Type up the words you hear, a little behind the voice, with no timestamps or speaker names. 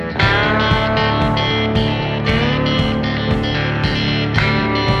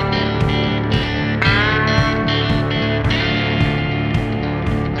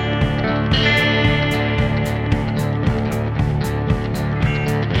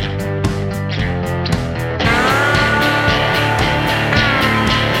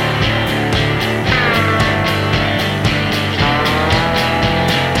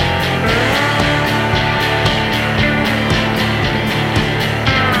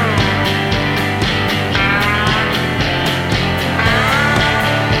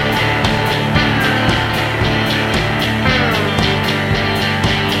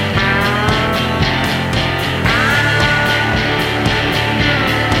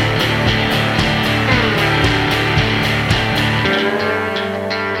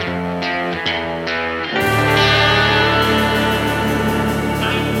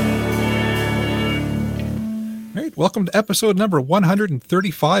episode number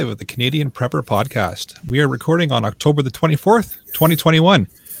 135 of the Canadian Prepper Podcast. We are recording on October the 24th, 2021.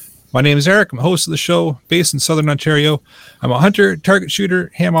 My name is Eric. I'm a host of the show based in Southern Ontario. I'm a hunter, target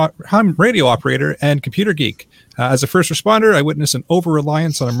shooter, ham radio operator, and computer geek. As a first responder, I witnessed an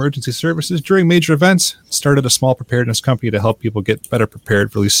over-reliance on emergency services during major events. Started a small preparedness company to help people get better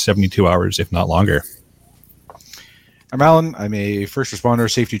prepared for at least 72 hours, if not longer. I'm Alan. I'm a first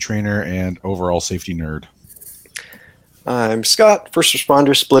responder, safety trainer, and overall safety nerd. I'm Scott, first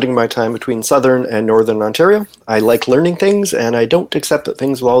responder, splitting my time between Southern and Northern Ontario. I like learning things, and I don't accept that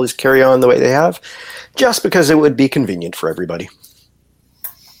things will always carry on the way they have, just because it would be convenient for everybody.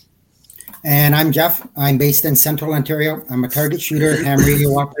 And I'm Jeff. I'm based in Central Ontario. I'm a target shooter, ham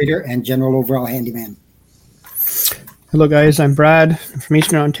radio operator, and general overall handyman. Hello, guys. I'm Brad. I'm from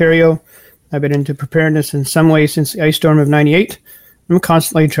Eastern Ontario. I've been into preparedness in some way since the ice storm of '98. I'm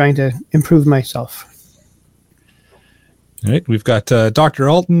constantly trying to improve myself. All right, we've got Dr.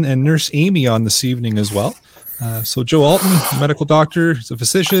 Alton and Nurse Amy on this evening as well. So Joe Alton, medical doctor, is a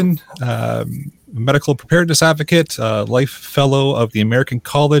physician, medical preparedness advocate, life fellow of the American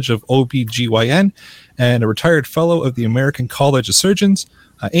College of OBGYN, and a retired fellow of the American College of Surgeons.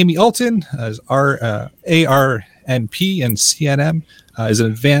 Amy Alton is ARNP and CNM, is an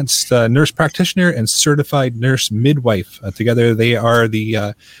advanced nurse practitioner and certified nurse midwife. Together, they are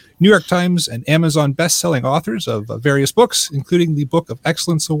the New York Times and Amazon best-selling authors of various books, including the Book of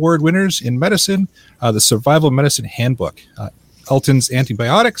Excellence Award winners in medicine, the Survival Medicine Handbook, Alton's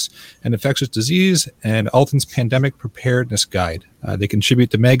Antibiotics and Infectious Disease, and Alton's Pandemic Preparedness Guide. They contribute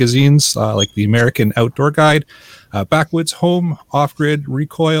to magazines like the American Outdoor Guide, Backwoods Home, Off-Grid,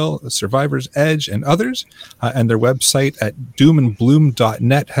 Recoil, Survivor's Edge, and others. And their website at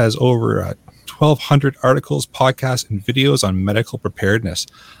doomandbloom.net has over 1,200 articles, podcasts, and videos on medical preparedness.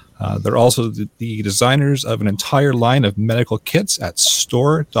 They're also the designers of an entire line of medical kits at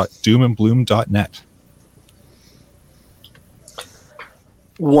store.doomandbloom.net.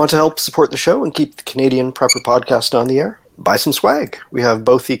 Want to help support the show and keep the Canadian Prepper Podcast on the air? Buy some swag. We have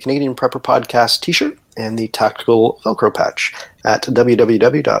both the Canadian Prepper Podcast t-shirt and the tactical Velcro patch at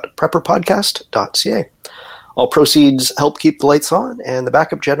www.prepperpodcast.ca. All proceeds help keep the lights on and the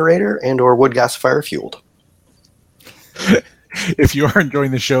backup generator and or wood gasifier fueled. If you are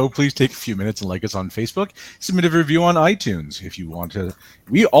enjoying the show, please take a few minutes and like us on Facebook. Submit a review on iTunes if you want to.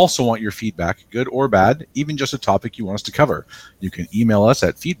 We also want your feedback, good or bad, even just a topic you want us to cover. You can email us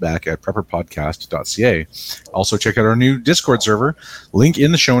at feedback@prepperpodcast.ca. Also, check out our new Discord server. Link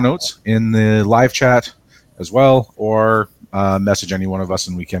in the show notes, in the live chat as well, or message any one of us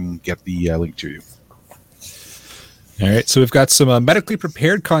and we can get the link to you. All right, so we've got some medically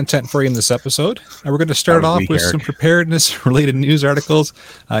prepared content for you in this episode. We're going to start off with some preparedness-related news articles.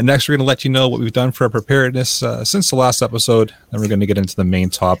 Next, we're going to let you know what we've done for our preparedness since the last episode. Then we're going to get into the main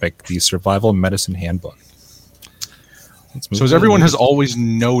topic, the Survival Medicine Handbook. So as everyone has already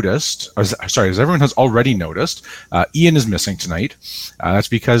noticed, Ian is missing tonight. That's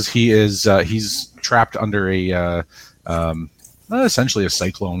because he's trapped under a essentially a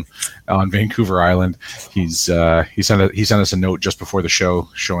cyclone on Vancouver Island. He sent us a note just before the show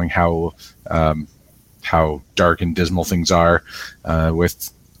showing how dark and dismal things are,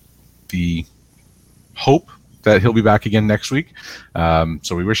 with the hope that he'll be back again next week.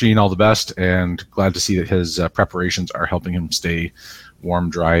 So we wish Ian all the best and glad to see that his preparations are helping him stay warm,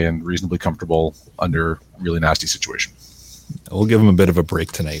 dry, and reasonably comfortable under a really nasty situation. We'll give him a bit of a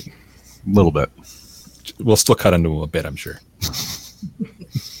break tonight. A little bit. We'll still cut into him a bit, I'm sure.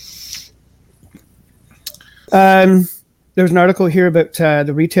 There's an article here about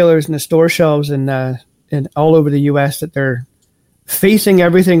the retailers and the store shelves in all over the U.S. that they're facing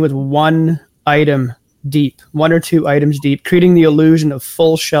everything with one item deep, one or two items deep, creating the illusion of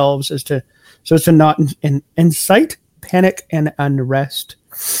full shelves so as to not incite panic and unrest.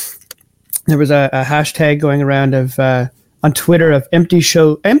 There was a hashtag going around on Twitter of empty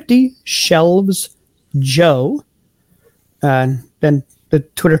shelves Joe, and then the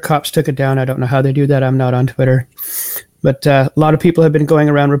Twitter cops took it down. I don't know how they do that. I'm not on Twitter, but a lot of people have been going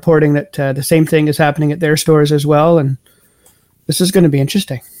around reporting that the same thing is happening at their stores as well, and this is going to be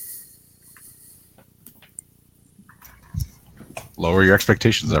interesting. Lower your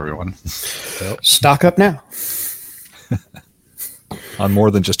expectations, everyone. Stock up now. On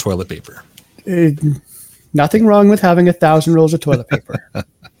more than just toilet paper. Nothing wrong with having 1,000 rolls of toilet paper.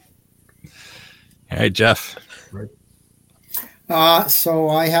 Hey, Jeff. So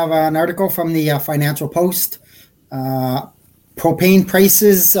I have an article from the Financial Post. Propane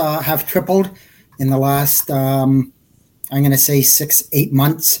prices have tripled in the last, I'm going to say 6-8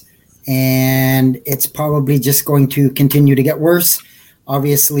 months. and it's probably just going to continue to get worse.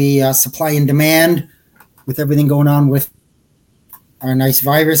 Obviously, supply and demand with everything going on with our nice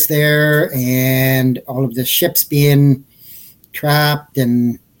virus there and all of the ships being trapped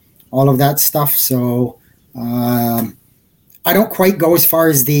and all of that stuff. So I don't quite go as far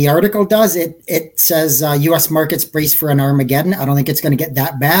as the article does. It says U.S. markets brace for an Armageddon. I don't think it's going to get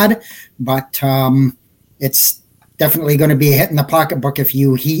that bad, but it's definitely going to be a hit in the pocketbook if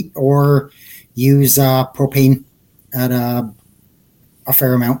you heat or use propane at a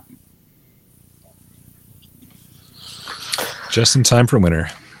fair amount. Just in time for winter.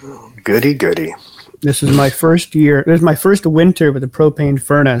 Goody, goody. This is my first year. This is my first winter with a propane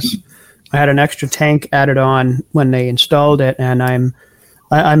furnace. I had an extra tank added on when they installed it, and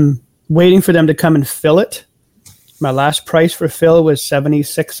I'm waiting for them to come and fill it. My last price for fill was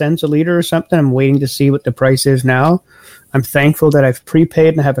 76 cents a liter or something. I'm waiting to see what the price is now. I'm thankful that I've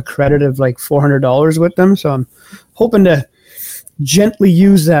prepaid and have a credit of like $400 with them, so I'm hoping to gently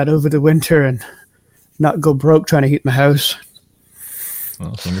use that over the winter and not go broke trying to heat my house.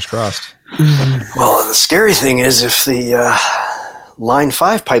 Well, fingers crossed. Well, the scary thing is if the Line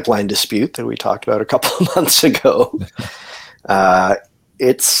 5 pipeline dispute that we talked about a couple of months ago,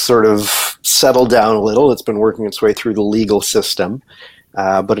 it's sort of settled down a little. It's been working its way through the legal system,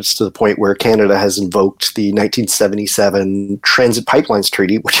 but it's to the point where Canada has invoked the 1977 Transit Pipelines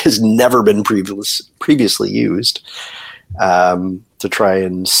Treaty, which has never been previously used, to try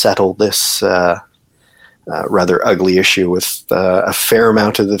and settle this rather ugly issue with a fair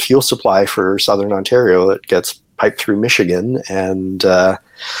amount of the fuel supply for Southern Ontario that gets piped through Michigan, and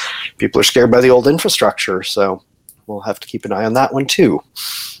people are scared by the old infrastructure, so we'll have to keep an eye on that one too.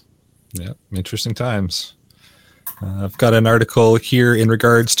 Yeah, interesting times. I've got an article here in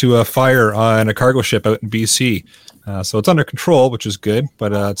regards to a fire on a cargo ship out in BC. So it's under control, which is good,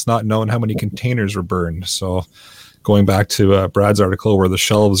 but it's not known how many containers were burned. So going back to Brad's article where the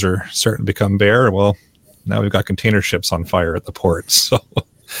shelves are starting to become bare, well, now we've got container ships on fire at the port. So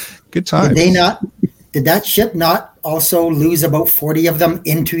good times. Did that ship not also lose about 40 of them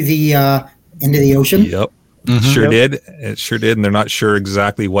into the ocean? Yep. Did. It sure did. And they're not sure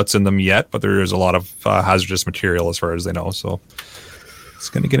exactly what's in them yet, but there is a lot of hazardous material as far as they know. So it's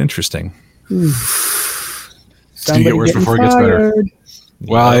going to get interesting. It's going to get worse before it gets better.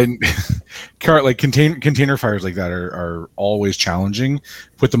 Well, like container fires like that are always challenging.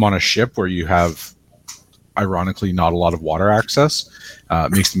 Put them on a ship where you have, ironically, not a lot of water access.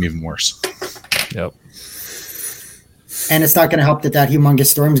 Makes them even worse. Yep. And it's not going to help that humongous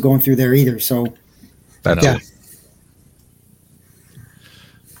storm's going through there either. So, yeah.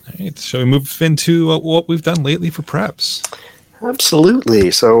 All right, shall we move into what we've done lately for preps?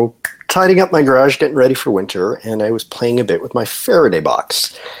 Absolutely. So, tidying up my garage, getting ready for winter, and I was playing a bit with my Faraday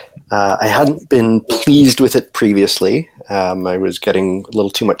box. I hadn't been pleased with it previously. I was getting a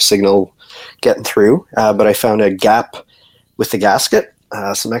little too much signal getting through, but I found a gap with the gasket.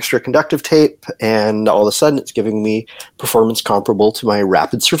 Some extra conductive tape, and all of a sudden it's giving me performance comparable to my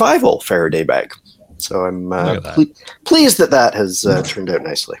Rapid Survival Faraday bag. So I'm pleased that has turned out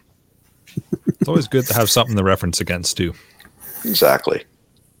nicely. It's always good to have something to reference against, too. Exactly.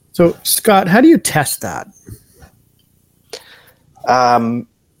 So, Scott, how do you test that?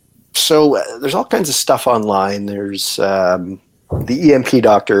 So there's all kinds of stuff online. There's the EMP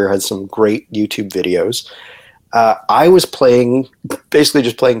Doctor has some great YouTube videos. I was basically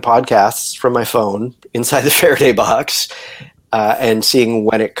just playing podcasts from my phone inside the Faraday box and seeing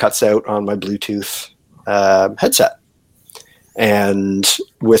when it cuts out on my Bluetooth headset. And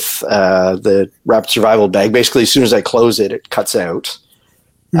with the Rapid Survival bag, basically as soon as I close it, it cuts out.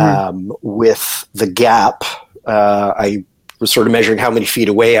 With the gap, I was sort of measuring how many feet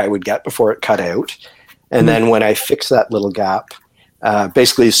away I would get before it cut out. And then when I fix that little gap,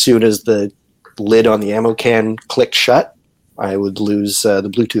 basically as soon as the lid on the ammo can clicked shut, I would lose the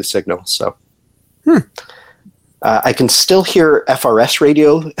Bluetooth signal. So I can still hear FRS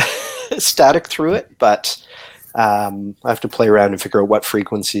radio static through it, but I have to play around and figure out what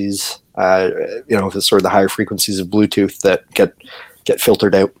frequencies, if it's sort of the higher frequencies of Bluetooth that get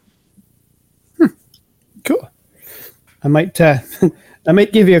filtered out. Cool. I might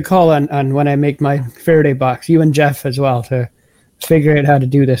give you a call on when I make my Faraday box, you and Jeff as well, to figure out how to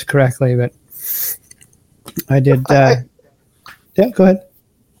do this correctly. But I did. Yeah, go ahead.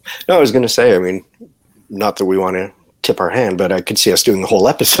 No, I was going to say, I mean, not that we want to tip our hand, but I could see us doing the whole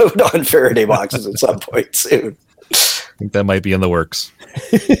episode on Faraday boxes at some point soon. I think that might be in the works.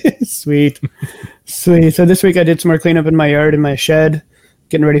 Sweet. So this week I did some more cleanup in my yard, in my shed,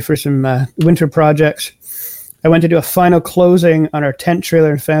 getting ready for some winter projects. I went to do a final closing on our tent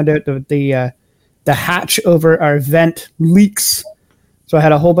trailer and found out that the hatch over our vent leaks. So I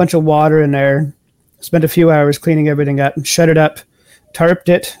had a whole bunch of water in there. Spent a few hours cleaning everything up and shut it up. Tarped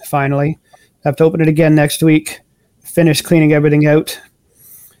it, finally. Have to open it again next week. Finish cleaning everything out.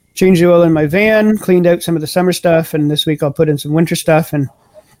 Changed the oil in my van, cleaned out some of the summer stuff, and this week I'll put in some winter stuff and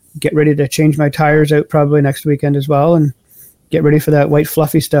get ready to change my tires out probably next weekend as well, and get ready for that white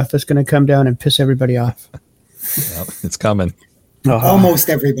fluffy stuff that's going to come down and piss everybody off. Yep, it's coming. Almost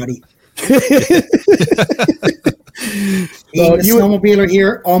everybody. Well, Being a snowmobiler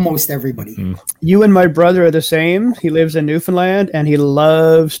here, almost everybody. You and my brother are the same. He lives in Newfoundland, and he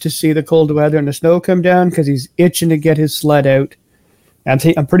loves to see the cold weather and the snow come down because he's itching to get his sled out.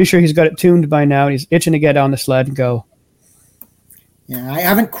 And I'm pretty sure he's got it tuned by now. He's itching to get on the sled and go. Yeah, I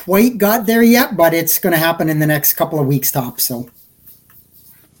haven't quite got there yet, but it's going to happen in the next couple of weeks tops. So,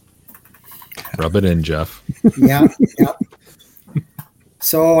 Rub it in, Jeff. yeah.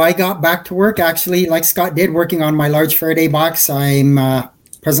 So I got back to work, actually, like Scott did, working on my large Faraday box. I'm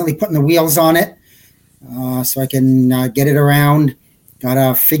presently putting the wheels on it so I can get it around. Got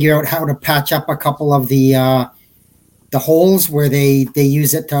to figure out how to patch up a couple of the holes where they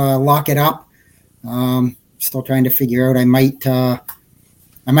use it to lock it up. Still trying to figure out. I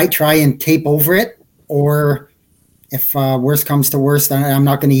might try and tape over it, or if worst comes to worst, I'm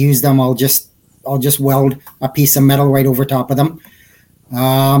not going to use them. I'll just weld a piece of metal right over top of them.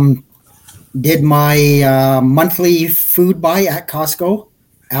 Did my monthly food buy at Costco.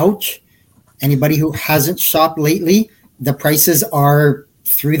 Ouch. Anybody who hasn't shopped lately, the prices are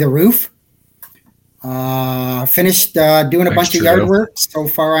through the roof. Finished doing a bunch of yard work. So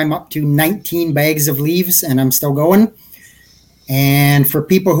far, I'm up to 19 bags of leaves, and I'm still going. And for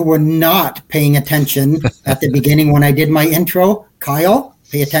people who were not paying attention at the beginning when I did my intro, Kyle,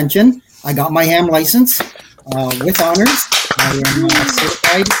 pay attention. I got my ham license with honors. I am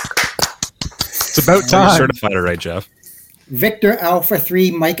certified. It's about time. Certified, all right, Jeff. Victor Alpha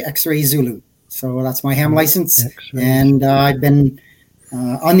 3 Mike X-Ray Zulu. So that's my ham license. And I've been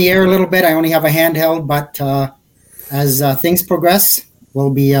on the air a little bit. I only have a handheld, but as things progress,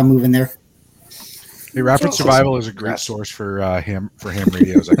 we'll be moving there. Hey, Rapid Survival is a great source for ham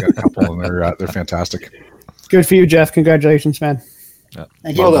radios. I got a couple, and they're fantastic. Good for you, Jeff. Congratulations, man. Yeah.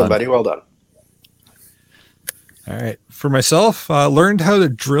 Well done, buddy. Well done. All right. For myself, learned how to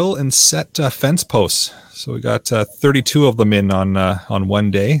drill and set fence posts. So we got 32 of them in on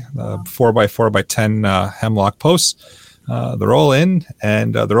one day, 4x4x10 hemlock posts. They're all in,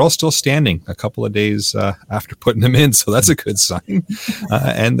 and they're all still standing a couple of days after putting them in. So that's a good sign.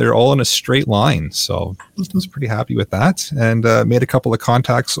 And they're all in a straight line. So I was pretty happy with that, and made a couple of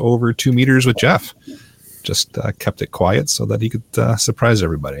contacts over 2 meters with Jeff. Just kept it quiet so that he could surprise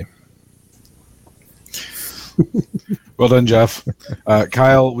everybody. Well done, Jeff.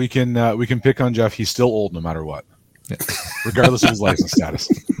 Kyle, we can pick on Jeff. He's still old no matter what, regardless of his license status.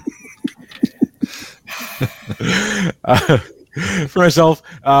 For myself,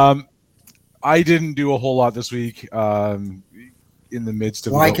 I didn't do a whole lot this week. In the midst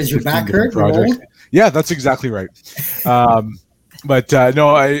of why? Because your back hurt. Yeah, that's exactly right. But no,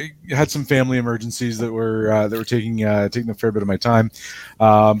 I had some family emergencies that were taking a fair bit of my time.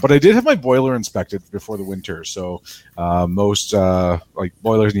 But I did have my boiler inspected before the winter. So most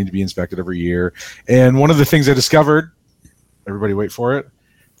boilers need to be inspected every year. And one of the things I discovered, everybody wait for it,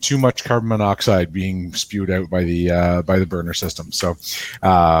 too much carbon monoxide being spewed out by the burner system. So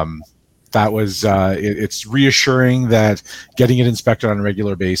that was it's reassuring that getting it inspected on a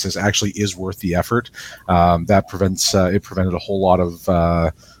regular basis actually is worth the effort. That prevented a whole lot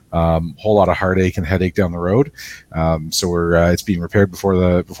of heartache and headache down the road. So it's being repaired before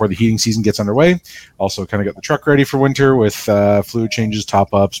the heating season gets underway. Also, kind of got the truck ready for winter with fluid changes,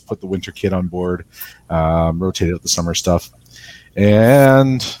 top ups, put the winter kit on board, rotated out the summer stuff,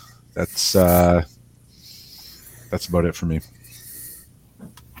 and that's about it for me.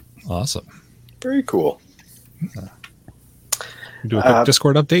 Awesome. Very cool. Do a quick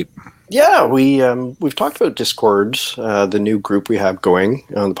Discord update. Yeah, we've talked about Discord, the new group we have going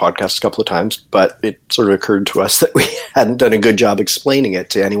on the podcast a couple of times, but it sort of occurred to us that we hadn't done a good job explaining it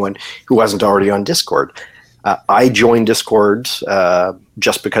to anyone who wasn't already on Discord. I joined Discord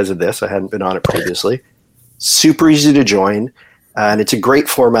just because of this. I hadn't been on it previously. Super easy to join, and it's a great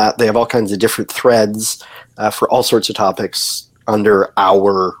format. They have all kinds of different threads for all sorts of topics under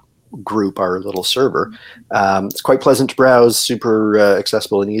our group, our little server. It's quite pleasant to browse, super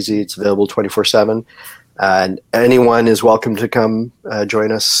accessible and easy. It's available 24/7, and anyone is welcome to come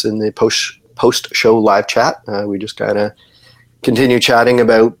join us in the post-show live chat. We just kind of continue chatting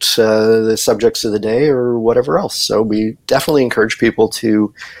about the subjects of the day or whatever else. So we definitely encourage people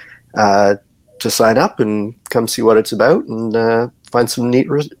to sign up and come see what it's about and find some neat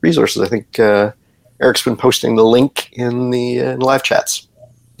resources. I think Eric's been posting the link in the live chats.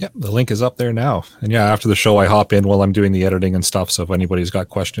 Yeah, the link is up there now. And yeah, after the show, I hop in while I'm doing the editing and stuff. So if anybody's got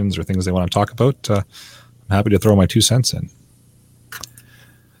questions or things they want to talk about, I'm happy to throw my 2 cents in.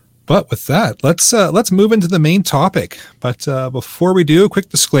 But with that, let's move into the main topic. But before we do, a quick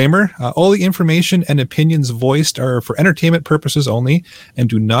disclaimer. All the information and opinions voiced are for entertainment purposes only and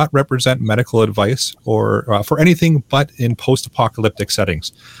do not represent medical advice or for anything but in post-apocalyptic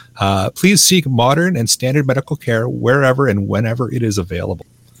settings. Please seek modern and standard medical care wherever and whenever it is available.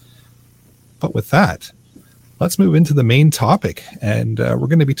 But with that, let's move into the main topic. And we're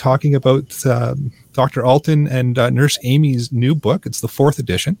going to be talking about Dr. Alton and Nurse Amy's new book. It's the 4th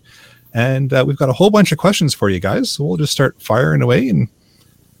edition. And we've got a whole bunch of questions for you guys. So we'll just start firing away and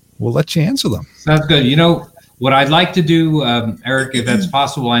we'll let you answer them. Sounds good. You know, what I'd like to do, Eric, if that's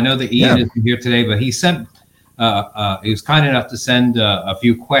possible, I know that Ian isn't here today, but he was kind enough to send a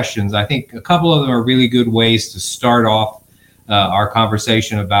few questions. I think a couple of them are really good ways to start off our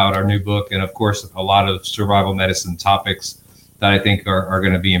conversation about our new book, and of course, a lot of survival medicine topics that I think are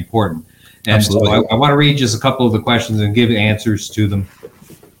going to be important. And Absolutely. So I want to read just a couple of the questions and give answers to them.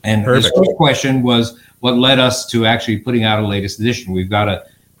 And Perfect. His first question was, what led us to actually putting out a latest edition? We've got a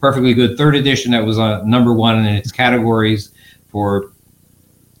perfectly good 3rd edition that was number 1 in its categories for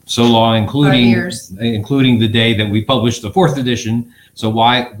so long, including the day that we published the 4th edition. So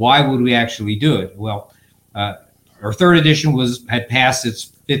why would we actually do it? Well, our 3rd edition had passed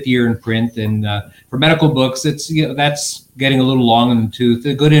its 5th year in print, and for medical books, that's getting a little long in the tooth.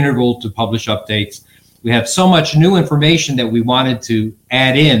 A good interval to publish updates. We have so much new information that we wanted to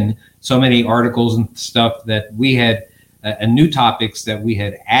add in, so many articles and stuff that we had, and new topics that we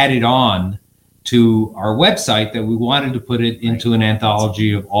had added on to our website, that we wanted to put it into an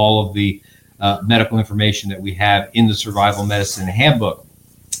anthology of all of the medical information that we have in the Survival Medicine Handbook.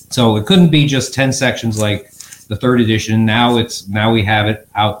 So it couldn't be just 10 sections like the 3rd edition. Now we have it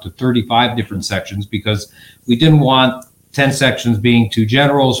out to 35 different sections because we didn't want 10 sections being too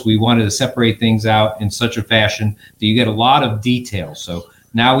general. So we wanted to separate things out in such a fashion that you get a lot of detail. So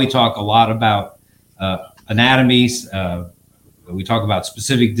now we talk a lot about anatomies. We talk about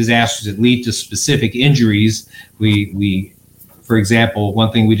specific disasters that lead to specific injuries. We, for example,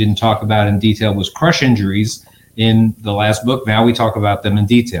 one thing we didn't talk about in detail was crush injuries in the last book. Now we talk about them in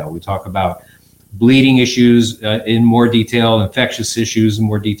detail. We talk about bleeding issues in more detail, infectious issues in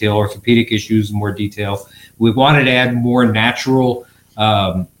more detail, orthopedic issues in more detail. We wanted to add more natural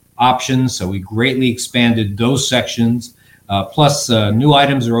options, so we greatly expanded those sections. Plus, new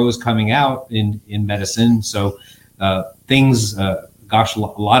items are always coming out in medicine. So a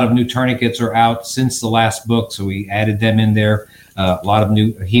lot of new tourniquets are out since the last book, so we added them in there. A lot of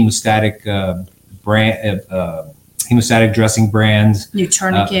new hemostatic hemostatic dressing brands, new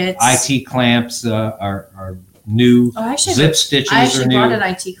tourniquets, IT clamps are new. Zip stitches I actually are new. brought an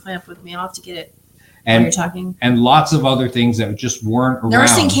IT clamp with me. I'll have to get it while you're talking. And lots of other things that just weren't around.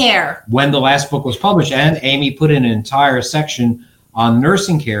 Nursing care. When the last book was published, and Amy put in an entire section on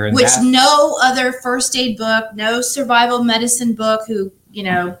nursing care, and no other first aid book, no survival medicine book who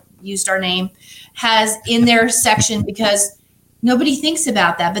used our name has in their section, because nobody thinks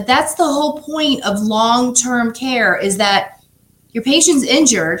about that. But that's the whole point of long-term care, is that your patient's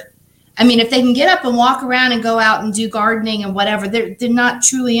injured. I mean, if they can get up and walk around and go out and do gardening and whatever, they're not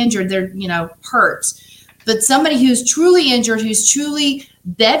truly injured. They're, hurt. But somebody who's truly injured, who's truly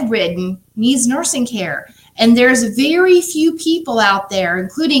bedridden, needs nursing care. And there's very few people out there,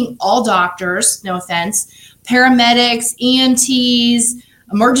 including all doctors, no offense, paramedics, EMTs,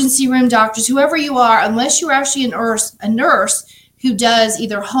 emergency room doctors, whoever you are, unless you're actually a nurse who does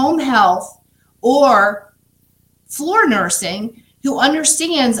either home health or floor nursing, who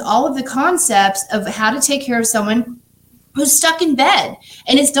understands all of the concepts of how to take care of someone who's stuck in bed.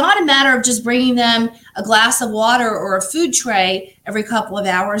 And it's not a matter of just bringing them a glass of water or a food tray every couple of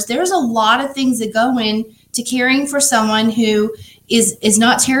hours. There's a lot of things that go into caring for someone who is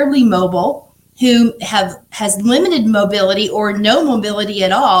not terribly mobile, who has limited mobility or no mobility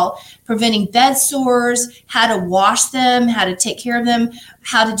at all, preventing bed sores, how to wash them, how to take care of them,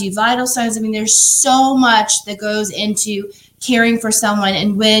 how to do vital signs. I mean, there's so much that goes into caring for someone.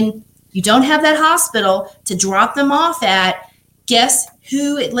 And when you don't have that hospital to drop them off at, guess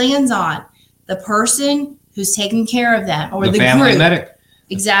who it lands on? The person who's taking care of them, or the family group. Medic.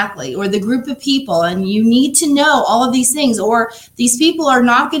 Exactly, or the group of people. And you need to know all of these things, or these people are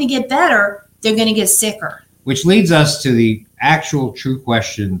not going to get better. They're going to get sicker. which leads us to the actual true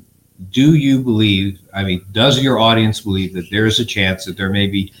question. Do you believe, does your audience believe that there is a chance that there may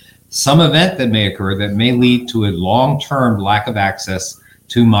be some event that may occur that may lead to a long-term lack of access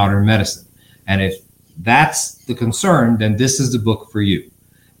to modern medicine? And if that's the concern, then this is the book for you.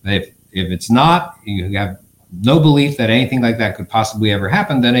 If it's not, you have no belief that anything like that could possibly ever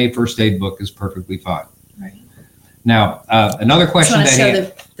happen, then a first aid book is perfectly fine. Right. Now, another question I just that want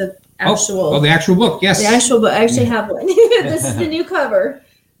to show the actual. the actual book, yes. The actual book. I actually have one. This is the new cover.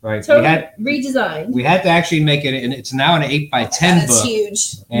 Right. Totally redesigned. We had to actually make it, and it's now an 8x10 That's book.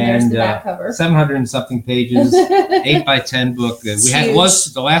 huge. And there's the back cover. 700 and something pages, 8x10 book.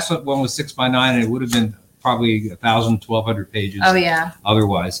 The last one was 6x9, and it would have been probably 1,000, 1,200 pages. Oh yeah.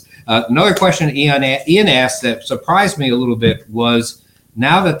 Otherwise, another question Ian asked that surprised me a little bit was,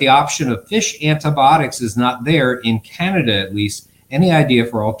 now that the option of fish antibiotics is not there in Canada, at least, any idea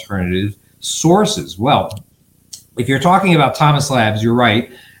for alternative sources? Well, if you're talking about Thomas Labs, you're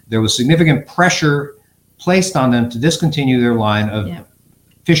right. There was significant pressure placed on them to discontinue their line of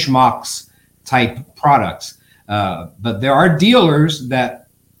fish mox type products. But there are dealers that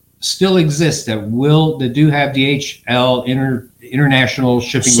still exist that do have DHL international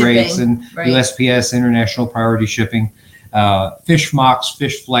shipping rates and USPS international priority shipping. Fish mox,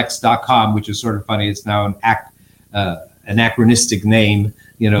 fishflex.com, which is sort of funny. It's now an anachronistic name.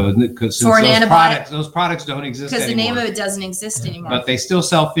 Because those products don't exist anymore. Because the name of it doesn't exist anymore. But they still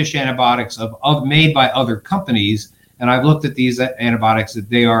sell fish antibiotics made by other companies. And I've looked at these antibiotics that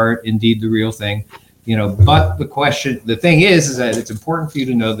they are indeed the real thing. But the thing is that it's important for you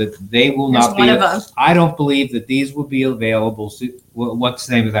to know that they will not be. I don't believe that these will be available. What's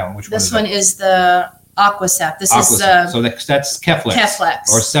the name of that one? This one is the Aquacept. This is so that's Keflex. Keflex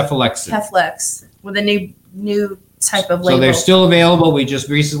Or Cephalexin. Keflex with a new type of label. So they're still available. We just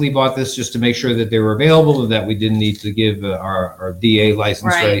recently bought this just to make sure that they were available and that we didn't need to give our DA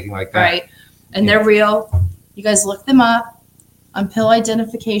license or anything like that. Right. And they're real. You guys look them up on pill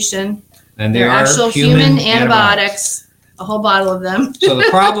identification. And they're actual human antibiotics, a whole bottle of them. So the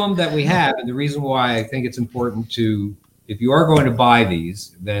problem that we have, and the reason why I think it's important if you are going to buy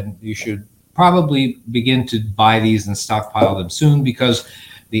these, then you should probably begin to buy these and stockpile them soon, because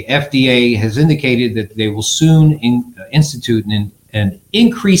the FDA has indicated that they will soon institute an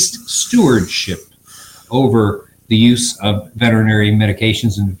increased stewardship over the use of veterinary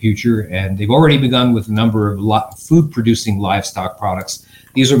medications in the future. And they've already begun with a number of food-producing livestock products.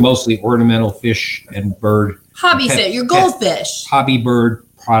 These are mostly ornamental fish and bird. Hobby fish, your goldfish. Hobby bird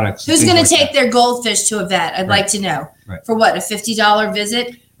products. Who's going to take their goldfish to a vet? I'd like to know. Right. For what, a $50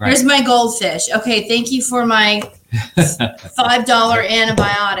 visit? Right. Here's my goldfish. Okay, thank you for my $5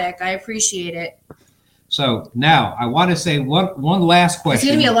 antibiotic. I appreciate it. So now I want to say one last question.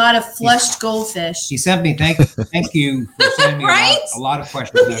 There's going to be a lot of flushed goldfish. He sent me, thank you for sending me a lot of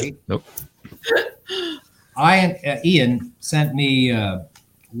questions. Nope. Ian sent me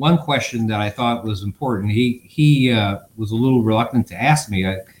one question that I thought was important. He was a little reluctant to ask me.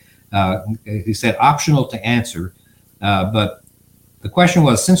 He said optional to answer, but the question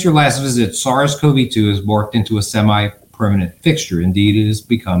was, since your last visit, SARS-CoV-2 has morphed into a semi-permanent fixture. Indeed, it has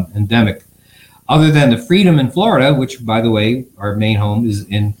become endemic. Other than the Freedom in Florida, which, by the way, our main home is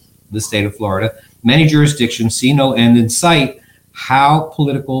in the state of Florida, many jurisdictions see no end in sight. How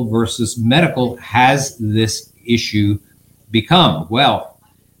political versus medical has this issue become? Well,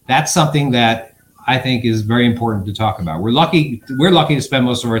 that's something that I think is very important to talk about. We're lucky to spend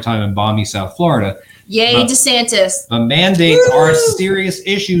most of our time in balmy South Florida. Yay, DeSantis. The mandates are serious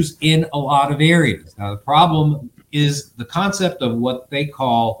issues in a lot of areas. Now, the problem is the concept of what they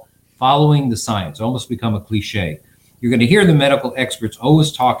call following the science, almost become a cliche. You're going to hear the medical experts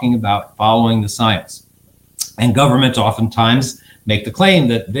always talking about following the science. And governments oftentimes make the claim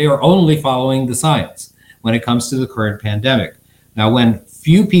that they are only following the science when it comes to the current pandemic. Now, what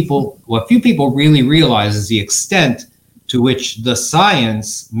few people really realize is the extent to which the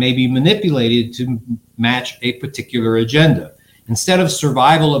science may be manipulated to match a particular agenda. Instead of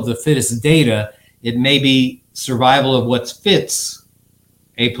survival of the fittest data, it may be survival of what fits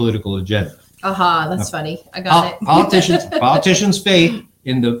a political agenda. That's funny. I got it. Politicians' faith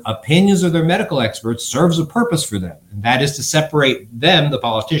in the opinions of their medical experts serves a purpose for them, and that is to separate them, the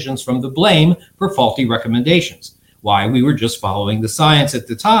politicians, from the blame for faulty recommendations. Why? We were just following the science at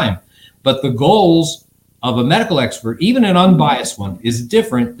the time. But the goals of a medical expert, even an unbiased one, is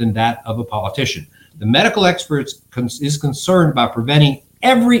different than that of a politician. The medical expert is concerned about preventing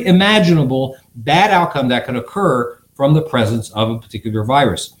every imaginable bad outcome that can occur from the presence of a particular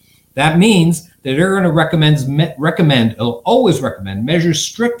virus. That means that they're going to always recommend measures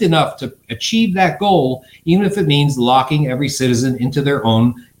strict enough to achieve that goal, even if it means locking every citizen into their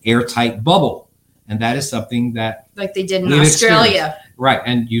own airtight bubble. And that is something that, like they did in Australia. Right.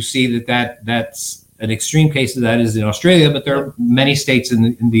 And you see that's an extreme case of that is in Australia, but there are many states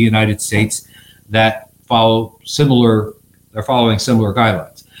in the United States that are following similar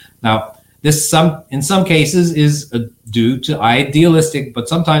guidelines. Now, this in some cases is due to idealistic, but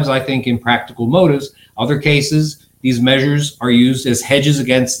sometimes I think impractical motives. Other cases, these measures are used as hedges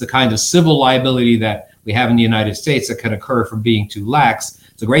against the kind of civil liability that we have in the United States that can occur from being too lax.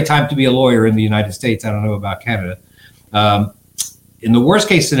 It's a great time to be a lawyer in the United States. I don't know about Canada. In the worst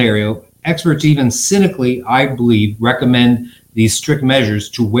case scenario, experts even cynically, I believe, recommend these strict measures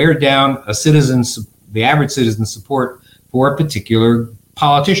to wear down the average citizen's support for a particular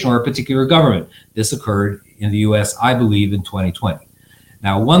politician or a particular government. This occurred in the U.S., I believe, in 2020.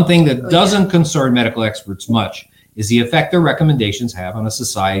 Now, one thing that doesn't concern medical experts much is the effect their recommendations have on a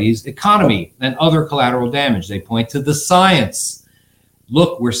society's economy and other collateral damage. They point to the science.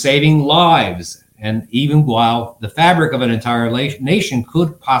 Look, we're saving lives. And even while the fabric of an entire nation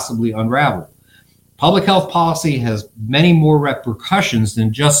could possibly unravel, public health policy has many more repercussions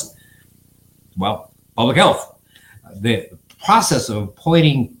than just, public health. The process of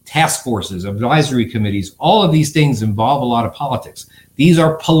appointing task forces, advisory committees, all of these things involve a lot of politics. These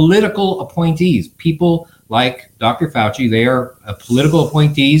are political appointees. People like Dr. Fauci, they are political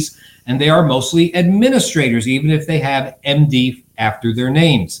appointees, and they are mostly administrators, even if they have MD after their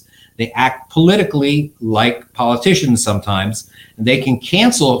names. They act politically like politicians sometimes, and they can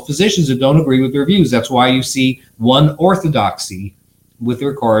cancel physicians that don't agree with their views. That's why you see one orthodoxy with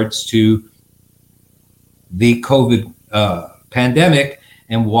regards to the COVID pandemic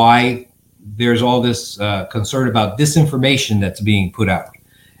and why there's all this concern about disinformation that's being put out.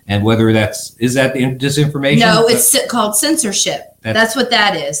 And whether is that disinformation? No, it's called censorship. That's what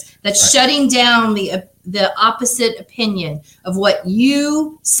that is. That's right. Shutting down the opposite opinion of what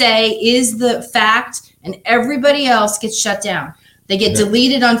you say is the fact, and everybody else gets shut down. They get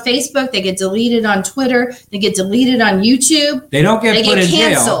deleted on Facebook. They get deleted on Twitter. They get deleted on YouTube. They don't get put in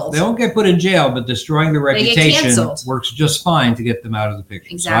jail. They don't get put in jail, but destroying their reputation works just fine to get them out of the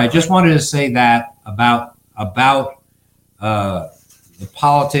picture. Exactly. So I just wanted to say that about the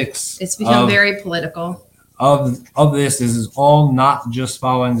politics. It's become very political. Of this. This is all not just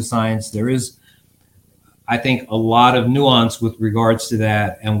following the science. There is, I think, a lot of nuance with regards to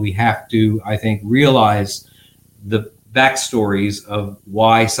that, and we have to, I think, realize the backstories of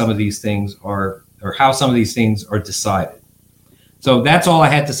why some of these things are, or how some of these things are decided. So that's all I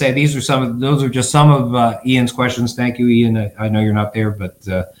had to say. Those are just some of Ian's questions. Thank you, Ian. I know you're not there, but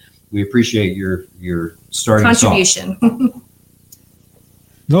we appreciate your starting contribution.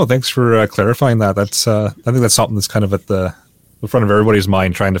 No, thanks for clarifying that. That's I think that's something that's kind of at the front of everybody's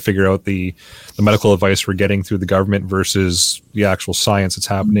mind, trying to figure out the medical advice we're getting through the government versus the actual science that's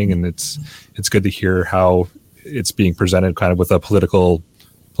happening. And it's good to hear how it's being presented kind of with a political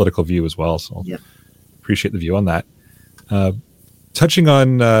view as well. So appreciate the view on that. Touching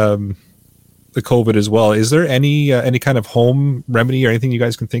on the COVID as well, is there any kind of home remedy or anything you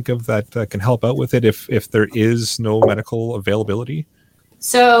guys can think of that can help out with it if there is no medical availability?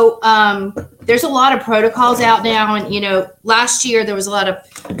 So there's a lot of protocols out now, and last year there was a lot of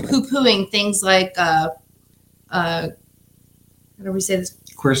poo-pooing things like how do we say this?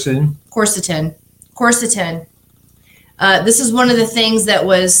 Quercetin. This is one of the things that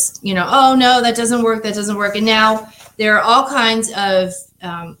was, oh no, that doesn't work. And now there are all kinds of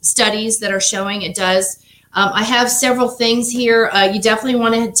studies that are showing it does. I have several things here. You definitely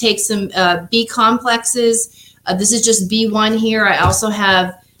want to take some B complexes. This is just B1 here. I also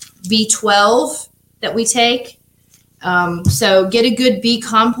have B12 that we take. So get a good B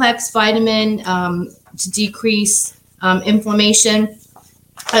complex vitamin to decrease inflammation.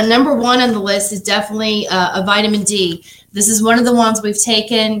 Number one on the list is definitely a vitamin D. This is one of the ones we've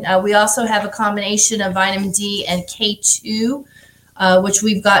taken. We also have a combination of vitamin D and K2, which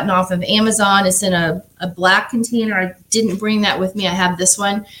we've gotten off of Amazon. It's in a black container. I didn't bring that with me. I have this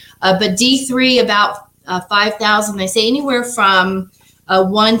one. But D3, about 5,000. They say anywhere from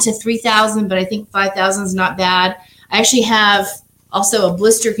 1 to 3,000, but I think 5,000 is not bad. I actually have also a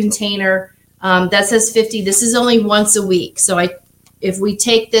blister container that says 50. This is only once a week. So if we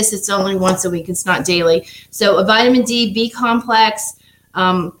take this, it's only once a week. It's not daily. So a vitamin D, B complex.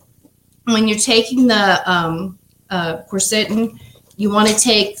 When you're taking the quercetin, you want to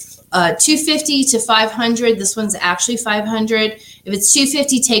take 250 to 500. This one's actually 500. If it's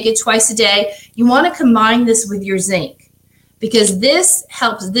 250, take it twice a day. You want to combine this with your zinc, because this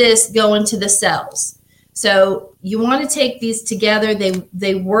helps this go into the cells. So you want to take these together.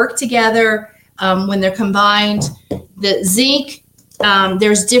 They work together when they're combined. The zinc,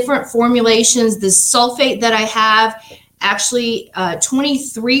 there's different formulations. The sulfate that I have, actually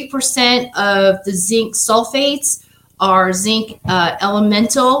 23% of the zinc sulfates are zinc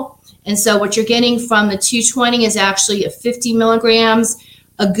elemental. And so what you're getting from the 220 is actually 50 milligrams.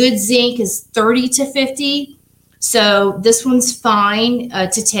 A good zinc is 30 to 50. So this one's fine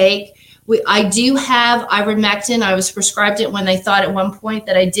to take. I do have ivermectin. I was prescribed it when they thought at one point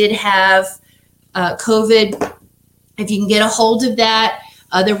that I did have COVID. If you can get a hold of that,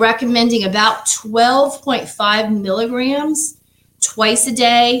 they're recommending about 12.5 milligrams twice a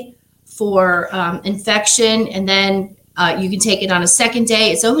day for infection. And then you can take it on a second day.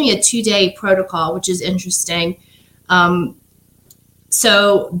 It's only a 2-day protocol, which is interesting.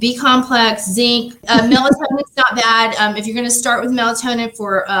 So B complex, zinc, melatonin's not bad. If you're going to start with melatonin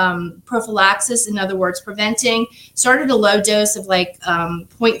for prophylaxis, in other words, preventing, start at a low dose of like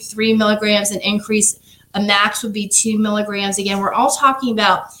 0.3 milligrams and increase. A max would be 2 milligrams. Again, we're all talking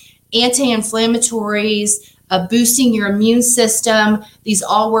about anti-inflammatories, boosting your immune system. These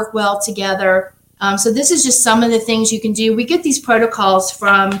all work well together. So this is just some of the things you can do. We get these protocols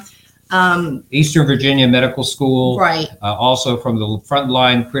from Eastern Virginia Medical School, right? Also from the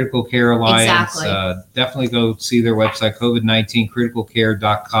Frontline Critical Care Alliance. Exactly. Definitely go see their website,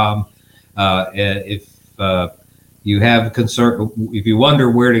 COVID19criticalcare.com. If you have concern, if you wonder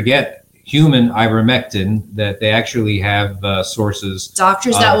where to get human ivermectin, that they actually have sources,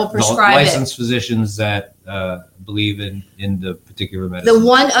 doctors that will prescribe licensed physicians that believe in the particular medicine. The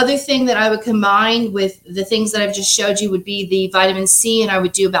one other thing that I would combine with the things that I've just showed you would be the vitamin C, and I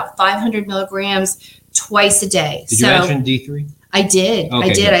would do about 500 milligrams twice a day. Did you mention D3? I did. Okay,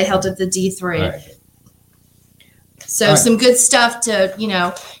 I did. good. I held up the D3. All right. So All right. some good stuff to, you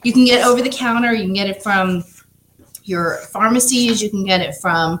can get over the counter. You can get it from your pharmacies. You can get it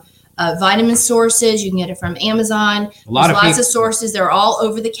from vitamin sources. You can get it from Amazon. There's lots of sources. They're all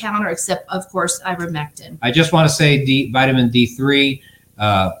over the counter, except, of course, ivermectin. I just want to say vitamin D3,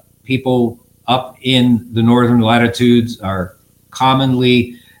 people up in the northern latitudes are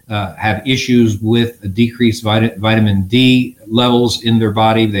commonly have issues with decreased vitamin D levels in their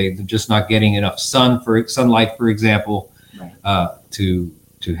body. They're just not getting enough sunlight, for example, right.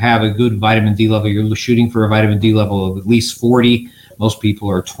 To have a good vitamin D level. You're shooting for a vitamin D level of at least 40. Most people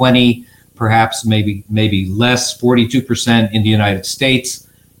are 20, perhaps maybe less. 42% in the United States,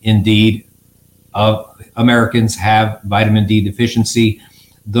 indeed, of Americans have vitamin D deficiency.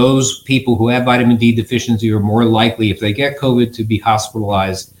 Those people who have vitamin D deficiency are more likely, if they get COVID, to be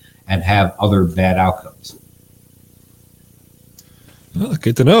hospitalized and have other bad outcomes. Well,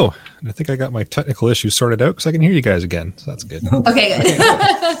 good to know. And I think I got my technical issues sorted out because I can hear you guys again. So that's good. Okay, good.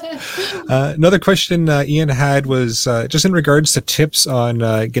 Another question Ian had was just in regards to tips on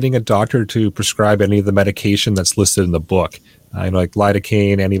getting a doctor to prescribe any of the medication that's listed in the book. Like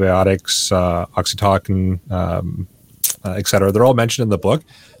lidocaine, antibiotics, Oxytocin, et cetera. They're all mentioned in the book.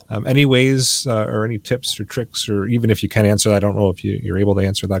 Any ways or any tips or tricks, or even if you can answer that, I don't know if you're able to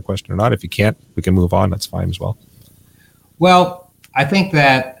answer that question or not. If you can't, we can move on. That's fine as well. Well, I think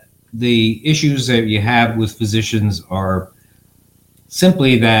that the issues that you have with physicians are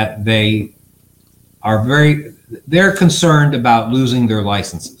simply that they're concerned about losing their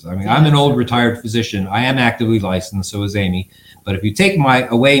licenses. I mean, I'm an old retired physician. I am actively licensed, so is Amy. But if you take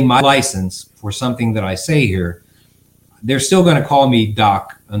away my license for something that I say here, they're still going to call me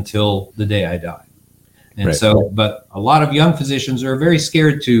doc until the day I die. And right. So, but a lot of young physicians are very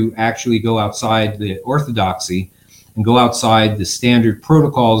scared to actually go outside the orthodoxy and go outside the standard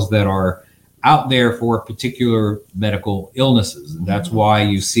protocols that are out there for particular medical illnesses. And that's why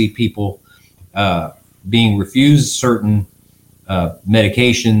you see people being refused certain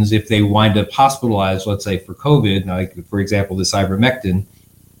medications if they wind up hospitalized, let's say for COVID, like for example, this ivermectin,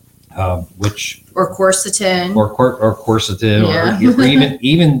 which or quercetin, or quercetin, yeah. or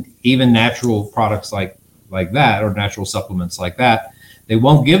even natural products like that, or natural supplements like that, they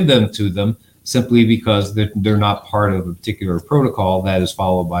won't give them to them simply because they're not part of a particular protocol that is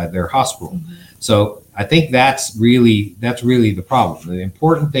followed by their hospital. Mm-hmm. So I think that's really the problem. The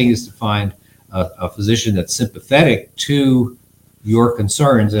important thing is to find a physician that's sympathetic to your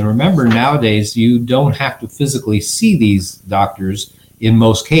concerns. And remember, nowadays, you don't have to physically see these doctors. In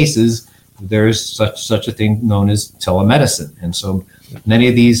most cases, there's such a thing known as telemedicine. And so many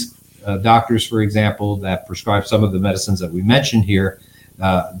of these doctors, for example, that prescribe some of the medicines that we mentioned here,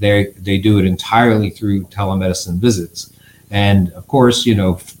 they do it entirely through telemedicine visits. And of course,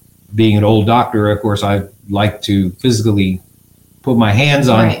 being an old doctor, of course, I like to physically put my hands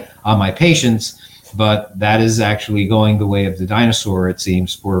on Right. my patients, but that is actually going the way of the dinosaur, it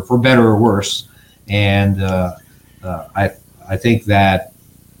seems, for better or worse. And I think that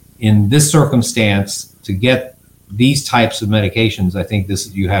in this circumstance, to get these types of medications, I think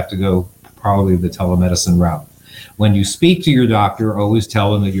you have to go probably the telemedicine route. When you speak to your doctor, always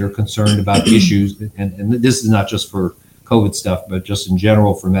tell them that you're concerned about issues, and this is not just for COVID stuff, but just in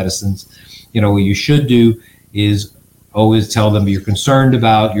general for medicines. What you should do is always tell them you're concerned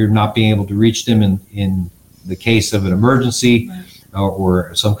about you're not being able to reach them in the case of an emergency, right,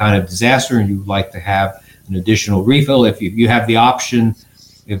 or some kind of disaster, and you'd like to have an additional refill. If you have the option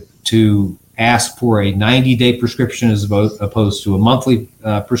to ask for a 90-day prescription as opposed to a monthly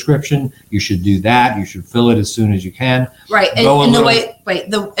prescription, you should do that. You should fill it as soon as you can. Right. And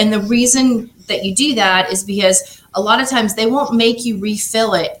the reason that you do that is because a lot of times they won't make you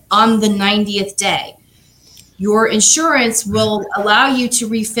refill it on the 90th day. Your insurance will allow you to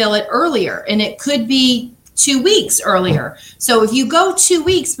refill it earlier, and it could be 2 weeks earlier. So if you go 2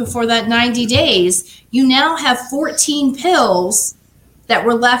 weeks before that 90 days, you now have 14 pills that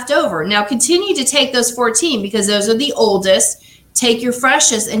were left over. Now continue to take those 14 because those are the oldest. Take your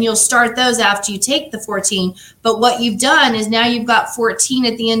freshest and you'll start those after you take the 14. But what you've done is now you've got 14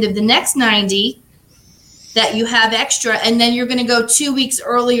 at the end of the next 90 that you have extra, and then you're going to go 2 weeks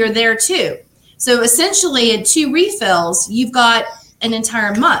earlier there too. So essentially in 2 refills, you've got an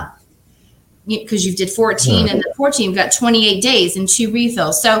entire month because you did 14 and then 14, you've got 28 days and 2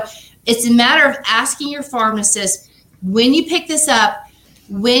 refills. So it's a matter of asking your pharmacist, when you pick this up,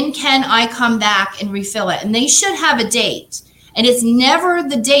 when can I come back and refill it? And they should have a date. And it's never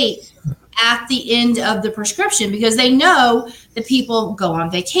the date at the end of the prescription because they know that people go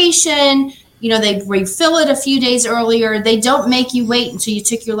on vacation, they refill it a few days earlier. They don't make you wait until you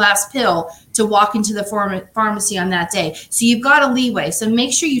took your last pill to walk into the pharmacy on that day. So you've got a leeway. So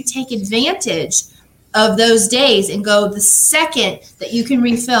make sure you take advantage of those days and go the second that you can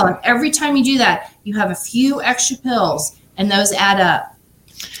refill. And every time you do that, you have a few extra pills and those add up.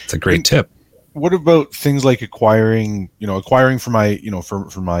 It's a great tip. What about things like acquiring for my,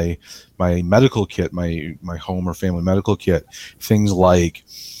 for my medical kit, my home or family medical kit, things like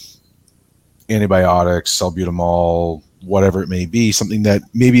antibiotics, salbutamol, whatever it may be, something that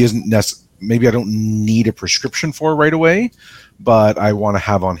maybe isn't maybe I don't need a prescription for right away, but I want to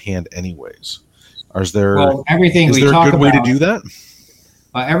have on hand anyways. Is there a good way to do that?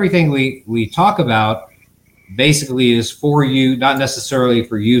 Everything we talk about basically is for you, not necessarily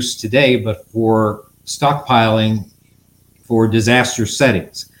for use today, but for stockpiling for disaster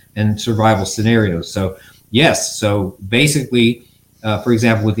settings and survival scenarios. So yes, so basically, for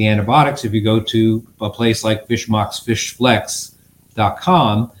example, with the antibiotics, if you go to a place like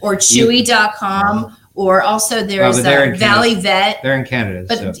FishMoxFishFlex.com or Chewy.com, or also there's Valley Vet. They're in Canada.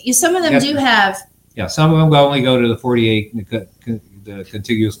 But some of them do have. Yeah, some of them only go to the 48, the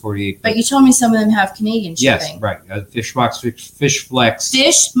contiguous 48. But you told me some of them have Canadian shipping. Yes, right. FishMox FishFlex.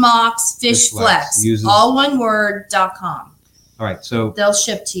 FishMox FishFlex. All one word.com. All right, so they'll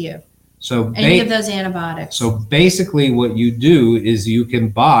ship to you. So any of those antibiotics. So basically, what you do is you can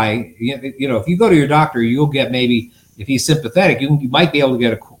buy. If you go to your doctor, you'll get maybe if he's sympathetic, you might be able to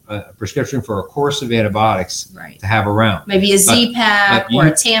get a prescription for a course of antibiotics to have around. Maybe a Z-Pak or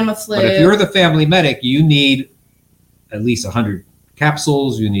a Tamiflu. But if you're the family medic, you need at least 100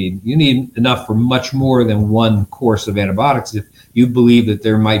 capsules. You need enough for much more than one course of antibiotics if you believe that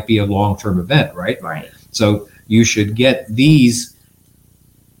there might be a long-term event, right? Right. So you should get these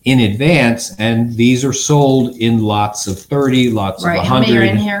in advance, and these are sold in lots of 30, lots of 100. How many are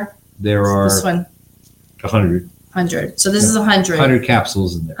in here? There are this one. 100. 100. So this is 100. 100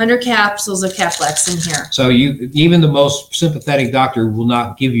 capsules in there. 100 capsules of Caplex in here. So even the most sympathetic doctor will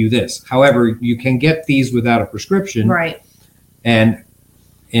not give you this. However, you can get these without a prescription. Right. And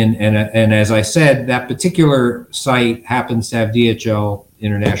as I said, that particular site happens to have DHL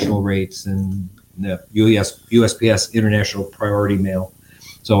international rates and the USPS international priority mail.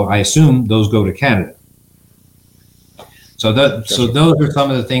 So I assume those go to Canada. So those are some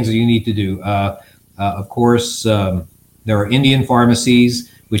of the things that you need to do. Of course, there are Indian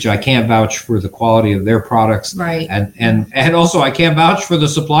pharmacies, which I can't vouch for the quality of their products. Right. And also I can't vouch for the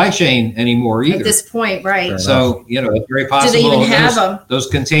supply chain anymore either. At this point, right. So, it's very possible. Do they even have them? Those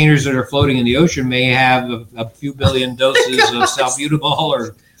containers that are floating in the ocean may have a few billion doses of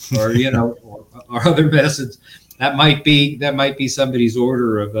salbutamol or other medicines. That might be somebody's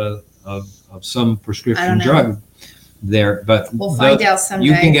order of some prescription drug there, but we'll find out someday.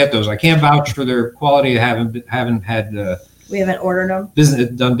 You can get those. I can't vouch for their quality. I haven't had we haven't ordered them.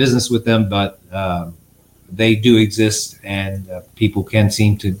 Done business with them, but they do exist, and people can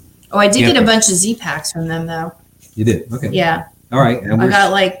seem to. Oh, I did get a bunch of Z-Packs from them, though. You did? Okay. Yeah. All right. And I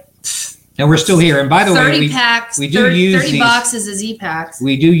got like and we're still here. And by the 30 way, packs, we do 30, use 30 these, boxes of Z-Packs.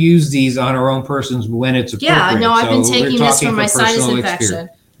 We do use these on our own persons when it's appropriate. Yeah, no, I've been So taking we're this for talking my from sinus personal infection.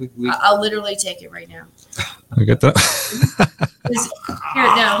 experience. I'll literally take it right now. I get that.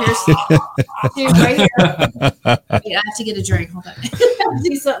 Here's right here. Wait, I have to get a drink. Hold on. I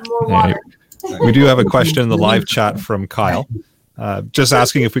need something more water. We do have a question in the live chat from Kyle, just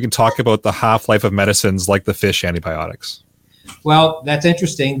asking if we can talk about the half-life of medicines like the fish antibiotics. Well, that's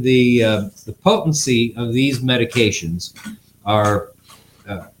interesting. The potency of these medications are,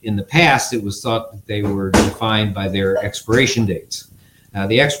 in the past, it was thought that they were defined by their expiration dates. Now,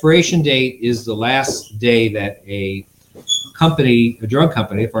 the expiration date is the last day that a drug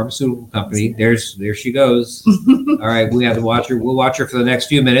company, a pharmaceutical company, there she goes. All right, we have to watch her. We'll watch her for the next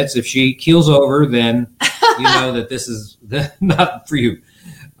few minutes. If she keels over, then you know that this is not for you.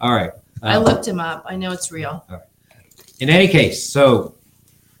 All right. I looked him up. I know it's real. All right. In any case, so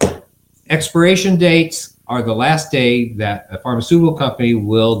expiration dates are the last day that a pharmaceutical company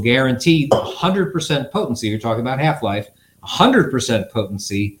will guarantee 100% potency. You're talking about half-life, 100%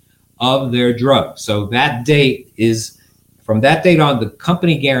 potency of their drug. So that date is, from that date on, the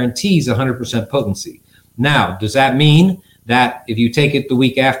company guarantees 100% potency. Now, does that mean that if you take it the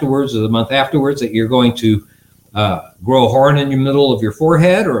week afterwards or the month afterwards that you're going to grow a horn in the middle of your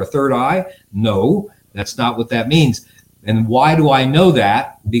forehead or a third eye? No, that's not what that means. And why do I know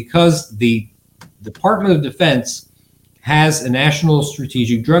that? Because the Department of Defense has a national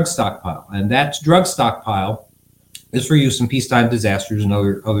strategic drug stockpile, and that drug stockpile is for use in peacetime disasters and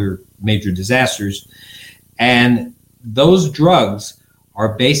other major disasters. And those drugs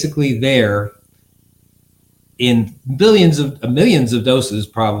are basically there in millions of doses,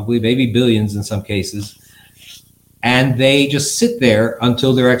 probably, maybe billions in some cases. And they just sit there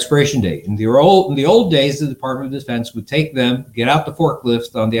until their expiration date. In the old days, the Department of Defense would take them, get out the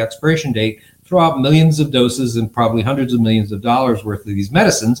forklift on the expiration date, throw out millions of doses and probably hundreds of millions of dollars worth of these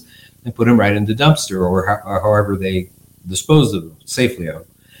medicines and put them right in the dumpster or however they disposed of them safely of.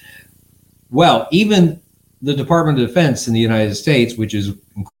 Well, even the Department of Defense in the United States, which is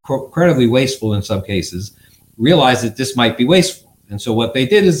incredibly wasteful in some cases, realized that this might be wasteful. And so what they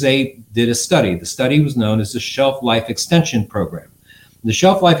did is they did a study. The study was known as the Shelf Life Extension Program. The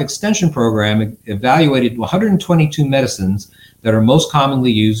Shelf Life Extension Program evaluated 122 medicines that are most commonly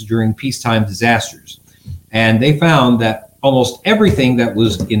used during peacetime disasters. And they found that almost everything that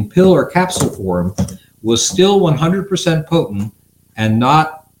was in pill or capsule form was still 100% potent and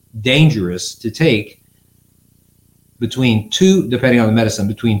not dangerous to take between 2, depending on the medicine,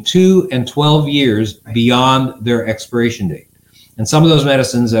 between 2 and 12 years beyond their expiration date. And some of those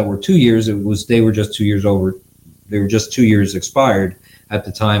medicines that were 2 years, they were just 2 years over. They were just 2 years expired at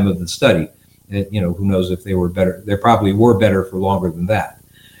the time of the study. Who knows if they were better? They probably were better for longer than that.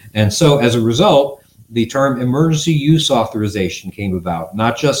 And so as a result, the term emergency use authorization came about,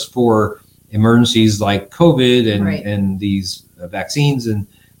 not just for emergencies like COVID and these vaccines and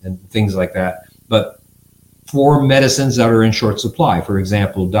things like that, but for medicines that are in short supply. For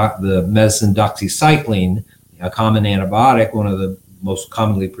example, the medicine doxycycline, a common antibiotic, one of the most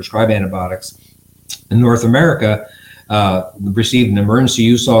commonly prescribed antibiotics in North America, received an emergency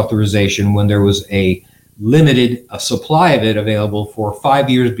use authorization when there was a limited supply of it available for 5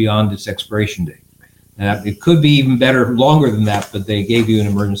 years beyond its expiration date. It could be even better, longer than that, but they gave you an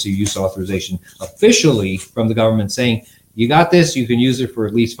emergency use authorization officially from the government saying, you got this, you can use it for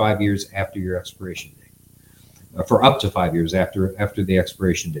at least 5 years after your expiration date, for up to 5 years after the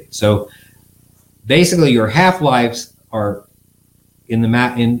expiration date. So basically, your half-lives are in the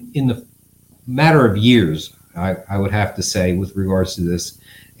matter of years, I would have to say, with regards to this.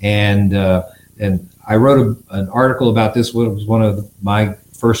 And I wrote an article about this. One of my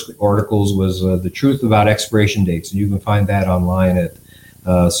first articles was The Truth About Expiration Dates. And you can find that online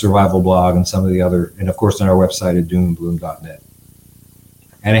at Survival Blog and some of the other, and of course on our website at doomandbloom.net.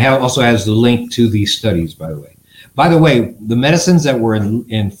 And it also has the link to these studies, by the way. By the way, the medicines that were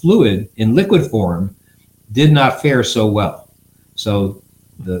in liquid form, did not fare so well. So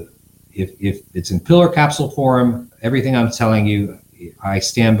if it's in pill or capsule form, everything I'm telling you, I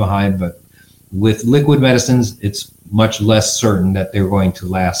stand behind. But with liquid medicines, it's much less certain that they're going to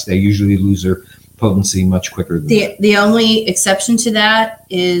last. They usually lose their potency much quicker than that. The only exception to that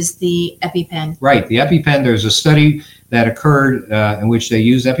is the EpiPen. Right, the EpiPen. There's a study that occurred in which they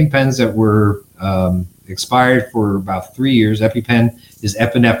used EpiPens that were expired for about 3 years. EpiPen is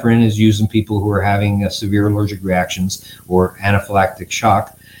epinephrine, is used in people who are having severe allergic reactions or anaphylactic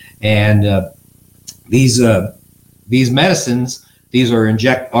shock. And these medicines, these are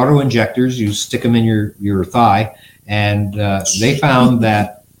auto injectors. You stick them in your thigh, and they found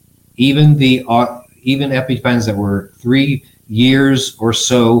that even EpiPens that were 3 years or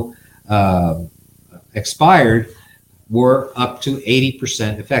so expired were up to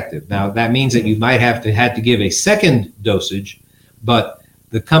 80% effective. Now that means that you might had to give a second dosage, but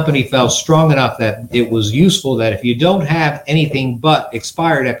the company felt strong enough that it was useful that if you don't have anything but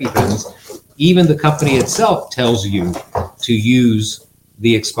expired EpiPens, even the company itself tells you to use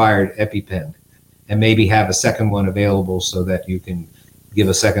the expired EpiPen and maybe have a second one available so that you can give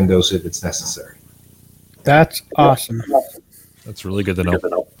a second dose if it's necessary. That's awesome. That's really good to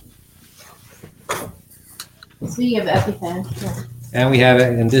know. Speaking of EpiPen, yeah. And we have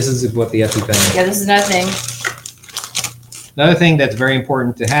it, and this is what the EpiPen is. Yeah, this is another thing. Another thing that's very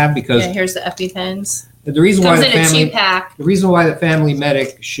important to have, because Yeah, here's the EpiPens. the reason why Comes the in a family 2-pack. the reason why the family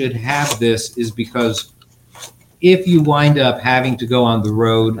medic should have this is because if you wind up having to go on the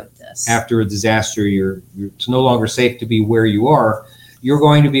road Like this. after a disaster, it's no longer safe to be where you are. You're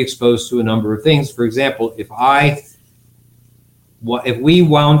going to be exposed to a number of things. For example, if we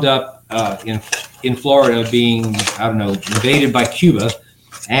wound up in Florida being, I don't know, invaded by Cuba,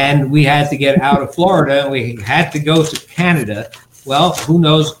 and we had to get out of Florida and we had to go to Canada, well, who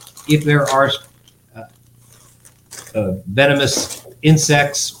knows if there are venomous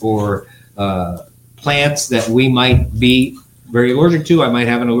insects or plants that we might be very allergic to. I might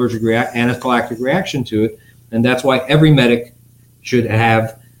have an allergic anaphylactic reaction to it, and that's why every medic should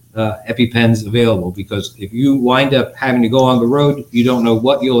have EpiPens available, because if you wind up having to go on the road, you don't know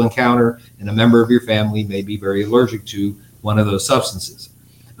what you'll encounter, and a member of your family may be very allergic to one of those substances.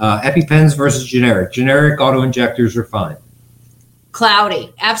 EpiPens versus generic. Generic auto-injectors are fine.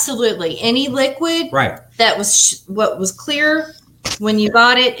 Cloudy, absolutely. Any liquid Right. that was what was clear when you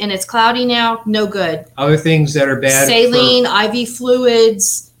got it and it's cloudy now, no good. Other things that are bad. Saline, IV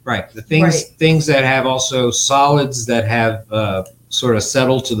fluids. Right. The things Right. things that have also solids that have sort of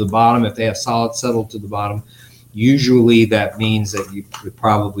settled to the bottom. If they have solids settled to the bottom, usually that means that it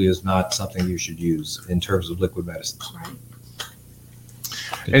probably is not something you should use in terms of liquid medicines.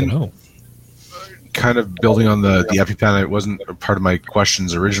 Good to know. Kind of building on the EpiPen, it wasn't a part of my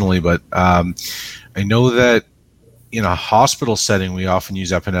questions originally, but I know that in a hospital setting, we often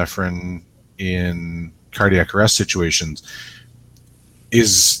use epinephrine in cardiac arrest situations.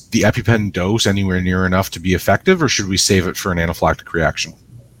 Is the EpiPen dose anywhere near enough to be effective, or should we save it for an anaphylactic reaction?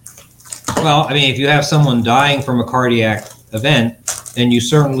 Well, I mean, if you have someone dying from a cardiac event, then you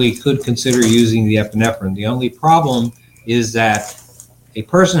certainly could consider using the epinephrine. The only problem is that a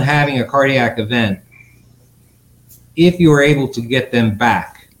person having a cardiac event, if you are able to get them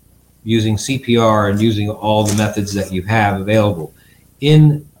back using CPR and using all the methods that you have available,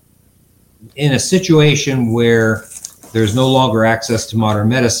 in a situation where there's no longer access to modern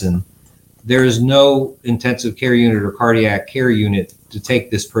medicine, there is no intensive care unit or cardiac care unit to take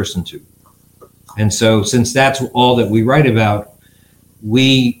this person to. And so since that's all that we write about,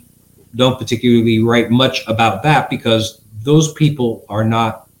 we don't particularly write much about that, because those people are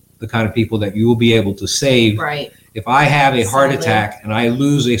not the kind of people that you will be able to save. Right. If I have a heart Sadly. attack and I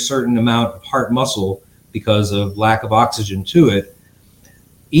lose a certain amount of heart muscle because of lack of oxygen to it,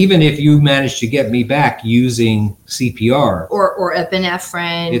 even if you manage to get me back using CPR, Or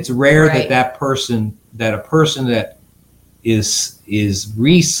epinephrine. it's rare Right. that a person that is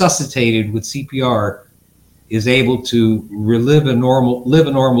resuscitated with CPR is able to live a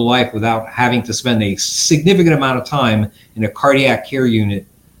normal life without having to spend a significant amount of time in a cardiac care unit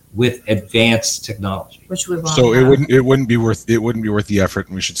with advanced technology. Which we won't So have. it wouldn't be worth the effort,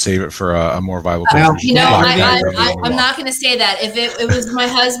 and we should save it for a more viable. Well, patient. You know, Yeah, I'm not going to say that. If it was my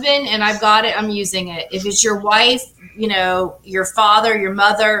husband and I've got it, I'm using it. If it's your wife, you know, your father, your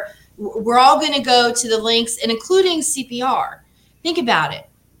mother, we're all going to go to the links, and including CPR. Think about it.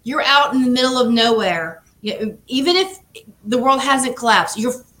 You're out in the middle of nowhere. Even if the world hasn't collapsed,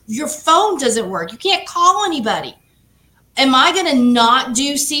 your phone doesn't work. You can't call anybody. Am I going to not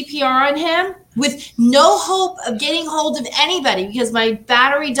do CPR on him with no hope of getting hold of anybody because my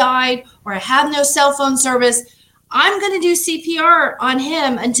battery died or I have no cell phone service? I'm going to do CPR on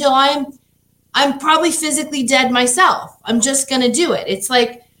him until I'm probably physically dead myself. I'm just going to do it. It's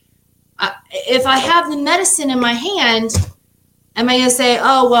like, if I have the medicine in my hand, am I going to say,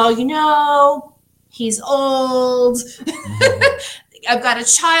 oh, well, you know, he's old. I've got a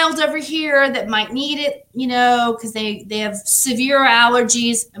child over here that might need it, you know, because they have severe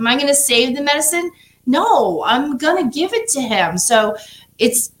allergies. Am I going to save the medicine? No, I'm going to give it to him. So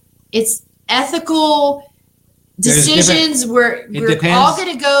it's ethical. decisions. We're depends. all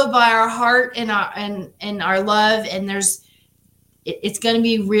going to go by our heart and our love, and it's going to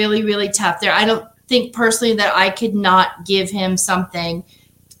be really, really tough there. I don't think personally that I could not give him something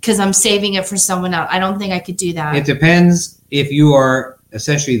because I'm saving it for someone else. I don't think I could do that. It depends if you are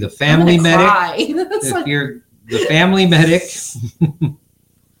essentially the family medic. If you're the family medic, I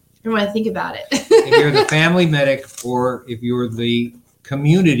don't want to think about it. if you're the family medic, or if you're the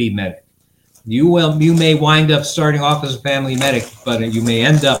community medic, you may wind up starting off as a family medic, but you may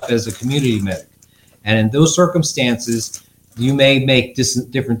end up as a community medic. And in those circumstances, you may make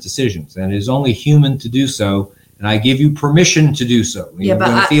different decisions, and it is only human to do so. And I give you permission to do so. Yeah,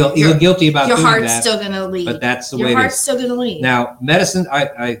 You're feel guilty about your doing heart's that, still going to lead. but that's the Your way it heart's is. still going to lead. Now, medicine,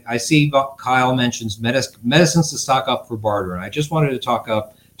 I see Kyle mentions medicines to stock up for barter, and I just wanted to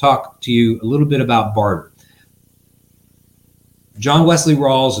talk to you a little bit about barter. John Wesley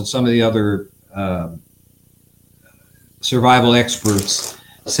Rawls and some of the other survival experts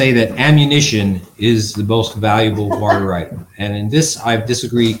say that ammunition is the most valuable barter item. And in this, I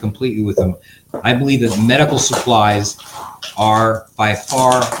disagree completely with them. I believe that medical supplies are by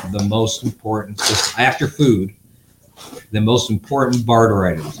far the most important, just after food, the most important barter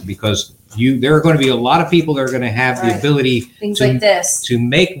items, because there are going to be a lot of people that are going to have the ability Things like this. to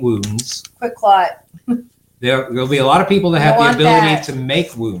make wounds. Quick clot. There'll be a lot of people that have the ability to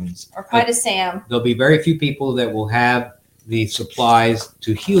make wounds. Or Sam. There'll be very few people that will have the supplies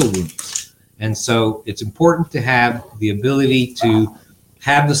to heal wounds. And so it's important to have the ability to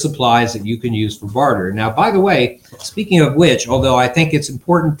have the supplies that you can use for barter. Now, by the way, speaking of which, although I think it's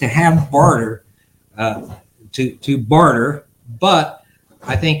important to have barter, to barter, but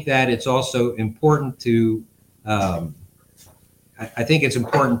I think that it's also important to, I think it's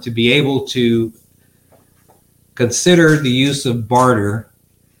important to be able to consider the use of barter.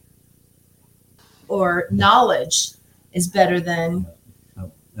 Or knowledge is better than.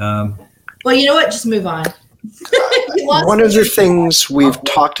 Well, you know what? Just move on. One of the things we've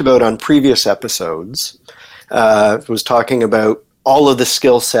talked about on previous episodes was talking about all of the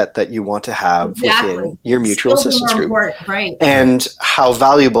skill set that you want to have within your mutual assistance group, right? And how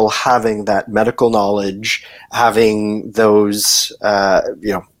valuable having that medical knowledge, having those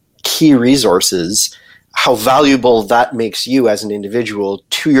key resources, how valuable that makes you as an individual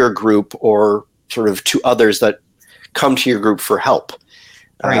to your group or sort of to others that come to your group for help.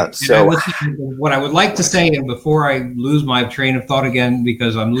 Right. So what I would like to say, and before I lose my train of thought again,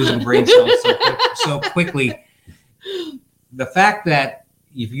 because I'm losing brain cells so quickly, the fact that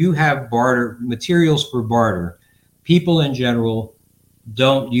if you have barter materials for barter, people in general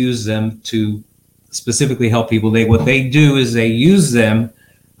don't use them to specifically help people. What they do is they use them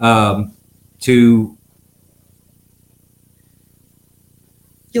to.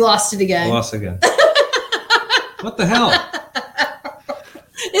 You lost it again. Lost again. What the hell?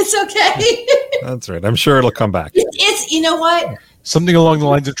 It's okay. That's right. I'm sure it'll come back. It's, you know what? Something along the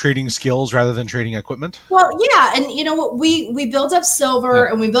lines of trading skills rather than trading equipment. Well, yeah, and you know what? We build up silver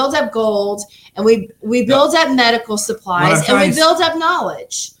and we build up gold and we build up medical supplies and we build up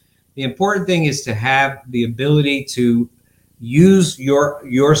knowledge. The important thing is to have the ability to use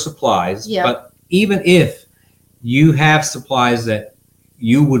your supplies. Yeah. But even if you have supplies that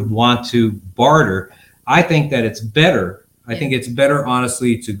you would want to barter, I think that it's better. I think it's better,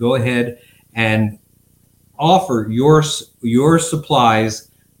 honestly, to go ahead and offer your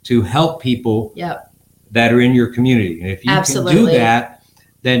supplies to help people that are in your community. And if you can do that,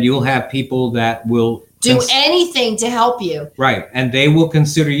 then you'll have people that will do anything to help you. Right. And they will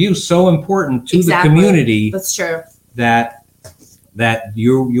consider you so important to the community. That's true. That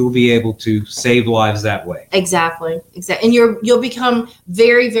you'll be able to save lives that way. Exactly. And you'll become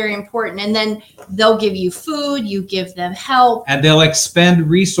very, very important. And then they'll give you food, you give them help. And they'll expend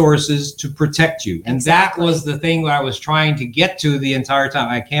resources to protect you. And that was the thing that I was trying to get to the entire time.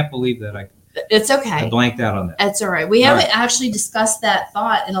 I can't believe that it's okay. I blanked out on that. That's all right. We haven't actually discussed that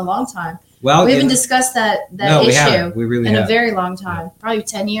thought in a long time. Well, we haven't discussed that issue in a very long time, probably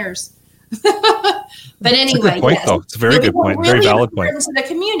 10 years. But anyway, point, though. It's a very good point, really very valid point. To the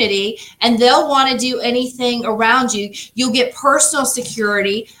community, and they'll want to do anything around you. You'll get personal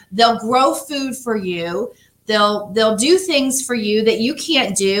security. They'll grow food for you. They'll do things for you that you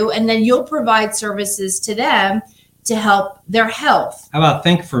can't do, and then you'll provide services to them to help their health. How about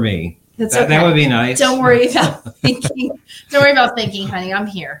think for me? That would be nice. Don't worry about thinking. Don't worry about thinking, honey. I'm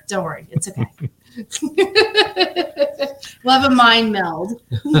here. Don't worry. It's okay. We'll have a mind meld.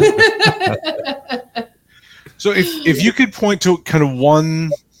 So if you could point to kind of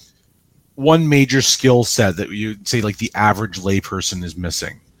one major skill set that you'd say like the average layperson is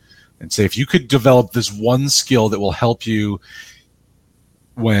missing, and say, if you could develop this one skill that will help you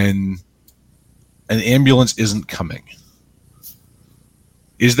when an ambulance isn't coming,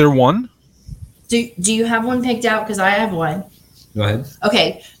 is there one? Do you have one picked out? Because I have one. Go ahead.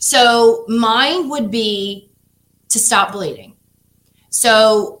 Okay, so mine would be to stop bleeding.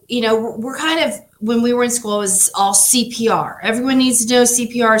 So, we're kind of, when we were in school, it was all CPR. Everyone needs to know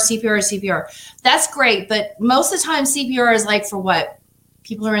CPR, CPR, CPR. That's great, but most of the time CPR is like for what?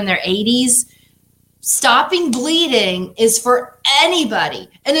 People are in their 80s. Stopping bleeding is for anybody,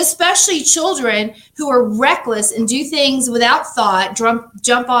 and especially children who are reckless and do things without thought,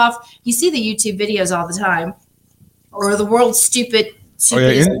 jump off. You see the YouTube videos all the time, or the world's stupidest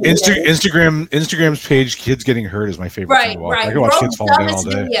Instagram's page, kids getting hurt, is my favorite thing to watch. I can watch kids falling down all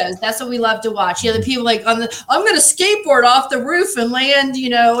day. Videos. That's what we love to watch. The people like I'm going to skateboard off the roof and land,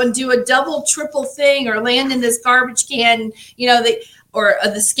 and do a double, triple thing, or land in this garbage can, or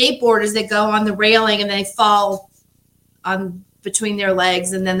the skateboarders that go on the railing and they fall on between their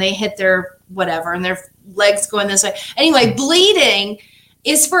legs, and then they hit their whatever, and their legs going this way. Anyway, bleeding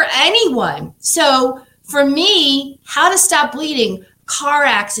is for anyone. So for me, how to stop bleeding? Car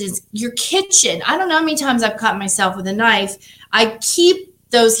accidents, your kitchen. I don't know how many times I've cut myself with a knife. I keep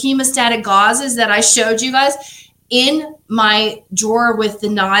those hemostatic gauzes that I showed you guys in my drawer with the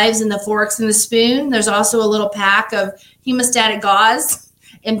knives and the forks and the spoon. There's also a little pack of hemostatic gauze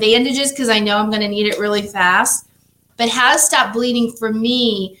and bandages because I know I'm going to need it really fast. But how to stop bleeding for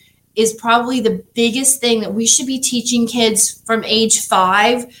me is probably the biggest thing that we should be teaching kids from age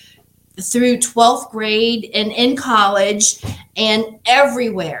 5 through 12th grade and in college and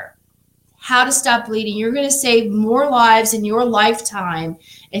everywhere. How to stop bleeding. You're going to save more lives in your lifetime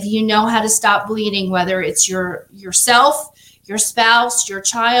if you know how to stop bleeding, whether it's yourself, your spouse, your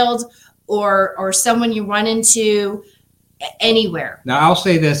child, or someone you run into anywhere. Now, I'll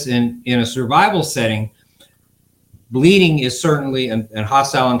say this, in a survival setting, bleeding is certainly, and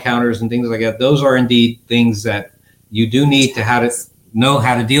hostile encounters and things like that, those are indeed things that you do need to know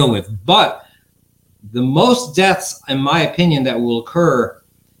how to deal with. But the most deaths, in my opinion, that will occur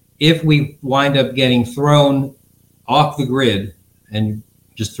if we wind up getting thrown off the grid and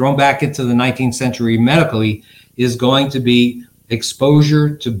just thrown back into the 19th century medically is going to be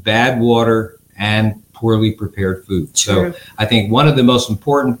exposure to bad water and poorly prepared food. True. So I think one of the most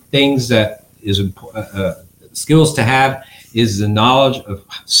important things that is skills to have is the knowledge of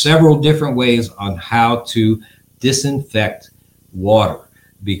several different ways on how to disinfect water,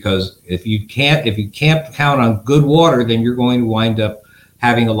 because if you can't count on good water, then you're going to wind up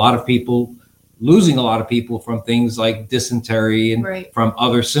having losing a lot of people from things like dysentery and from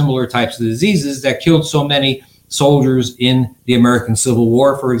other similar types of diseases that killed so many soldiers in the American Civil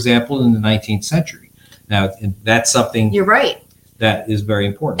War, for example, in the 19th century. Now, that's something you're right, that is very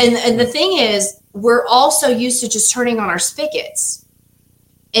important. And the thing is, we're also used to just turning on our spigots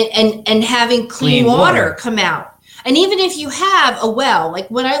and having clean water come out. And even if you have a well, like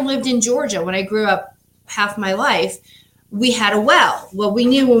when I lived in Georgia, when I grew up half my life, we had a well. Well, we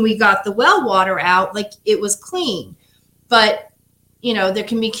knew when we got the well water out, like it was clean. But, there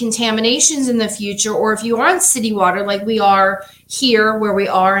can be contaminations in the future, or if you are on city water, like we are here where we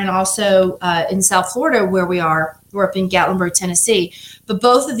are, and also in South Florida where we are, we're up in Gatlinburg, Tennessee. But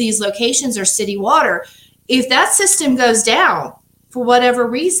both of these locations are city water. If that system goes down for whatever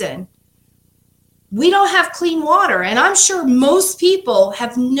reason, we don't have clean water. And I'm sure most people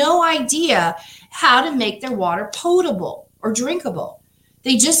have no idea how to make their water potable or drinkable.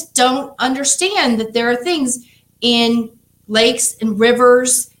 They just don't understand that there are things in lakes and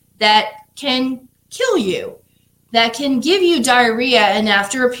rivers that can kill you, that can give you diarrhea. And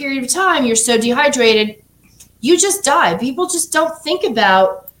after a period of time, you're so dehydrated, you just die. People just don't think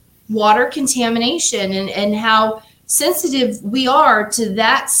about water contamination and how sensitive we are to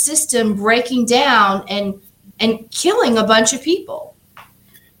that system breaking down and killing a bunch of people.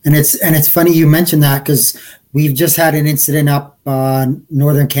 And it's funny you mentioned that, because we've just had an incident up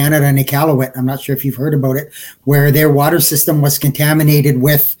northern Canada in Iqaluit. I'm not sure if you've heard about it, where their water system was contaminated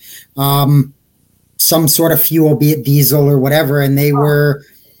with some sort of fuel, be it diesel or whatever, and they were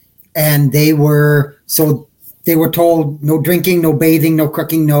told no drinking, no bathing, no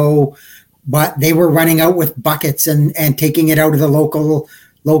cooking, but they were running out with buckets and taking it out of the local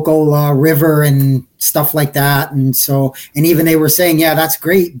river and stuff like that. And even they were saying, yeah, that's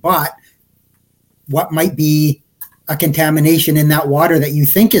great, but what might be a contamination in that water that you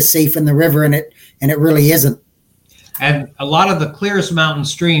think is safe in the river, and it really isn't. And a lot of the clearest mountain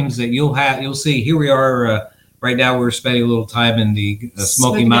streams that you'll see, here we are right now, we're spending a little time in the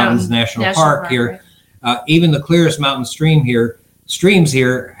Smoky Mountains National Park here. Right. Even the clearest mountain stream here streams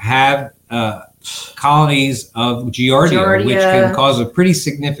here have colonies of Giardia, which can cause a pretty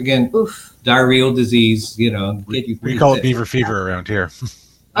significant diarrheal disease. You know, get you. We call it sick. beaver fever around here.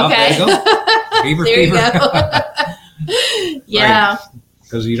 Okay. Oh, there you go. Beaver there fever. You go. Yeah.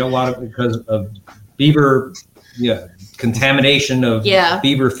 Because you don't want it because of beaver, contamination of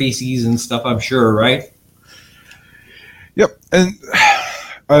beaver feces and stuff. I'm sure, right? Yep, and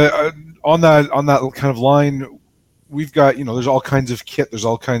on that kind of line, we've got, there's all kinds of kit, there's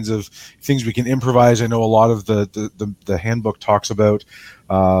all kinds of things we can improvise. I know a lot of the handbook talks about,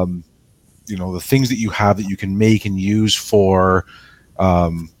 the things that you have that you can make and use for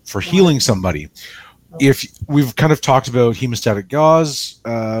healing somebody. If we've kind of talked about hemostatic gauze,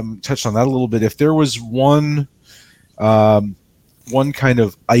 touched on that a little bit. If there was one kind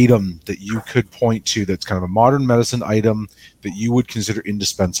of item that you could point to that's kind of a modern medicine item that you would consider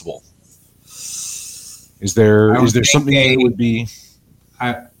indispensable, is there something that would be?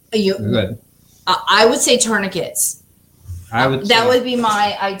 I would say tourniquets. That would be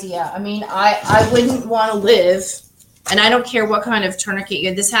my idea. I mean, I wouldn't want to live, and I don't care what kind of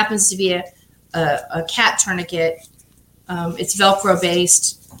tourniquet. This happens to be a cat tourniquet. It's Velcro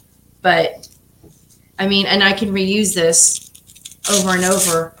based, but I mean, and I can reuse this over and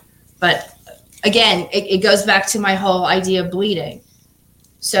over. But again, it goes back to my whole idea of bleeding.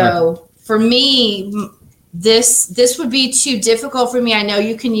 So for me, this would be too difficult for me. I know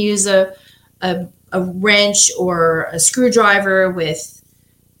you can use a wrench or a screwdriver with,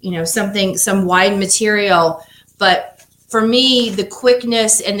 some wide material, but for me, the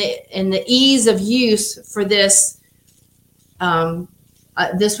quickness and the ease of use for this,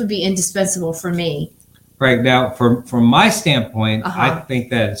 this would be indispensable for me. Right now, from my standpoint, I think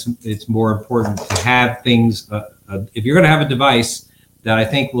that it's more important to have things. If you're going to have a device that I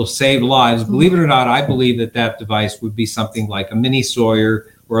think will save lives, believe it or not, I believe that device would be something like a mini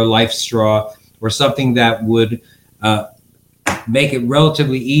Sawyer or a Life Straw or something that would make it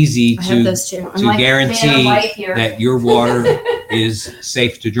relatively easy to guarantee that your water is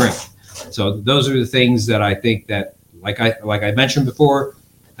safe to drink. So those are the things that I think that, like I mentioned before,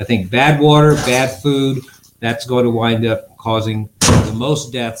 I think bad water, bad food, that's going to wind up causing the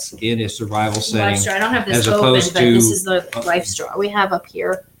most deaths in a survival setting. Life Straw. I don't have this open, but this is the Life Straw we have up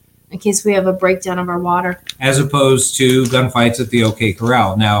here in case we have a breakdown of our water. As opposed to gunfights at the OK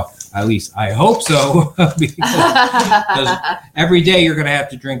Corral. Now, at least I hope so, because every day you're going to have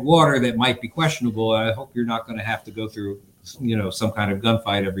to drink water that might be questionable. I hope you're not going to have to go through, some kind of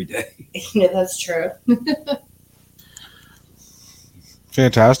gunfight every day. Yeah, that's true.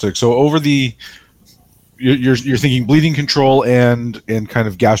 Fantastic. So over you're thinking bleeding control and kind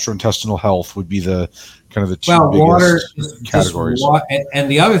of gastrointestinal health would be the kind of the two biggest water, categories. And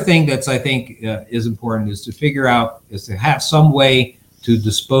the other thing that's I think is important is to have some way to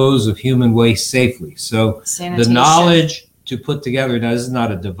dispose of human waste safely. So Sanitation. The knowledge to put together, now this is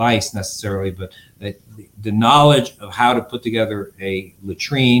not a device necessarily, but the knowledge of how to put together a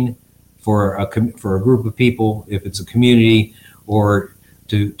latrine for a group of people, if it's a community, or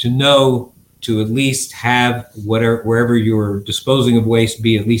to know to at least have wherever you're disposing of waste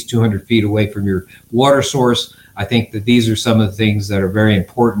be at least 200 feet away from your water source. I think that these are some of the things that are very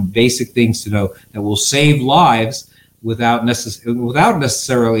important, basic things to know that will save lives without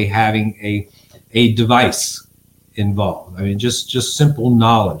necessarily having a device involved. I mean, just simple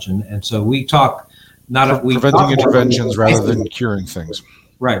knowledge. And so we talk preventing interventions rather than curing things.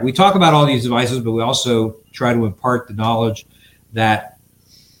 Right. We talk about all these devices, but we also try to impart the knowledge that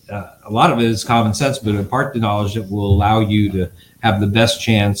a lot of it is common sense, but impart the knowledge that will allow you to have the best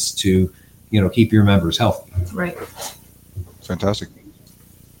chance to, keep your members healthy. Right. Fantastic.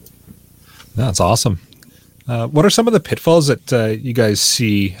 That's awesome. What are some of the pitfalls that you guys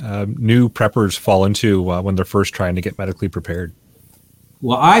see new preppers fall into when they're first trying to get medically prepared?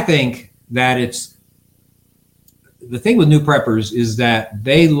 Well, I think that the thing with new preppers is that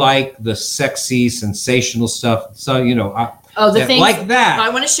they like the sexy, sensational stuff. So, the thing like that. I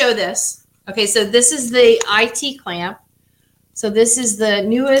want to show this. Okay, so this is the IT clamp. So this is the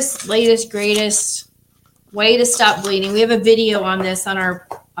newest, latest, greatest way to stop bleeding. We have a video on this on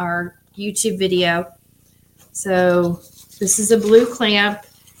our YouTube video. So this is a blue clamp.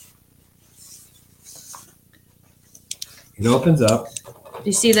 It opens up.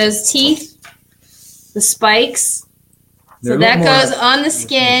 You see those teeth? The spikes? So that goes on the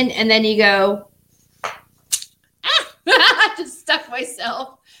skin, and then you go, I just stuck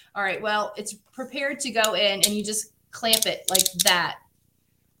myself. All right, well, it's prepared to go in, and you just clamp it like that.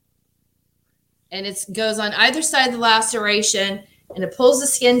 And it goes on either side of the laceration, and it pulls the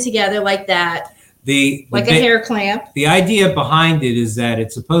skin together like that. like a hair clamp. The idea behind it is that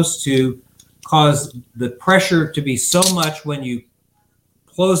it's supposed to cause the pressure to be so much when you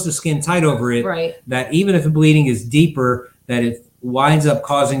close the skin tight over it, Right. that even if the bleeding is deeper, that it winds up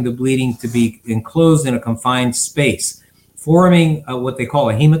causing the bleeding to be enclosed in a confined space, forming what they call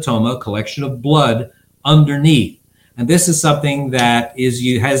a hematoma, a collection of blood underneath. And this is something that is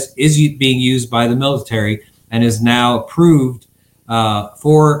being used by the military and is now approved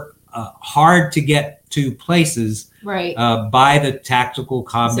for hard to get to places Right. by the Tactical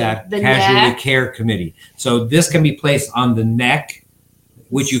Combat the Casualty neck. Care Committee. So this can be placed on the neck,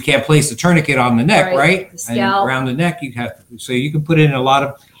 which you can't place a tourniquet on the neck, Right. right? The And scalp. around the neck, you have so you can put it in a lot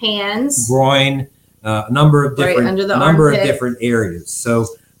of Hands. groin, a number of Right different under the number of armpit. different areas. So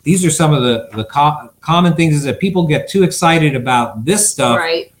these are some of the common things is that people get too excited about this stuff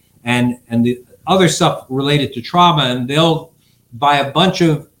Right. and the other stuff related to trauma, and they'll buy a bunch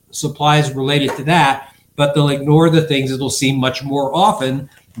of supplies related to that, but they'll ignore the things that they'll see much more often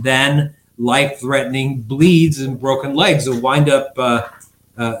than life-threatening bleeds and broken legs. They'll wind up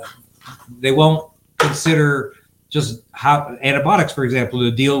they won't consider just how antibiotics, for example, to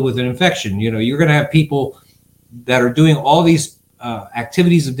deal with an infection. You know, you're going to have people that are doing all these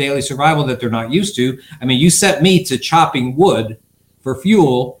activities of daily survival that they're not used to. I mean, you set me to chopping wood for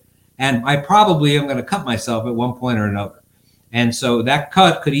fuel, and I probably am going to cut myself at one point or another. And so that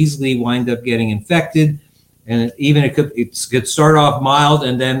cut could easily wind up getting infected, and it could start off mild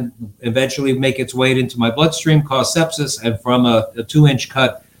and then eventually make its way into my bloodstream, cause sepsis, and from a 2-inch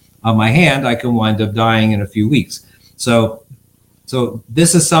cut on my hand, I can wind up dying in a few weeks. So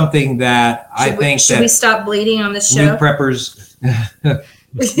this is something that Should we stop bleeding on the new show? preppers.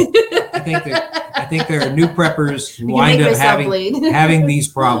 I think there are new preppers who You can wind make up myself bleed. having these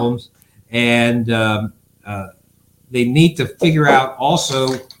problems, and they need to figure out also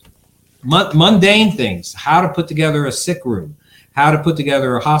mundane things: how to put together a sick room, how to put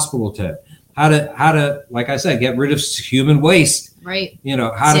together a hospital tent, how to, like I said, get rid of human waste. Right. You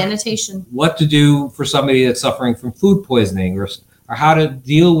know, Sanitation. what to do for somebody that's suffering from food poisoning, or how to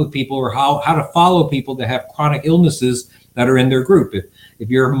deal with people, or how to follow people that have chronic illnesses that are in their group. If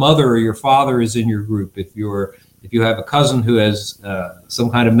your mother or your father is in your group, if you have a cousin who has some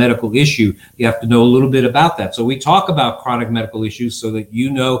kind of medical issue, you have to know a little bit about that. So we talk about chronic medical issues so that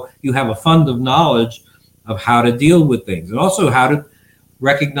you have a fund of knowledge of how to deal with things, and also how to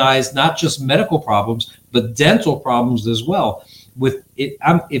recognize not just medical problems, but dental problems as well.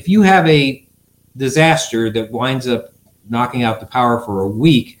 If you have a disaster that winds up knocking out the power for a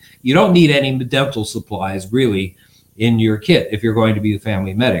week, you don't need any dental supplies really in your kit if you're going to be the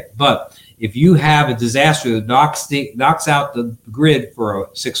family medic. But if you have a disaster that knocks out the grid for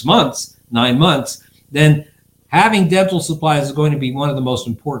 6 months, 9 months, then having dental supplies is going to be one of the most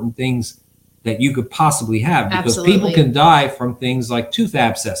important things that you could possibly have, because Absolutely. people can die from things like tooth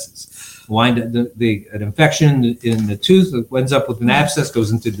abscesses. An infection in the tooth that ends up with an abscess,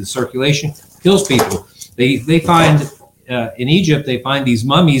 goes into the circulation, kills people. They find in Egypt, they find these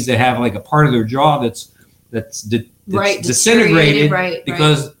mummies that have like a part of their jaw that's disintegrated, right,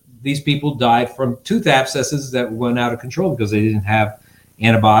 because these people died from tooth abscesses that went out of control because they didn't have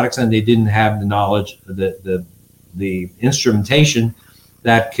antibiotics and they didn't have the knowledge, the instrumentation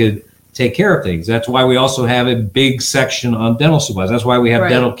that could take care of things. That's why we also have a big section on dental supplies. That's why we have Right.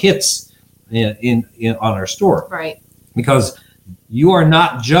 dental kits in on our store, Right. because you are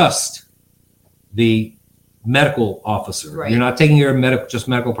not just the medical officer. Right. You're not taking care of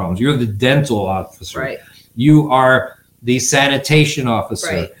medical problems. You're the dental officer. Right. You are the sanitation officer.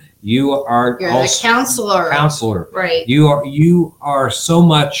 Right. You are You're also the counselor. Right. You are so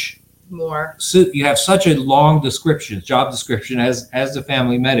much More. So you have such a long job description as the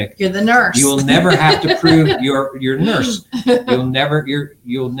family medic. You're the nurse. You will never have to prove you're a nurse.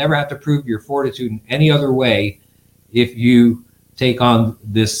 You'll never have to prove your fortitude in any other way if you take on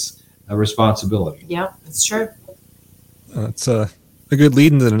this responsibility. Yeah, it's true. It's a good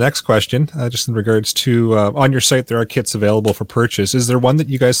lead into the next question, just in regards to on your site, there are kits available for purchase. Is there one that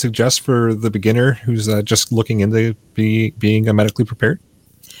you guys suggest for the beginner who's just looking into being medically prepared?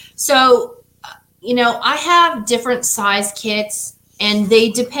 So, I have different size kits, and they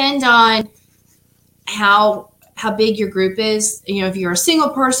depend on how big your group is. If you're a single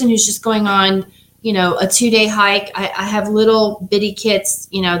person who's just going on, a 2-day hike, I have little bitty kits,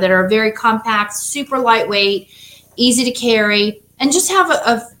 that are very compact, super lightweight, easy to carry, and just have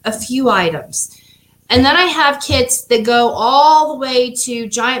a few items. And then I have kits that go all the way to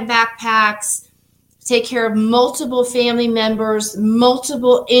giant backpacks, take care of multiple family members,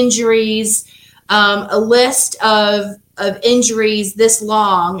 multiple injuries, a list of injuries this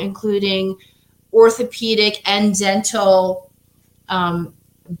long, including orthopedic and dental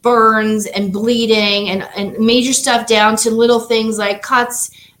burns and bleeding and major stuff down to little things like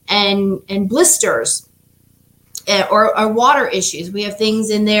cuts and blisters or water issues. We have things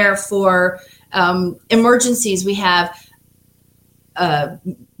in there for emergencies. We have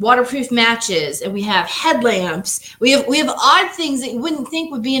waterproof matches, and we have headlamps. We have odd things that you wouldn't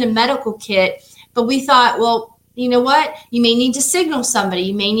think would be in a medical kit, but we thought, well, you know what? You may need to signal somebody.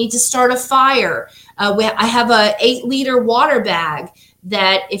 You may need to start a fire. I have a 8-liter water bag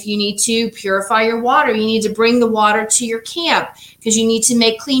that if you need to purify your water, you need to bring the water to your camp because you need to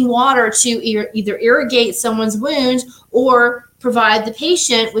make clean water to either irrigate someone's wound or provide the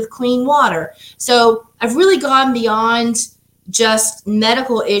patient with clean water. So I've really gone beyond just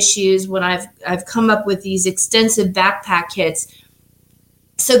medical issues when I've come up with these extensive backpack kits.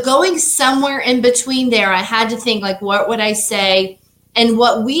 So going somewhere in between there, I had to think, like, what would I say? And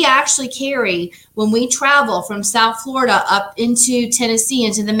what we actually carry when we travel from South Florida up into Tennessee,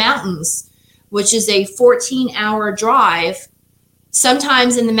 into the mountains, which is a 14-hour drive,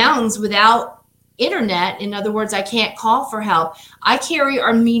 sometimes in the mountains without internet. In other words, I can't call for help. I carry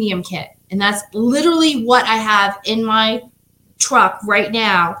our medium kit, and that's literally what I have in my truck right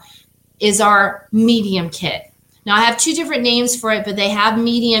now is our medium kit. Now, I have 2 different names for it, but they have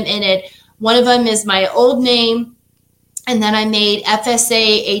medium in it. One of them is my old name, and then I made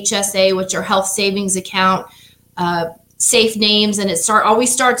FSA, HSA, which are health savings account, safe names, and it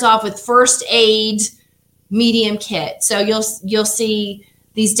always starts off with first aid medium kit. So you'll see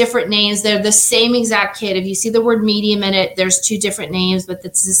these different names. They're the same exact kit. If you see the word medium in it, there's 2 different names, but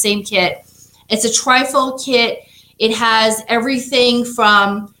it's the same kit. It's a trifold kit. It has everything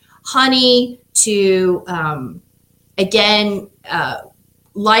from honey to,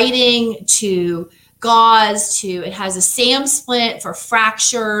 lighting to gauze to, it has a SAM splint for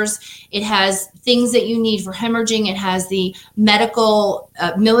fractures. It has things that you need for hemorrhaging. It has the medical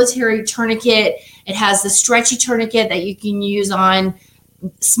military tourniquet. It has the stretchy tourniquet that you can use on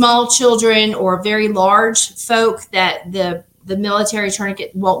small children or very large folk that the military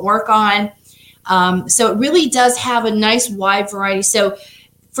tourniquet won't work on. So it really does have a nice wide variety. So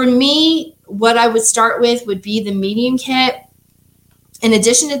for me, what I would start with would be the medium kit. In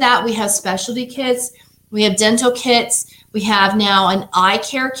addition to that, we have specialty kits. We have dental kits. We have now an eye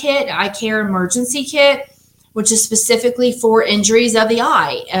care kit, eye care emergency kit, which is specifically for injuries of the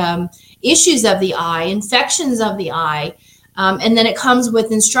eye, issues of the eye, infections of the eye. And then it comes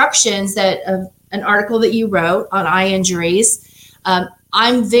with instructions that an article that you wrote on eye injuries.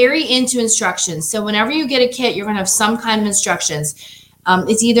 I'm very into instructions. So whenever you get a kit, you're going to have some kind of instructions.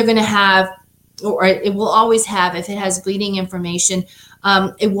 It's either going to have, or it will always have, if it has bleeding information,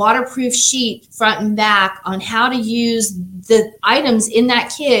 a waterproof sheet front and back on how to use the items in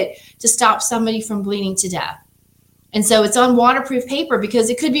that kit to stop somebody from bleeding to death. And so it's on waterproof paper because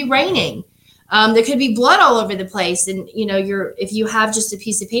it could be raining. There could be blood all over the place. And, you know, if you have just a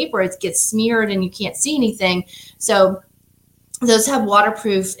piece of paper, it gets smeared and you can't see anything. So those have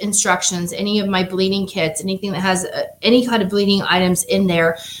waterproof instructions. Any of my bleeding kits, anything that has any kind of bleeding items in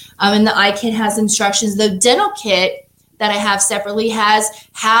there. And the eye kit has instructions. The dental kit that I have separately has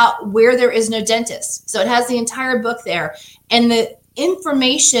where there is no dentist. So it has the entire book there. And the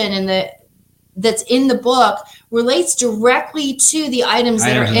information that's in the book relates directly to the items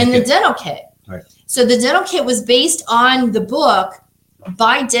that are in the dental kit. Right. So the dental kit was based on the book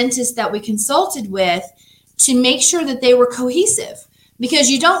by dentists that we consulted with to make sure that they were cohesive, because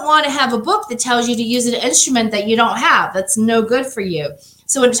you don't want to have a book that tells you to use an instrument that you don't have. That's no good for you.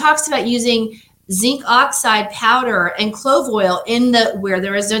 So when it talks about using zinc oxide powder and clove oil in where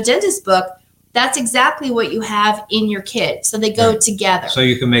there is no dentist book, that's exactly what you have in your kit. So they go together. So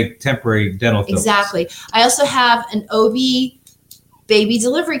you can make temporary dental fillings. Exactly. I also have an OB baby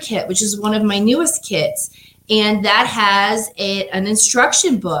delivery kit, which is one of my newest kits. And that has an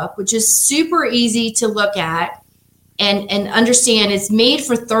instruction book, which is super easy to look at and understand. It's made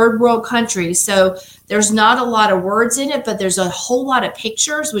for third world countries. So there's not a lot of words in it, but there's a whole lot of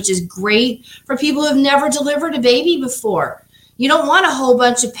pictures, which is great for people who have never delivered a baby before. You don't want a whole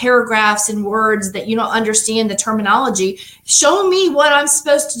bunch of paragraphs and words that you don't understand the terminology. Show me what I'm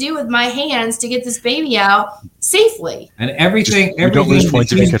supposed to do with my hands to get this baby out safely. And everything. You don't lose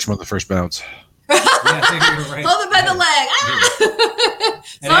points if you catch them on the first bounce. Right. Hold it by the leg.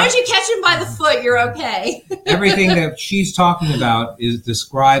 As long as you catch him by the foot, you're okay. Everything that she's talking about is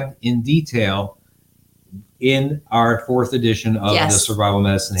described in detail in our 4th edition of the Survival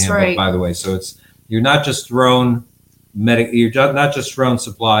Medicine Handbook, by the way. So you're not just thrown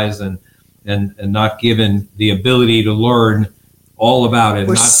supplies and not given the ability to learn all about it.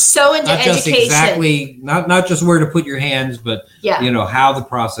 We're so into not just education. exactly, not just where to put your hands, but Yeah. how the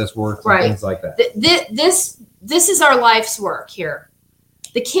process works and Right. things like that. This is our life's work here.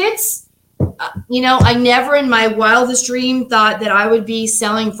 The kids, I never in my wildest dream thought that I would be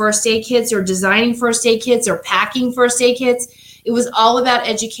selling first aid kits or designing first aid kits or packing first aid kits. It was all about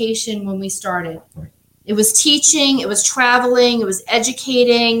education when we started. It was teaching, it was traveling, it was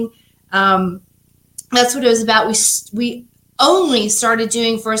educating. That's what it was about. We only started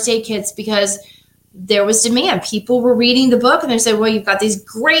doing first aid kits because there was demand. People were reading the book and they said, well, you've got these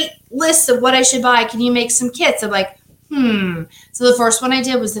great lists of what I should buy. Can you make some kits? I'm like, So the first one I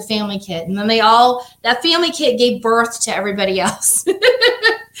did was the family kit. And then that family kit gave birth to everybody else. The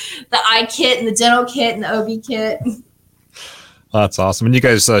eye kit and the dental kit and the OB kit. Well, that's awesome. And you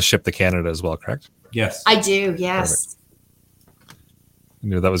guys ship to Canada as well, correct? Yes. I do, yes. I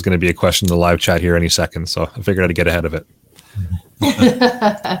knew that was going to be a question in the live chat here any second, so I figured I'd get ahead of it.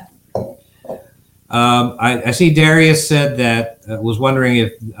 I see Darius said that was wondering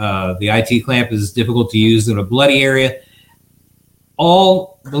if the IT clamp is difficult to use in a bloody area.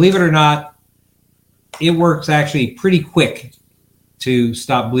 Believe it or not, it works actually pretty quick to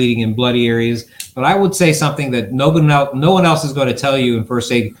stop bleeding in bloody areas. But I would say something that no one else is going to tell you in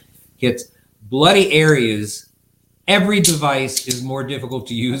first aid kits. Bloody areas, every device is more difficult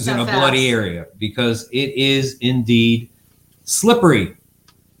to use in a bloody area because it is indeed slippery.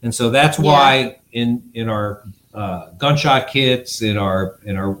 And so that's why in our gunshot kits, in our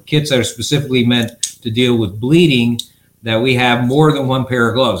kits that are specifically meant to deal with bleeding, that we have more than one pair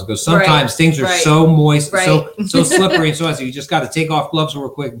of gloves, because sometimes things are so moist, so slippery, and so you just got to take off gloves real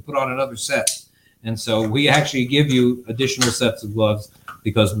quick and put on another set. And so we actually give you additional sets of gloves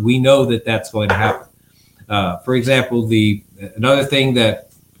because we know that that's going to happen. For example, another thing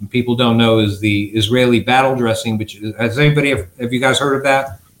that people don't know is the Israeli battle dressing. Which have you guys heard of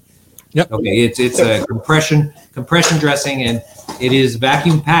that? Yep. Okay, it's a compression dressing, and it is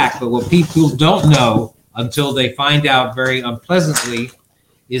vacuum packed. But what people don't know until they find out very unpleasantly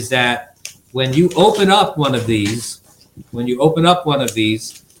is that when you open up one of these,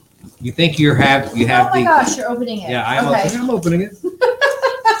 you think you have. Oh my gosh, you're opening it. Yeah, I'm opening it.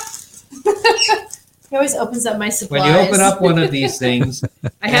 He always opens up my supplies. When you open up one of these things,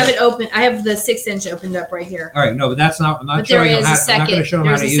 I have it open. I have the 6-inch opened up right here. All right, no, but that's not. I'm not But there showing is them a how. I'm not going to second. show them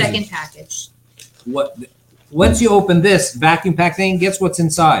how There's to a use second it. package. Once you open this vacuum pack thing, guess what's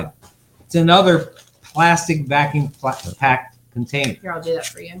inside? It's another plastic vacuum packed container. Here, I'll do that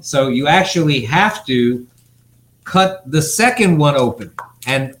for you. So you actually have to cut the second one open,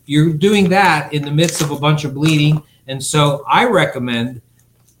 and you're doing that in the midst of a bunch of bleeding. And so I recommend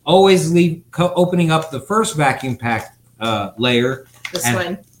always opening up the first vacuum pack layer.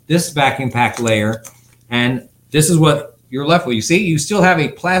 This vacuum pack layer, and this is what you're left with. You see, you still have a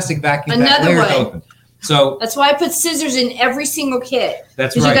plastic vacuum pack layer to open. So that's why I put scissors in every single kit.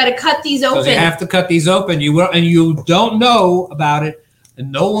 That's right. Because you got to cut these open. You have to cut these open. You don't know about it,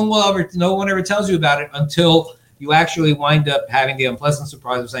 and no one ever tells you about it until you actually wind up having the unpleasant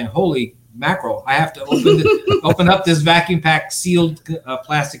surprise of saying, "Holy mackerel! I have to open up this vacuum pack sealed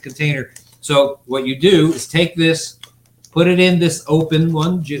plastic container." So what you do is take this, put it in this open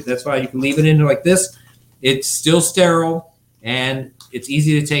one. That's why you can leave it in like this. It's still sterile and it's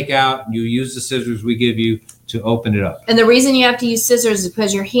easy to take out. You use the scissors we give you to open it up. And the reason you have to use scissors is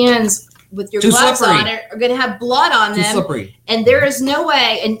because your hands with your gloves on it are going to have blood on them. Too slippery. And there is no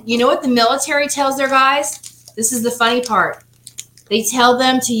way. And you know what the military tells their guys? This is the funny part. They tell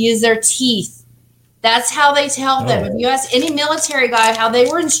them to use their teeth. That's how they tell them. If you ask any military guy how they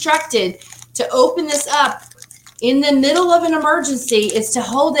were instructed to open this up in the middle of an emergency, is to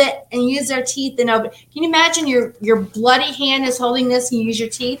hold it and use their teeth and open. Can you imagine your bloody hand is holding this and you use your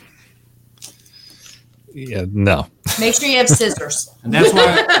teeth? Yeah, no. Make sure you have scissors. And that's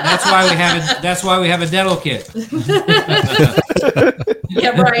why we have a dental kit.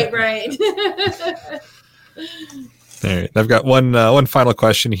 Yeah, right. All right, I've got one final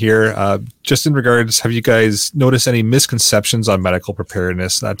question here. Just in regards, have you guys noticed any misconceptions on medical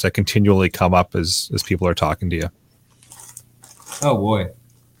preparedness that continually come up as people are talking to you? Oh boy,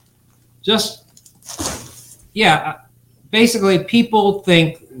 basically people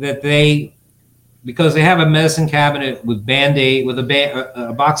think that because they have a medicine cabinet with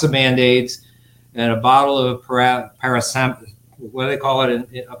a box of Band-Aids and a bottle of paracetamol,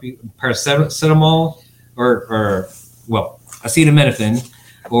 or acetaminophen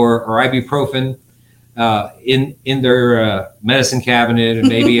or ibuprofen in their medicine cabinet, and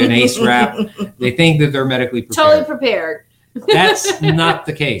maybe an ACE wrap. They think that they're medically prepared. Totally prepared. That's not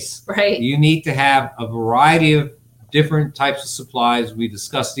the case. Right. You need to have a variety of different types of supplies. We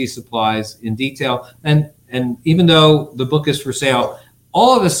discuss these supplies in detail. And even though the book is for sale,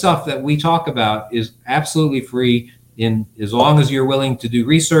 all of the stuff that we talk about is absolutely free in as long as you're willing to do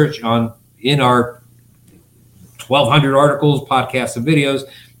research in our 1,200 articles, podcasts, and videos.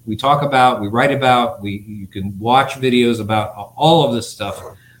 We talk about, we write about, you can watch videos about all of this stuff,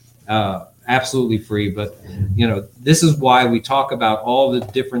 absolutely free. But, this is why we talk about all the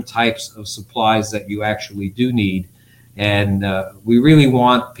different types of supplies that you actually do need. And we really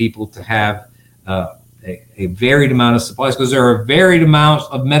want people to have a varied amount of supplies, because there are varied amounts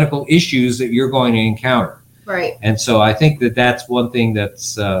of medical issues that you're going to encounter. Right. And so I think that that's one thing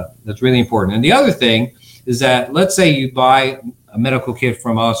that's really important. And the other thing is that, let's say you buy a medical kit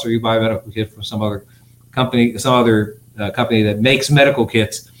from us, or you buy a medical kit from some other company, company that makes medical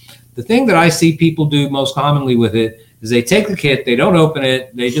kits. The thing that I see people do most commonly with it is they take the kit, they don't open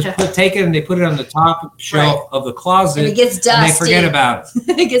it, they just take it and they put it on the top shelf of the closet, and it gets dusty. And they forget about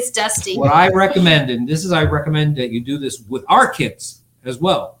it. It gets dusty. What I recommend, I recommend that you do this with our kits as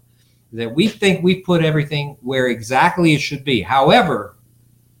well, that we think we put everything where exactly it should be. However,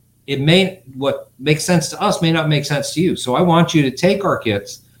 what makes sense to us may not make sense to you. So I want you to take our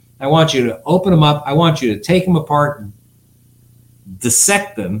kits, I want you to open them up, I want you to take them apart,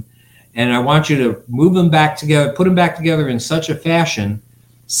 dissect them, and I want you to move them back together, put them back together in such a fashion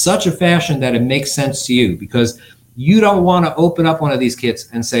that it makes sense to you, because you don't want to open up one of these kits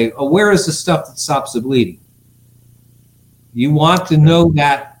and say, oh, where is the stuff that stops the bleeding? You want to know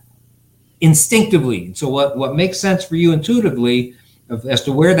that instinctively. So what makes sense for you intuitively as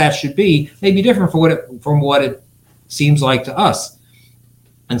to where that should be may be different from what it seems like to us.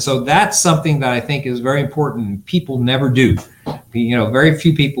 And so that's something that I think is very important, and people never do. Very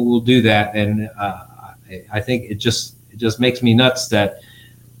few people will do that, and I think it just makes me nuts that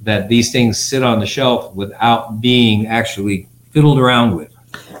these things sit on the shelf without being actually fiddled around with.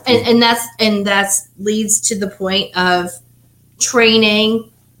 And that's leads to the point of training,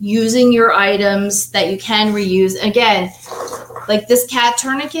 using your items that you can reuse. Again, like this cat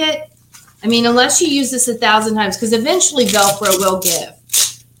tourniquet, I mean, unless you use this 1,000 times, because eventually Velcro will give.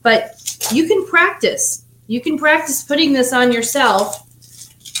 But you can practice. You can practice putting this on yourself.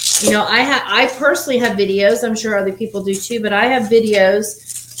 I personally have videos. I'm sure other people do too, but I have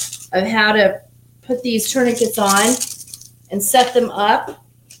videos of how to put these tourniquets on and set them up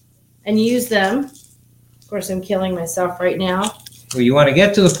and use them. Of course, I'm killing myself right now. Well, you want to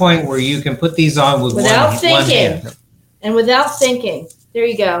get to the point where you can put these on without thinking. One hand. And without thinking. There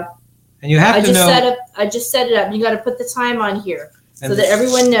you go. And you have to know. I just set it up. You got to put the time on here so that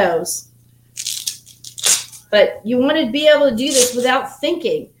everyone knows. But you want to be able to do this without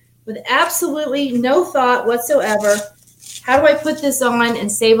thinking, with absolutely no thought whatsoever. How do I put this on and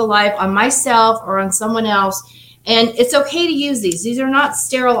save a life on myself or on someone else? And it's okay to use these. These are not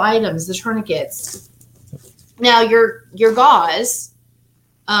sterile items, the tourniquets. Now, your gauze,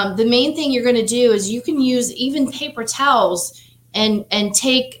 the main thing you're going to do is you can use even paper towels and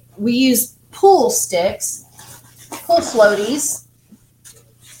we use pool sticks, pool floaties,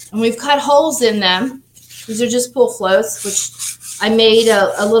 and we've cut holes in them. These are just pool floats, which I made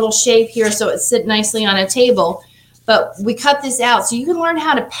a little shape here so it sit nicely on a table. But we cut this out so you can learn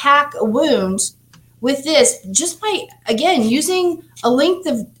how to pack a wound with this just by, again, using a length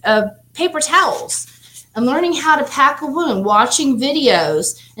of paper towels and learning how to pack a wound, watching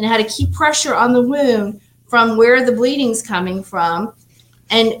videos and how to keep pressure on the wound from where the bleeding's coming from.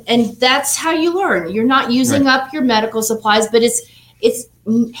 And that's how you learn. You're not using up your medical supplies, but it's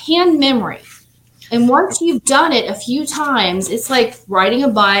hand memory. And once you've done it a few times, it's like riding a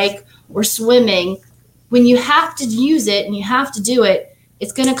bike or swimming. When you have to use it and you have to do it,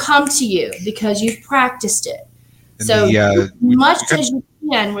 it's going to come to you because you've practiced it. And so as you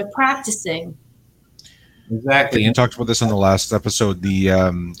can with practicing. Exactly. We talked about this in the last episode. The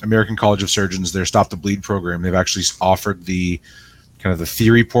American College of Surgeons, their Stop the Bleed program, they've actually offered the kind of the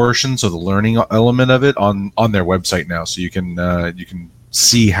theory portion, so the learning element of it on their website now. So you can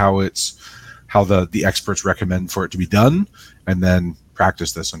see how the experts recommend for it to be done, and then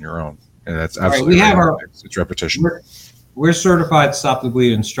practice this on your own. And that's absolutely it's repetition. We're certified Stop the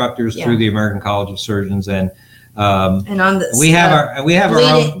Bleed instructors through the American College of Surgeons, and on the we have our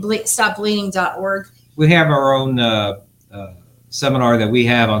own stopbleeding.org. We have our own seminar that we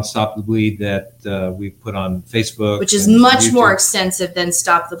have on Stop the Bleed that we put on Facebook, which is much YouTube. More extensive than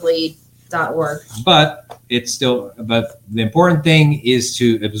stopthebleed.org. But the important thing is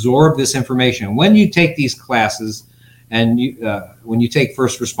to absorb this information. When you take these classes, and when you take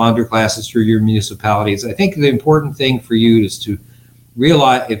first responder classes through your municipalities, I think the important thing for you is to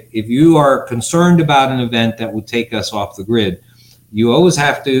realize if you are concerned about an event that would take us off the grid, you always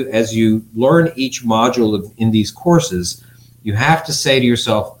have to, as you learn each module in these courses, you have to say to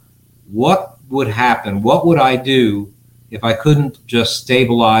yourself, what would happen? What would I do if I couldn't just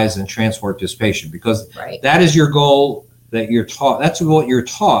stabilize and transport this patient? Because that is your goal that you're taught. That's what you're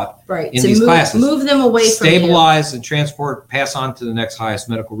taught in these classes. Move them away from you. Stabilize and transport, pass on to the next highest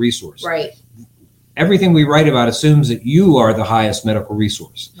medical resource. Right. Everything we write about assumes that you are the highest medical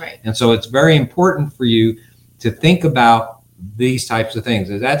resource. Right. And so it's very important for you to think about these types of things.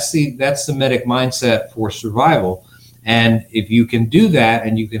 That's the medic mindset for survival. And if you can do that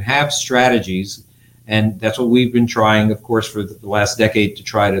and you can have strategies, and that's what we've been trying, of course, for the last decade, to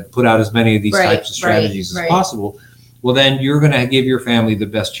try to put out as many of these types of strategies as possible, well, then you're going to give your family the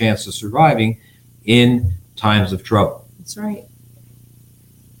best chance of surviving in times of trouble. That's right.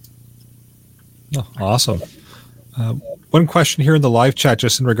 Oh, awesome. One question here in the live chat,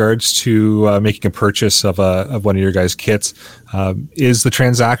 just in regards to making a purchase of one of your guys' kits. Is the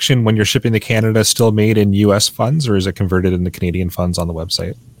transaction when you're shipping to Canada still made in U.S. funds, or is it converted into Canadian funds on the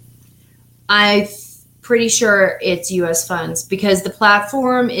website? I'm pretty sure it's U.S. funds, because the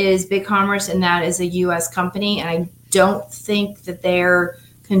platform is BigCommerce, and that is a U.S. company, and I don't think that they're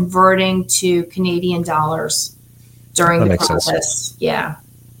converting to Canadian dollars during the process. Sense.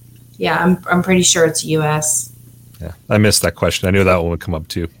 Yeah, I'm pretty sure it's U.S. Yeah, I missed that question. I knew that one would come up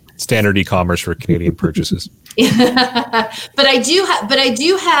too. Standard e-commerce for Canadian purchases. But I do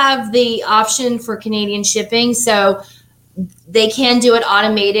have the option for Canadian shipping, so they can do it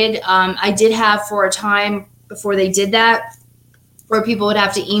automated. I did have for a time before they did that, where people would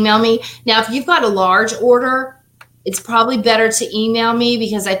have to email me. Now, if you've got a large order, it's probably better to email me,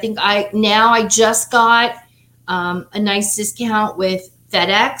 because I think I just got a nice discount with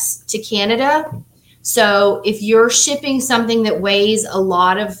FedEx to Canada. So if you're shipping something that weighs a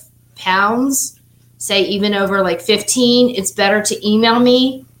lot of pounds, say even over like 15, it's better to email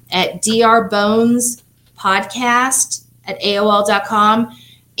me at drbonespodcast@aol.com,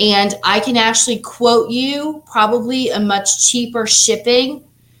 and I can actually quote you probably a much cheaper shipping.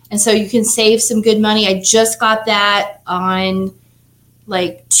 And so you can save some good money. I just got that on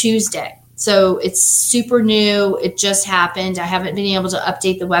like Tuesday. So it's super new. It just happened. I haven't been able to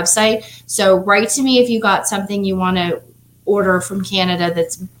update the website. So write to me if you got something you want to order from Canada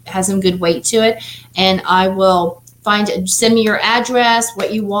that has some good weight to it. And I will send me your address,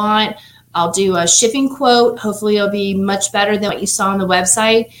 what you want. I'll do a shipping quote. Hopefully it'll be much better than what you saw on the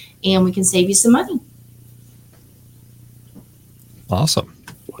website, and we can save you some money. Awesome.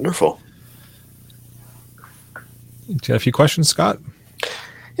 Wonderful. Do you have a few questions, Scott?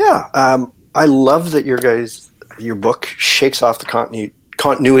 Yeah, I love that your book shakes off the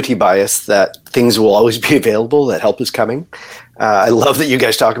continuity bias that things will always be available, that help is coming. I love that you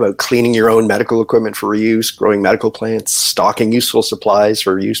guys talk about cleaning your own medical equipment for reuse, growing medical plants, stocking useful supplies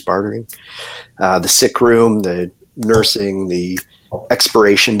for use, bartering, the sick room, the nursing, the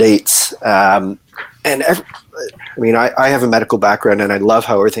expiration dates. I have a medical background, and I love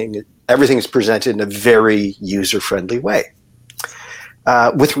how everything is presented in a very user-friendly way.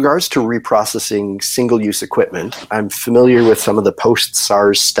 With regards to reprocessing single-use equipment, I'm familiar with some of the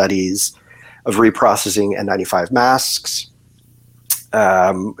post-SARS studies of reprocessing N95 masks.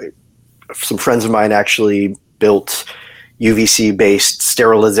 Some friends of mine actually built UVC-based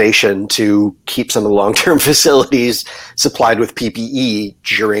sterilization to keep some of the long-term facilities supplied with PPE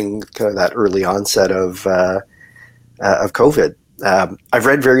during that early onset of COVID. I've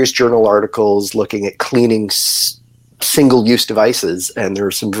read various journal articles looking at cleaning single-use devices, and there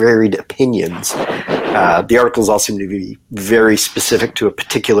are some varied opinions. The articles all seem to be very specific to a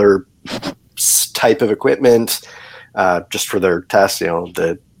particular type of equipment, just for their tests,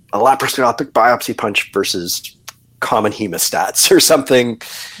 a laparoscopic biopsy punch versus common hemostats or something,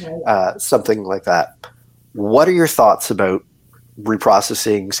 something like that. What are your thoughts about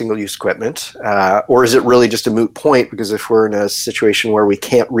reprocessing single-use equipment? Or is it really just a moot point? Because if we're in a situation where we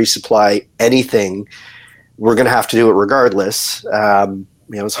can't resupply anything, we're going to have to do it regardless.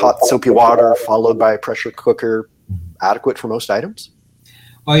 Is hot soapy water followed by a pressure cooker adequate for most items?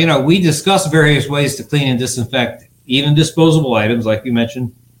 Well, we discuss various ways to clean and disinfect even disposable items, like you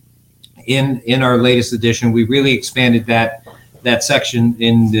mentioned. In our latest edition, we really expanded that section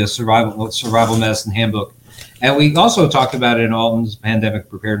in the survival medicine handbook, and we also talked about it in Alton's Pandemic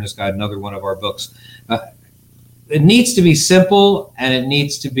Preparedness Guide, another one of our books. It needs to be simple and it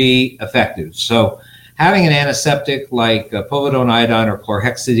needs to be effective. So having an antiseptic like povidone iodine or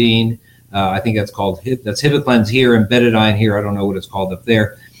chlorhexidine, I think that's Hibiclens here and betadine here, I don't know what it's called up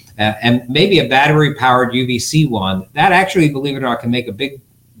there, and maybe a battery-powered UVC wand. That actually, believe it or not, can make a big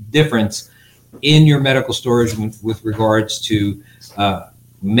difference in your medical storage with regards to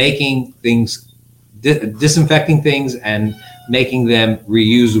making things, disinfecting things and making them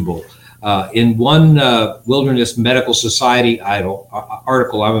reusable. In one Wilderness Medical Society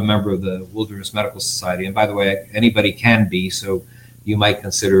article, I'm a member of the Wilderness Medical Society, and by the way, anybody can be, so you might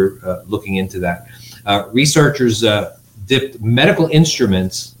consider looking into that. Researchers dipped medical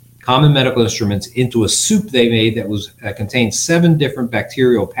instruments, common medical instruments, into a soup they made that contained 7 different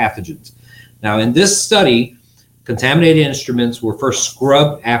bacterial pathogens. Now, in this study, contaminated instruments were first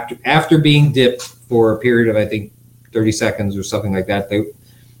scrubbed after being dipped for a period of, I think, 30 seconds or something like that.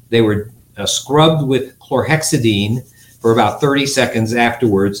 They were scrubbed with chlorhexidine for about 30 seconds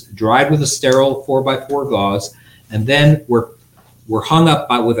afterwards, dried with a sterile 4x4 gauze, and then were hung up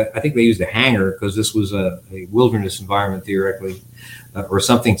I think they used a hanger because this was a wilderness environment theoretically, or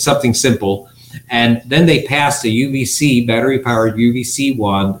something simple. And then they passed a UVC, battery-powered UVC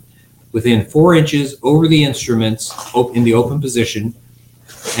wand within 4 inches over the instruments in the open position.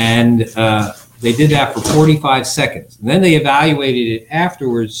 And they did that for 45 seconds. And then they evaluated it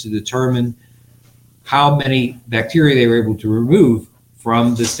afterwards to determine how many bacteria they were able to remove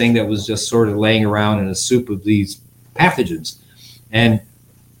from this thing that was just sort of laying around in a soup of these pathogens. And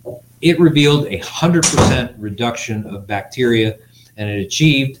it revealed 100% reduction of bacteria, and it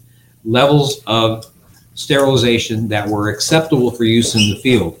achieved levels of sterilization that were acceptable for use in the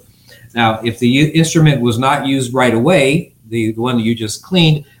field. Now, if the instrument was not used right away, the one that you just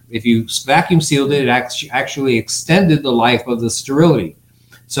cleaned, if you vacuum sealed it, it actually extended the life of the sterility.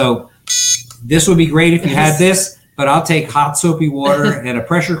 So this would be great if you had this, but I'll take hot soapy water and a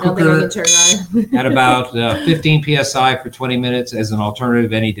pressure cooker at about 15 PSI for 20 minutes as an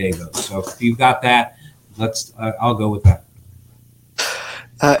alternative any day, though. So if you've got that, I'll go with that.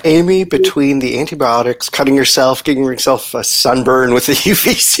 Amy, between the antibiotics, cutting yourself, getting yourself a sunburn with the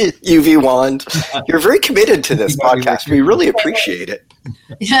UV wand, you're very committed to this podcast. We really appreciate it.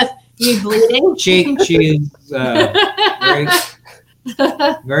 You bleeding? She is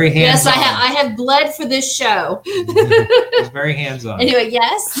very hands-on. Yes, I have bled for this show. She's very hands-on. Anyway,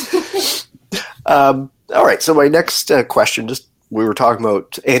 yes. All right. So my next question, we were talking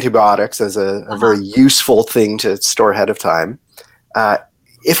about antibiotics as a very useful thing to store ahead of time.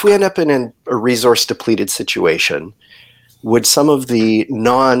 If we end up in a resource-depleted situation, would some of the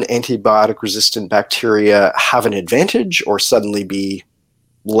non-antibiotic resistant bacteria have an advantage or suddenly be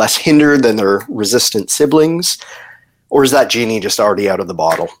less hindered than their resistant siblings? Or is that genie just already out of the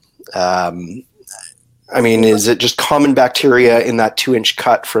bottle? Is it just common bacteria in that 2-inch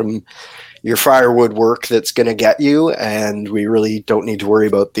cut from your firewood work that's going to get you, and we really don't need to worry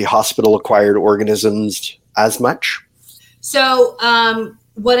about the hospital-acquired organisms as much? So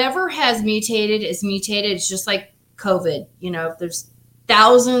whatever has mutated is mutated. It's just like COVID. There's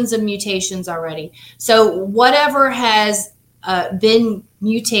thousands of mutations already. So whatever has been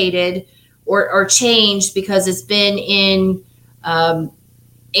mutated or changed because it's been in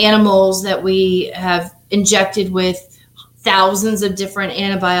animals that we have injected with thousands of different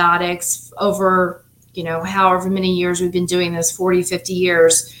antibiotics over, however many years we've been doing this, 40, 50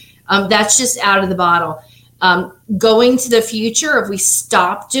 years. That's just out of the bottle. Going to the future, if we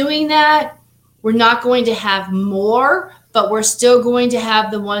stop doing that, we're not going to have more, but we're still going to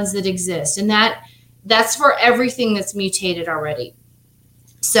have the ones that exist. And that's for everything that's mutated already.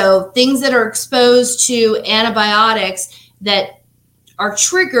 So things that are exposed to antibiotics that are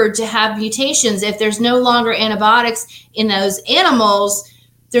triggered to have mutations, if there's no longer antibiotics in those animals,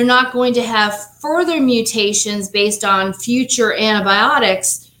 they're not going to have further mutations based on future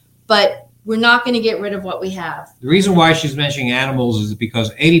antibiotics, but we're not going to get rid of what we have. The reason why she's mentioning animals is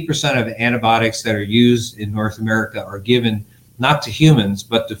because 80% of antibiotics that are used in North America are given not to humans,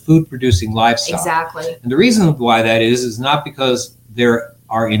 but to food-producing livestock. Exactly. And the reason why that is not because there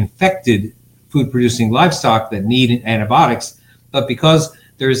are infected food-producing livestock that need antibiotics, but because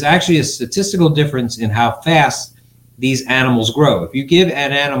there is actually a statistical difference in how fast these animals grow. If you give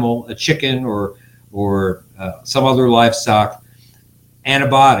an animal, a chicken or some other livestock,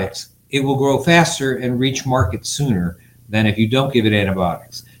 antibiotics, it will grow faster and reach market sooner than if you don't give it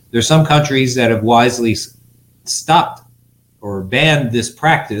antibiotics. There's some countries that have wisely stopped or banned this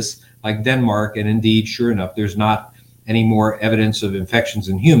practice, like Denmark, and indeed, sure enough, there's not any more evidence of infections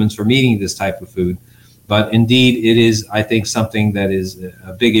in humans from eating this type of food. But indeed, it is, I think, something that is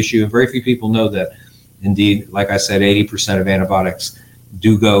a big issue, and very few people know that. Indeed, like I said, 80% of antibiotics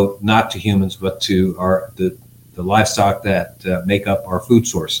do go not to humans, but to the livestock that make up our food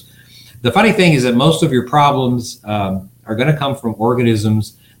source. The funny thing is that most of your problems are going to come from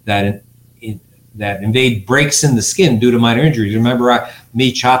organisms that that invade breaks in the skin due to minor injuries. Remember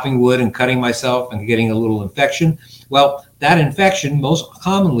me chopping wood and cutting myself and getting a little infection? Well, that infection most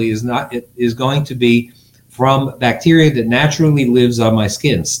commonly is going to be from bacteria that naturally lives on my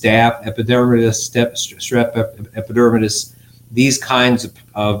skin: staph, epidermidis, strep epidermidis, these kinds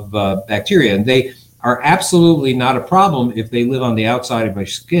of bacteria. And they are absolutely not a problem if they live on the outside of my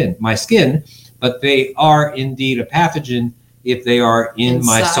skin, but they are indeed a pathogen if they are in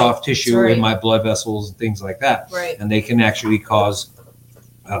Inside. my soft tissue, Right. in my blood vessels and things like that. Right. And they can actually cause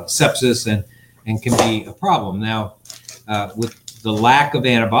sepsis and can be a problem. Now, with the lack of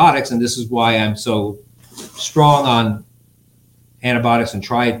antibiotics, and this is why I'm so strong on antibiotics and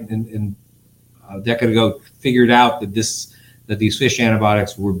tried in a decade ago, figured out that these fish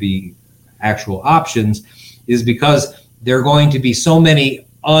antibiotics would be actual options, is because there are going to be so many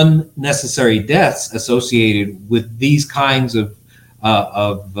unnecessary deaths associated with these kinds of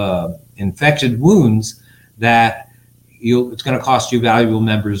infected wounds that it's going to cost you valuable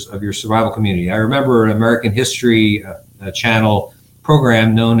members of your survival community. I remember an American History Channel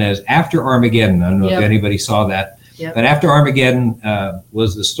program known as After Armageddon. I don't know if anybody saw that. Yep. But After Armageddon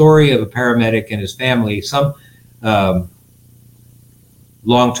was the story of a paramedic and his family, some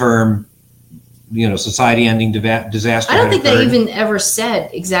long-term, society-ending disaster. I don't think they occurred. even ever said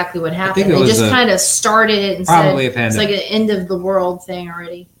exactly what happened. it They was just kind of started it and probably said a it's pandemic. like an end of the world thing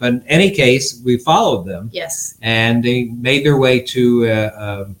already. But in any case, we followed them, Yes. and they made their way to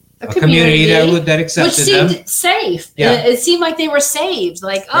a community that Which accepted seemed them. safe. Yeah. It seemed like they were saved.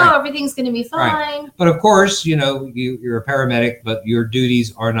 Like, Right. everything's going to be fine. But of course, you're a paramedic, but your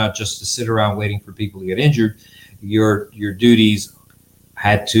duties are not just to sit around waiting for people to get injured. Your duties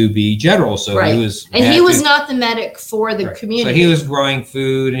had to be general. So Right. he was, And he was not the medic for the Right. community. So he was growing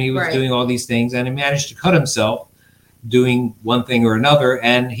food and he was Right. doing all these things, and he managed to cut himself doing one thing or another.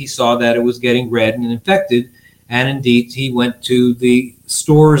 And he saw that it was getting red and infected. And indeed, he went to the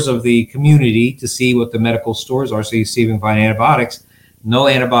stores of the community to see what the medical stores are. So you see if he can find antibiotics. No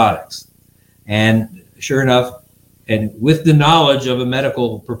antibiotics. And sure enough, and with the knowledge of a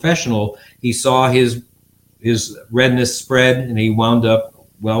medical professional, he saw his redness spread, and he wound up,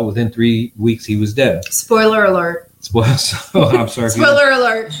 within 3 weeks, he was dead. Spoiler alert. I'm sorry. Spoiler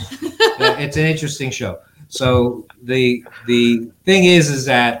alert. It's an interesting show. So the thing is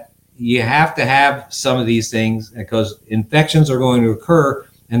that you have to have some of these things because infections are going to occur,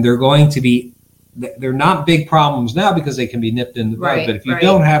 and they're not big problems now because they can be nipped in the bud. Right, But if you right.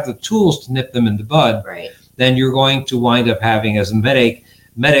 don't have the tools to nip them in the bud, Right. then you're going to wind up having, as a medic,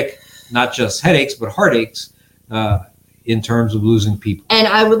 not just headaches, but heartaches in terms of losing people. And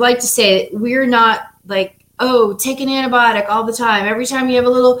I would like to say we're not like, take an antibiotic all the time. Every time you have a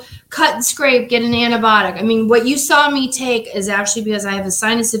little cut and scrape, get an antibiotic. I mean, what you saw me take is actually because I have a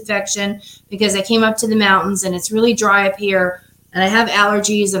sinus infection because I came up to the mountains and it's really dry up here and I have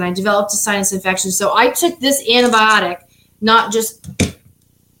allergies and I developed a sinus infection. So I took this antibiotic, not just,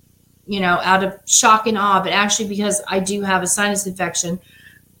 out of shock and awe, but actually because I do have a sinus infection.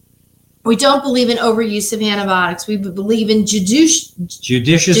 We don't believe in overuse of antibiotics. We believe in judicious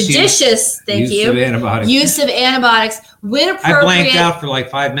use of antibiotics. use of antibiotics when appropriate. I blanked out for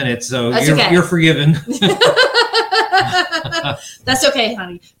like 5 minutes, so That's you're, okay. you're forgiven. That's okay,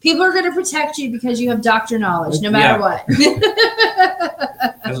 honey. People are going to protect you because you have doctor knowledge, no matter what.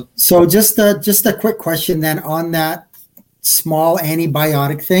 So just a quick question then on that small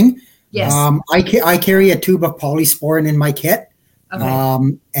antibiotic thing. Yes. I carry a tube of polysporin in my kit. Okay.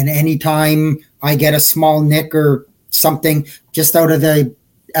 And anytime I get a small nick or something, just out of the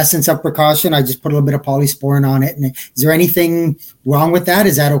essence of precaution, I just put a little bit of polysporin on it. And is there anything wrong with that?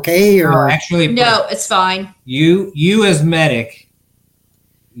 Is that okay? Or Actually, No, it's fine. you as medic,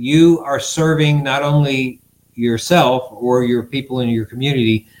 you are serving not only yourself or your people in your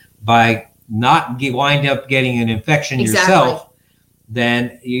community by not wind up getting an infection yourself.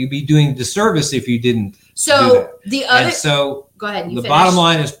 Then you'd be doing disservice if you didn't. So the other, And so go ahead. You the finish. bottom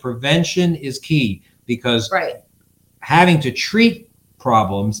line is prevention is key, because Right. having to treat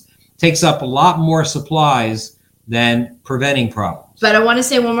problems takes up a lot more supplies than preventing problems. But I want to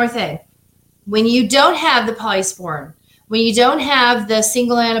say one more thing. When you don't have the polysporin, when you don't have the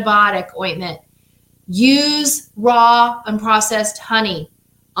single antibiotic ointment, use raw unprocessed honey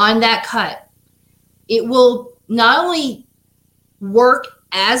on that cut. It will not only work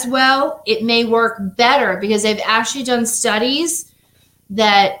as well, it may work better because they've actually done studies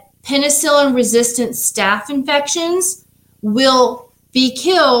that penicillin resistant staph infections will be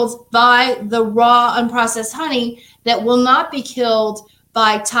killed by the raw unprocessed honey that will not be killed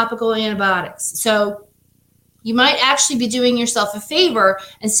by topical antibiotics. So you might actually be doing yourself a favor.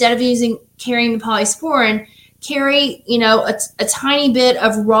 Instead of carrying the polysporin, carry, a tiny bit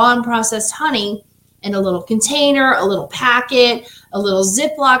of raw and processed honey in a little container, a little packet, a little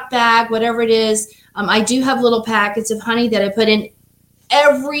Ziploc bag, whatever it is. I do have little packets of honey that I put in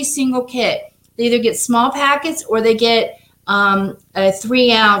every single kit. They either get small packets or they get a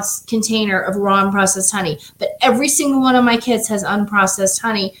 3-ounce container of raw and processed honey. But every single one of my kits has unprocessed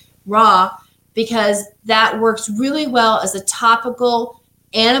honey, raw, because that works really well as a topical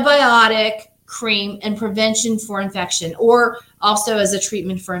antibiotic cream and prevention for infection, or also as a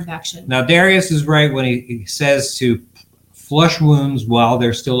treatment for infection. Now, Darius is right when he says to flush wounds while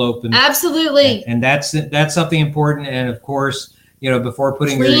they're still open. Absolutely. And that's something important. And of course, before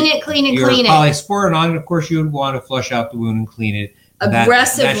putting your polysporin on, of course, you would want to flush out the wound and clean it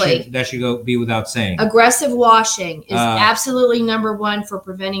aggressively. That should be without saying. Aggressive washing is absolutely number one for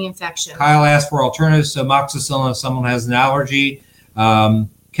preventing infection. Kyle asked for alternatives to amoxicillin if someone has an allergy.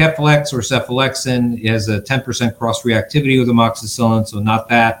 Keflex or cephalexin has a 10% cross-reactivity with amoxicillin, so not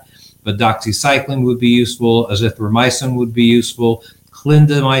that. But doxycycline would be useful. Azithromycin would be useful.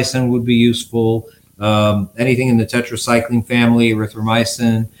 Clindamycin would be useful. Anything in the tetracycline family,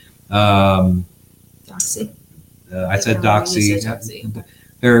 erythromycin. Doxy. I said doxy.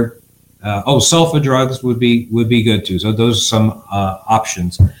 Sulfa drugs would be good too. So those are some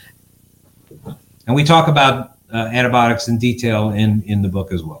options. And we talk about antibiotics in detail in the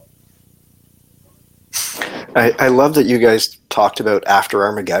book as well. I love that you guys talked about After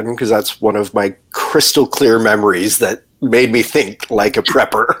Armageddon, because that's one of my crystal clear memories that made me think like a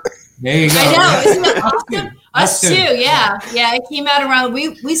prepper. There you go. I know, isn't that awesome? Us too, yeah. Yeah, it came out around,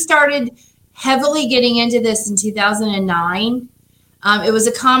 we started heavily getting into this in 2009. It was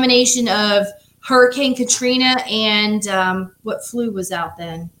a combination of Hurricane Katrina and what flu was out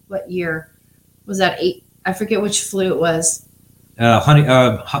then? What year? Was that I forget which flu it was.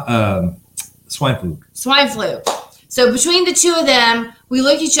 Swine flu. Swine flu. So between the two of them, we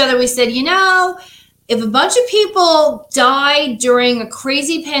looked at each other, we said, if a bunch of people died during a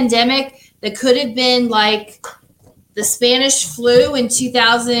crazy pandemic that could have been like the Spanish flu in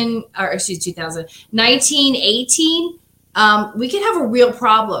 1918, we could have a real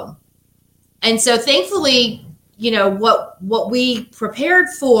problem. And so thankfully, what we prepared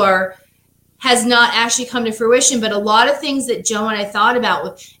for has not actually come to fruition, but a lot of things that Joe and I thought about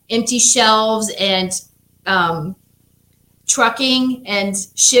with empty shelves and trucking and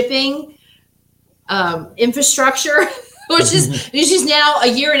shipping infrastructure, which is now a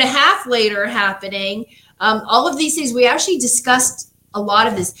year and a half later happening. All of these things, we actually discussed a lot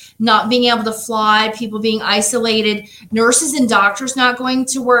of this, not being able to fly, people being isolated, nurses and doctors not going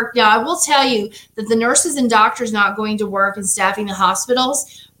to work. Now, I will tell you that the nurses and doctors not going to work and staffing the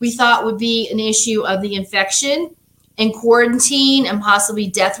hospitals, we thought would be an issue of the infection and quarantine and possibly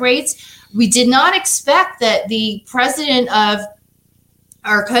death rates. We did not expect that the president of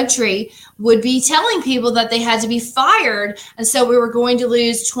our country would be telling people that they had to be fired. And so we were going to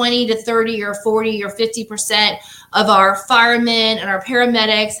lose 20 to 30 or 40 or 50% of our firemen and our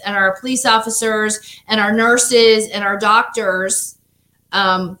paramedics and our police officers and our nurses and our doctors,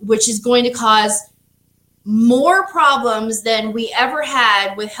 which is going to cause more problems than we ever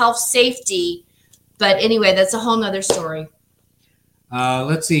had with health safety. But anyway, that's a whole nother story.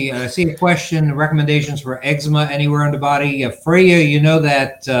 Let's see. I see a question, recommendations for eczema anywhere on the body. Freya, you know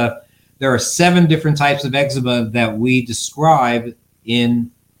that there are 7 different types of eczema that we describe in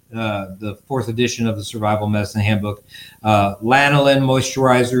the 4th edition of the Survival Medicine Handbook. Lanolin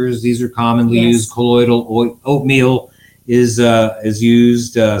moisturizers, these are commonly used. Colloidal oatmeal is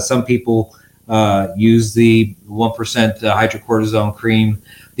used. Some people use the 1% hydrocortisone cream.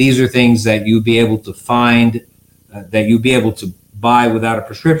 These are things that you'd be able to find, that you'd be able to buy without a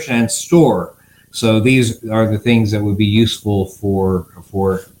prescription and store. So these are the things that would be useful for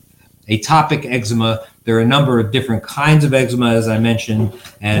atopic eczema. There are a number of different kinds of eczema, as I mentioned,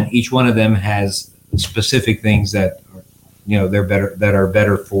 and each one of them has specific things that are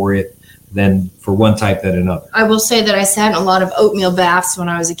better for it than for one type than another. I will say that I sat in a lot of oatmeal baths when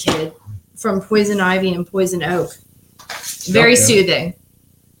I was a kid, from poison ivy and poison oak. Very soothing.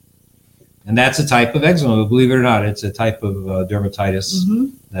 And that's a type of eczema, believe it or not. It's a type of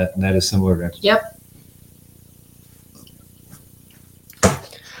dermatitis that is similar to eczema. Yep.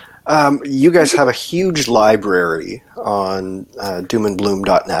 You guys have a huge library on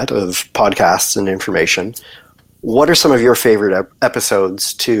doomandbloom.net of podcasts and information. What are some of your favorite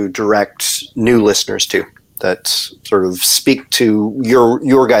episodes to direct new listeners to that sort of speak to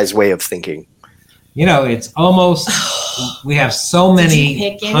your guys' way of thinking? You know, it's almost, we have so Did you many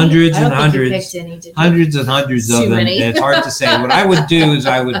pick any? hundreds I and don't think you hundreds, picked any, did you? hundreds and hundreds Too of them. many. It's hard to say. What I would do is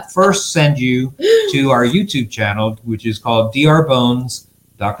I would first send you to our YouTube channel, which is called Dr. Bones,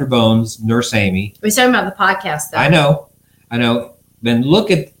 Dr. Bones, Nurse Amy. We're talking about the podcast, though. I know. Then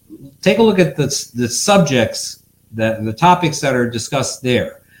take a look at the subjects, the topics that are discussed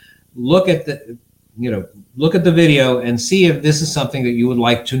there. Look at the video and see if this is something that you would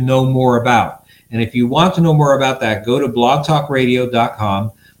like to know more about. And if you want to know more about that, go to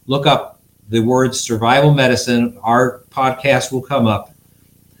blogtalkradio.com, look up the word survival medicine. Our podcast will come up.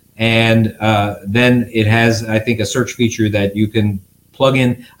 And then it has, I think, a search feature that you can plug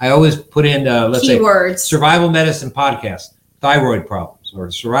in. I always put in, let's Keywords. say, survival medicine podcast, thyroid problems,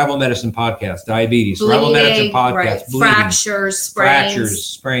 or survival medicine podcast, diabetes, survival medicine podcast, right. bleeding, Fractures,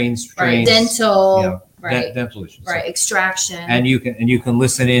 sprains, right. Dental, Yeah. right. dental issues. Right. Extraction. And you can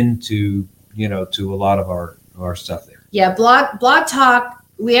listen in to a lot of our stuff there. Yeah, Blog Talk.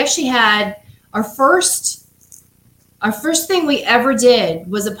 We actually had our first thing we ever did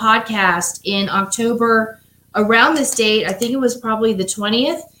was a podcast in October around this date. I think it was probably the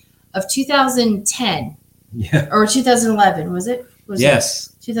 20th of 2010. Yeah. Or 2011, was it?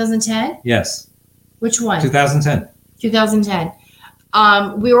 Yes. 2010? Yes. Which one? 2010. 2010.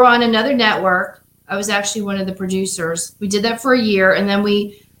 We were on another network. I was actually one of the producers. We did that for a year, and then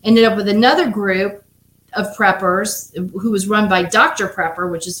we ended up with another group of preppers who was run by Dr.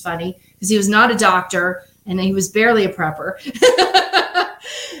 Prepper, which is funny because he was not a doctor and he was barely a prepper.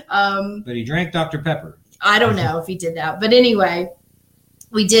 But he drank Dr. Pepper. I don't know if he did that. But anyway,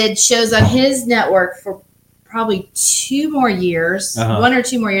 we did shows on his network for probably 2 more years, 1 or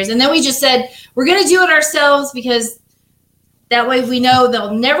 2 more years. And then we just said, we're going to do it ourselves because that way we know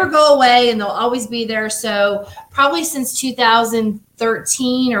they'll never go away and they'll always be there. So probably since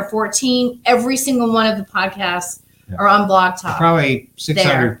 2013 or 14, every single one of the podcasts are on Blog Talk. Probably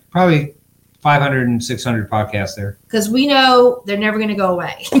 600, probably 500 and 600 podcasts there. Because we know they're never going to go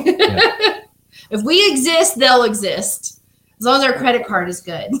away. Yeah. If we exist, they'll exist. As long as our credit card is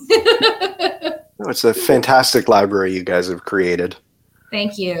good. It's a fantastic library you guys have created.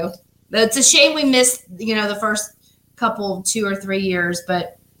 Thank you. It's a shame we missed, the first couple 2 or 3 years,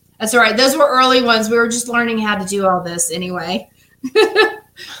 but that's all right. Those were early ones. We were just learning how to do all this anyway.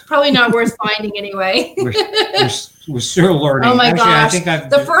 Probably not worth finding anyway. We're still learning. Oh my gosh! I think I've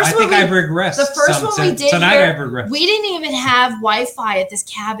regressed. The first one we did tonight. here, I've regressed. We didn't even have Wi-Fi at this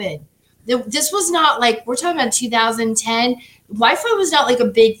cabin. This was not like, we're talking about 2010. Wi-Fi was not like a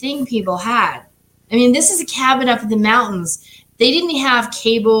big thing people had. I mean, this is a cabin up in the mountains. They didn't have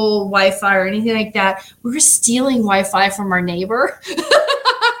cable Wi-Fi or anything like that. We were stealing Wi-Fi from our neighbor.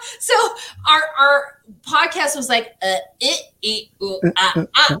 So our podcast was like,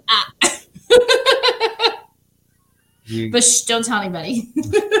 But shh, don't tell anybody.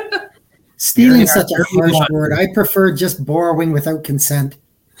 Stealing such a harsh word. I prefer just borrowing without consent.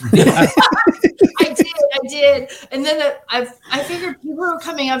 I did. And then I figured people who were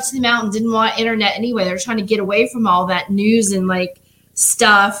coming up to the mountain didn't want internet anyway. They were trying to get away from all that news and like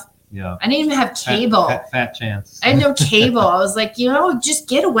stuff. Yeah. I didn't even have cable. Fat chance. I had no cable. I was like, just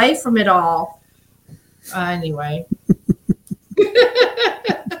get away from it all. Anyway.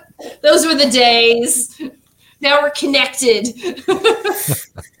 Those were the days. Now we're connected.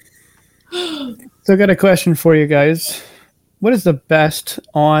 So I got a question for you guys. What is the best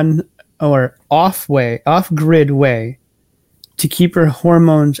on or off-grid way to keep your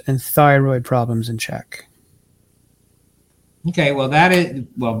hormones and thyroid problems in check? Okay,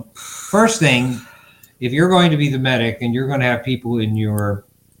 first thing, if you're going to be the medic and you're going to have people in your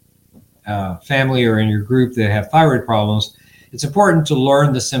family or in your group that have thyroid problems, it's important to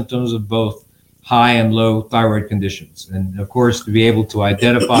learn the symptoms of both high and low thyroid conditions. And of course, to be able to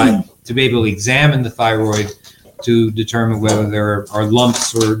identify, to be able to examine the thyroid to determine whether there are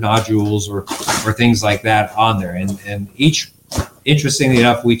lumps or nodules or things like that on there. And each, interestingly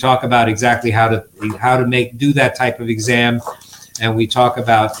enough, we talk about exactly how to do that type of exam. And we talk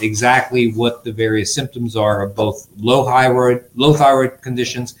about exactly what the various symptoms are of both low thyroid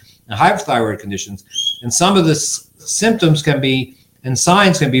conditions and high thyroid conditions. And some of the symptoms and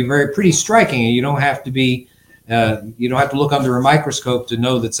signs can be pretty striking, and you don't have to look under a microscope to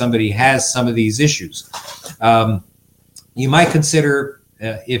know that somebody has some of these issues. You might consider,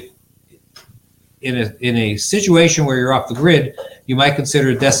 if in a situation where you're off the grid, you might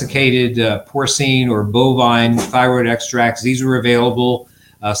consider desiccated porcine or bovine thyroid extracts. These are available.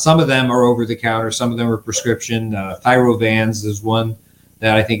 Some of them are over the counter. Some of them are prescription. Thyrovans is one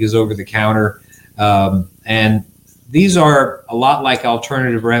that I think is over the counter. And these are a lot like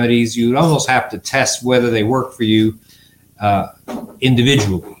alternative remedies. You would almost have to test whether they work for you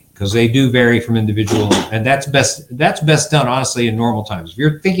individually, because they do vary from individual, and that's best done honestly in normal times. If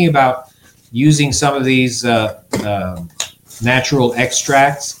you're thinking about using some of these natural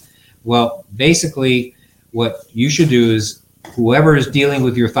extracts, well, basically what you should do is, whoever is dealing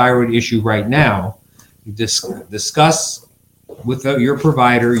with your thyroid issue right now, discuss with your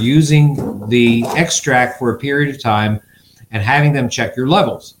provider using the extract for a period of time and having them check your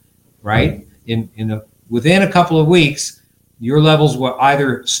levels, right? Within a couple of weeks, your levels will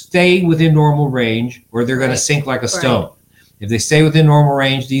either stay within normal range or they're going to sink like a stone. Right. If they stay within normal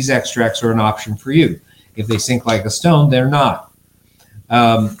range, these extracts are an option for you. If they sink like a stone, they're not.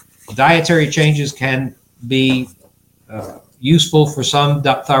 Dietary changes can be useful for some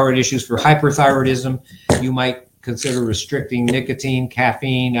thyroid issues. For hyperthyroidism, you might consider restricting nicotine,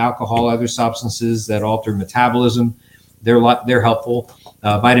 caffeine, alcohol, other substances that alter metabolism. They're helpful.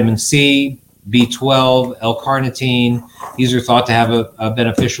 Vitamin C, B12, L-carnitine, these are thought to have a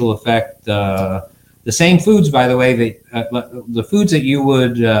beneficial effect. The same foods, by the way, the foods that you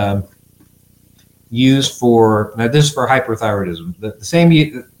would use for, now this is for hyperthyroidism, the same,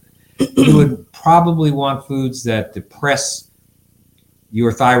 you would probably want foods that depress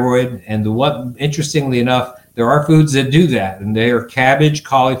your thyroid. And interestingly enough, there are foods that do that, and they are cabbage,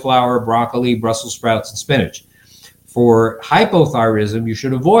 cauliflower, broccoli, Brussels sprouts, and spinach. For hypothyroidism, you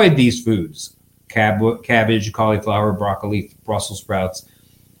should avoid these foods: cabbage, cauliflower, broccoli, Brussels sprouts,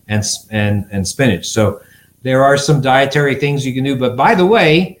 and spinach. So there are some dietary things you can do. But by the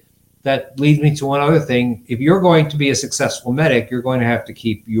way, that leads me to one other thing. If you're going to be a successful medic, you're going to have to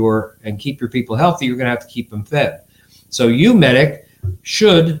keep your people healthy. You're going to have to keep them fed. So you, medic,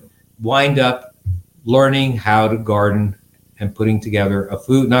 should wind up learning how to garden and putting together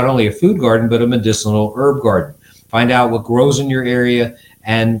not only a food garden, but a medicinal herb garden. Find out what grows in your area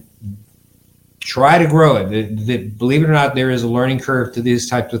and try to grow it. Believe it or not, there is a learning curve to these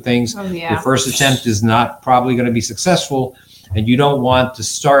types of things. Oh, yeah. Your first attempt is not probably going to be successful, and you don't want to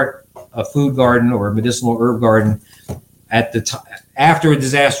start a food garden or a medicinal herb garden at the time after a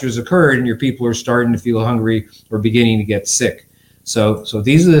disaster has occurred and your people are starting to feel hungry or beginning to get sick. So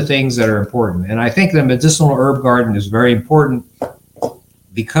these are the things that are important. And I think the medicinal herb garden is very important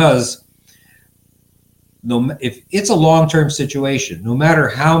because if it's a long-term situation, no matter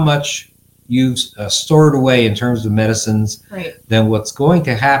how much you've stored away in terms of medicines, right, then what's going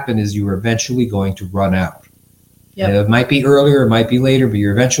to happen is you're eventually going to run out. Yep. It might be earlier, it might be later, but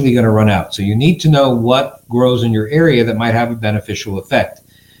you're eventually going to run out. So you need to know what grows in your area that might have a beneficial effect.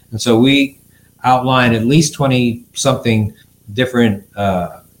 And so we outline at least 20-something different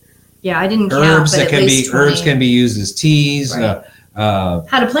I didn't herbs count, but herbs can be used as teas. Right.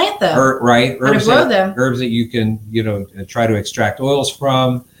 How to plant them, herbs how to grow them. Herbs that you can try to extract oils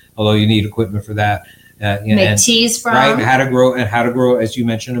from, although you need equipment for that. Make teas from, right? How to grow, as you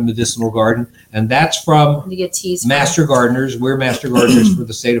mentioned, a medicinal garden, and that's from you get teas master gardeners. We're master gardeners for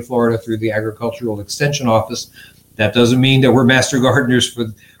the state of Florida through the Agricultural Extension Office. That doesn't mean that we're master gardeners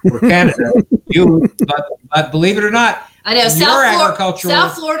for Canada. But believe it or not, I know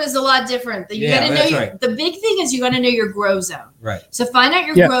South Florida is a lot different. You got to know right. The big thing is you got to know your grow zone. Right. So find out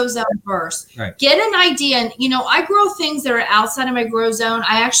your grow zone first. Right. Get an idea. And I grow things that are outside of my grow zone.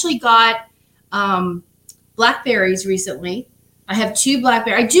 I actually got blackberries recently. I have 2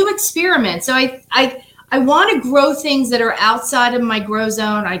 blackberries. I do experiment. So I want to grow things that are outside of my grow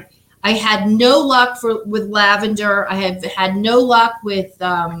zone. I had no luck with lavender. I have had no luck with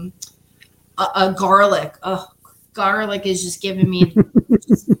garlic. Oh, garlic is just giving me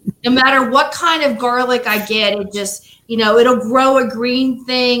no matter what kind of garlic I get, it just it'll grow a green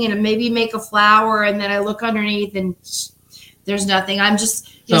thing and maybe make a flower, and then I look underneath and there's nothing. I'm just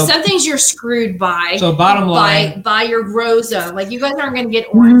some things you're screwed by. So bottom line, by your grow zone. Like you guys aren't going to get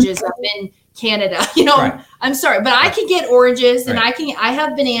oranges up in Canada. Right. I'm sorry, but I can get oranges, and I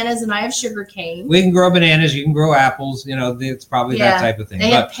have bananas, and I have sugar cane. We can grow bananas. You can grow apples. It's probably that type of thing.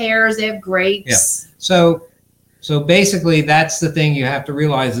 They have pears. They have grapes. Yeah. So basically, that's the thing you have to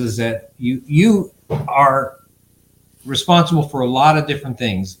realize is that you are responsible for a lot of different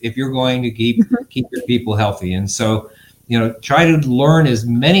things if you're going to keep your people healthy. And so, try to learn as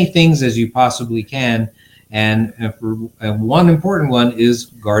many things as you possibly can. And one important one is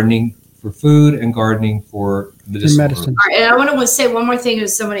gardening for food and gardening for medicine. All right, and I want to say one more thing to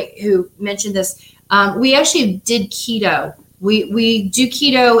somebody who mentioned this. We actually did keto. We do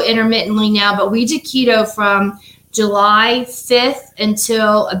keto intermittently now, but we did keto from July 5th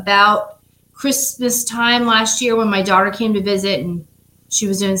until about Christmas time last year when my daughter came to visit and she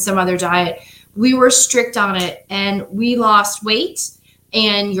was doing some other diet. we were strict on it, and we lost weight,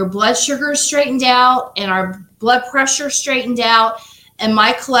 and your blood sugar straightened out, and our blood pressure straightened out, and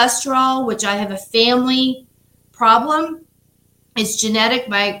my cholesterol, which I have a family problem, it's genetic.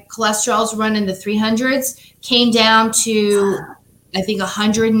 My cholesterol's run in the 300s, came down to, I think,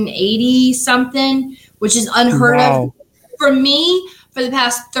 180 something, which is unheard of. For me, for the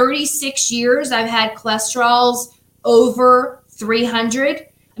past 36 years, I've had cholesterols over 300.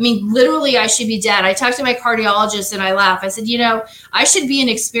 I mean, literally, I should be dead. I talked to my cardiologist and I laugh. I said, I should be an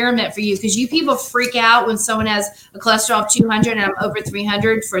experiment for you, because you people freak out when someone has a cholesterol of 200 and I'm over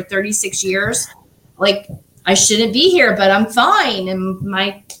 300 for 36 years. Like, I shouldn't be here, but I'm fine. And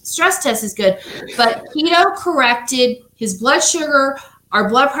my stress test is good. But keto corrected his blood sugar, our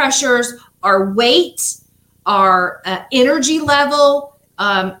blood pressures, our weight, our energy level,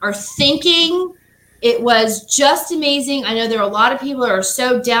 our thinking. It was just amazing. I know there are a lot of people that are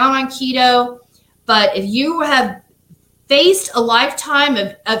so down on keto, but if you have faced a lifetime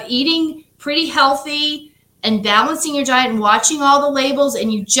of eating pretty healthy and balancing your diet and watching all the labels,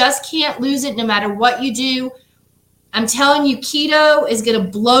 and you just can't lose it no matter what you do, I'm telling you, keto is going to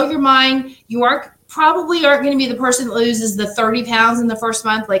blow your mind. You probably aren't going to be the person that loses the 30 pounds in the first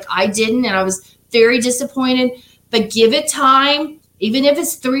month like I didn't, and I was very disappointed. But give it time. Even if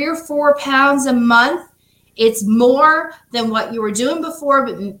it's 3 or 4 pounds a month, it's more than what you were doing before,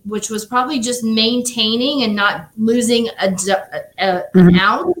 which was probably just maintaining and not losing an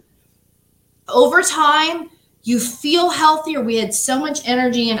ounce. Over time, you feel healthier. We had so much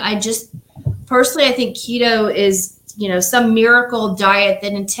energy, and I think keto is, some miracle diet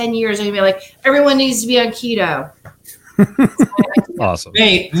that in 10 years are going to be like, everyone needs to be on keto. Awesome.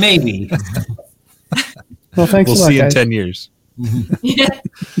 Maybe. Well, thanks we'll a lot, see guys. in 10 years. Yeah.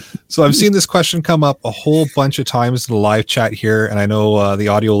 So I've seen this question come up a whole bunch of times in the live chat here, and I know the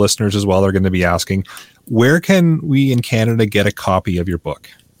audio listeners as well are going to be asking, where can we in Canada get a copy of your book?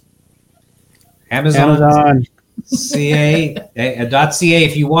 Amazon. .ca.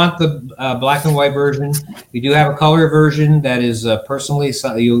 If you want the black and white version, we do have a color version that is personally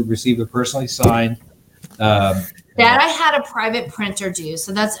signed. You'll receive a personally signed. That I had a private printer do,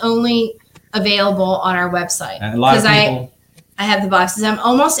 so that's only available on our website. Because I have the boxes. I'm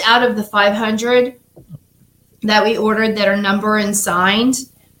almost out of the 500 that we ordered that are number and signed.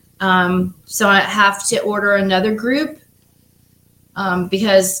 So I have to order another group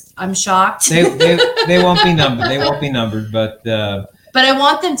because I'm shocked. They won't be numbered. They won't be numbered, but I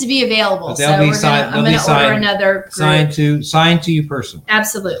want them to be be they'll so be signed. I'm going to order another group. Signed to you personally.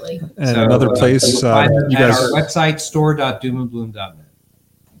 Absolutely. And so, another place you guys at our website, store.doomandbloom.net.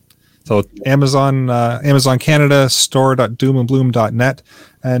 So Amazon Canada, store.doomandbloom.net.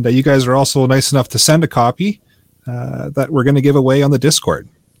 And you guys are also nice enough to send a copy that we're going to give away on the Discord.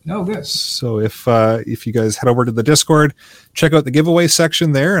 Oh, good. So if you guys head over to the Discord, check out the giveaway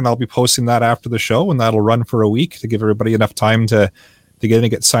section there, and I'll be posting that after the show, and that'll run for a week to give everybody enough time to get in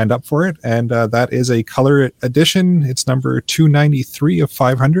and get signed up for it. And that is a color edition. It's number 293 of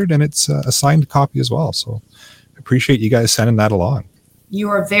 500, and it's a signed copy as well. So I appreciate you guys sending that along. You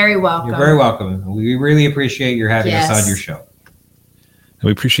are very welcome. You're very welcome. We really appreciate your having us on your show. And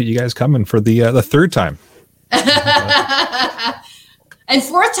we appreciate you guys coming for the third time. And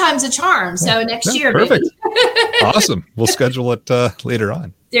fourth time's a charm. So next year, perfect. Awesome. We'll schedule it later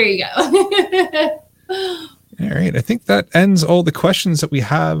on. There you go. All right. I think that ends all the questions that we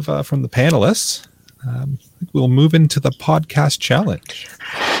have from the panelists. We'll move into the podcast challenge.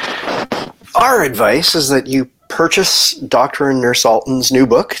 Our advice is that you purchase Dr. and Nurse Alton's new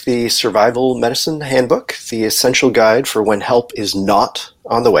book, The Survival Medicine Handbook, The Essential Guide for When Help is Not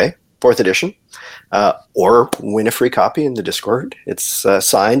on the Way, 4th edition, or win a free copy in the Discord. It's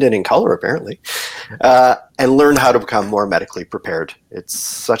signed and in color, apparently, and learn how to become more medically prepared. It's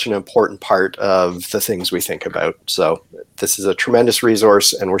such an important part of the things we think about. So this is a tremendous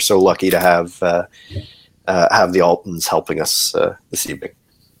resource, and we're so lucky to have the Altons helping us this evening.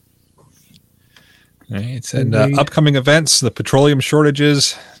 Right. And upcoming events, the petroleum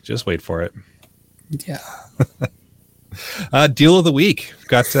shortages, just wait for it. Yeah. Deal of the week.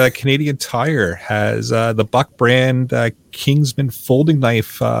 Got Canadian Tire has the Buck brand Kingsman folding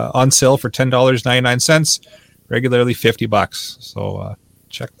knife on sale for $10.99, regularly $50. So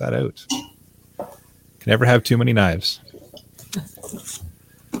check that out. Can never have too many knives.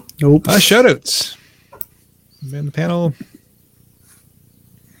 Nope. Shout outs. In the panel.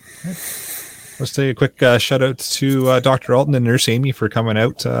 Let's take a quick shout out to Dr. Alton and Nurse Amy for coming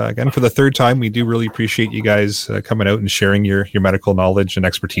out again for the third time. We do really appreciate you guys coming out and sharing your medical knowledge and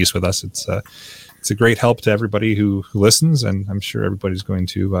expertise with us. It's it's a great help to everybody who listens, and I'm sure everybody's going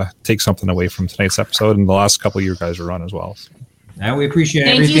to take something away from tonight's episode and the last couple you guys are on as well. So. And we appreciate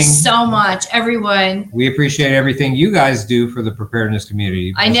Thank everything. you so much, everyone. We appreciate everything you guys do for the preparedness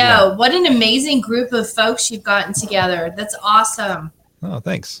community. I know. What an amazing group of folks you've gotten together. That's awesome. Oh,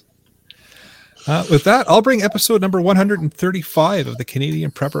 thanks. With that, I'll bring episode number 135 of the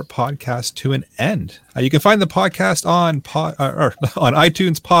Canadian Prepper Podcast to an end. You can find the podcast on on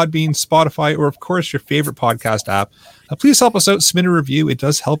iTunes, Podbean, Spotify, or of course your favorite podcast app. Please help us out, submit a review. It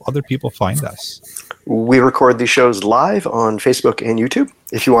does help other people find us. We record these shows live on Facebook and YouTube.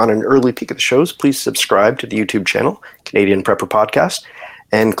 If you want an early peek at the shows, please subscribe to the YouTube channel, Canadian Prepper Podcast,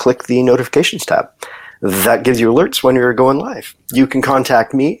 and click the notifications tab. That gives you alerts when you're going live. You can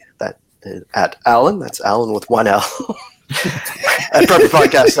contact me at Alan, that's Alan with one L, at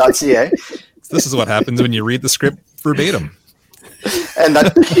prepperpodcast.ca. This is what happens when you read the script verbatim. And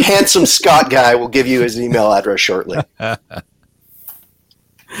that handsome Scott guy will give you his email address shortly. All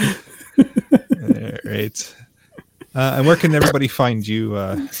right. And where can everybody find you,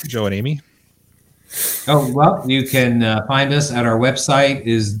 Joe and Amy? Oh, well, you can find us at our website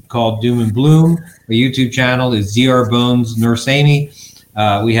is called Doom and Bloom. Our YouTube channel is DR Bones Nurse Amy.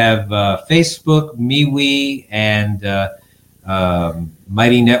 We have Facebook, MeWe, and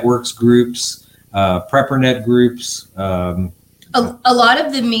Mighty Networks groups, PrepperNet groups. A lot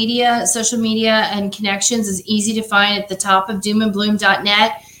of the media, social media, and connections is easy to find at the top of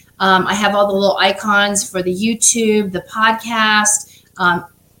doomandbloom.net. I have all the little icons for the YouTube, the podcast,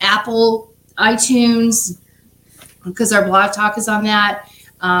 Apple, iTunes, because our blog talk is on that,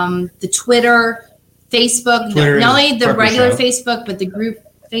 the Twitter, Facebook, not only the regular Facebook, but the group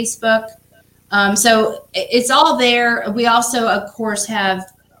Facebook. So it's all there. We also, of course,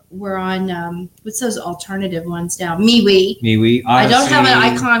 we're on, what's those alternative ones now? MeWe. MeWe. I don't have an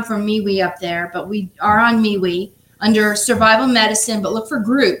icon for MeWe up there, but we are on MeWe under survival medicine, but look for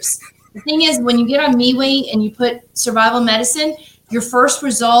groups. The thing is, when you get on MeWe and you put survival medicine, your first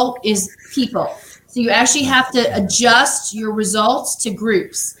result is people. So you actually have to adjust your results to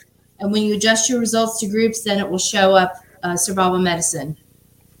groups. And when you adjust your results to groups, then it will show up survival medicine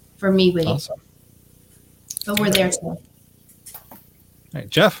for MeWe. Awesome. But we're there too. All right,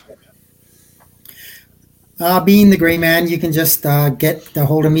 Jeff. Being the gray man, you can just get a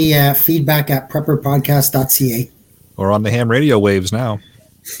hold of me at feedback@prepperpodcast.ca. Or on the ham radio waves now.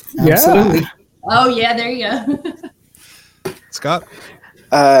 Absolutely. Yeah. Oh, yeah, there you go. Scott?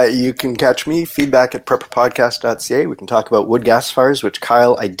 You can catch me, feedback@prepperpodcast.ca. We can talk about wood gas fires, which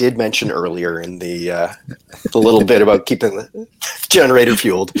Kyle, I did mention earlier in the little bit about keeping the generator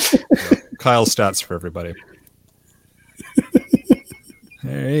fueled. Kyle's stats for everybody. All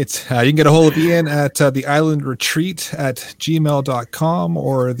right. You can get a hold of Ian at the Island Retreat at gmail.com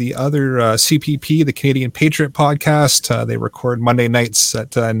or the other CPP, the Canadian Patriot Podcast. They record Monday nights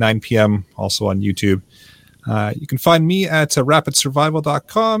at 9 p.m. also on YouTube. You can find me at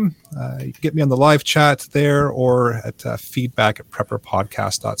rapidsurvival.com. You can get me on the live chat there or at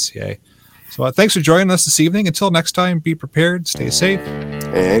feedback@prepperpodcast.ca. So thanks for joining us this evening. Until next time, be prepared, stay safe,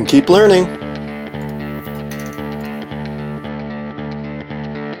 And keep learning.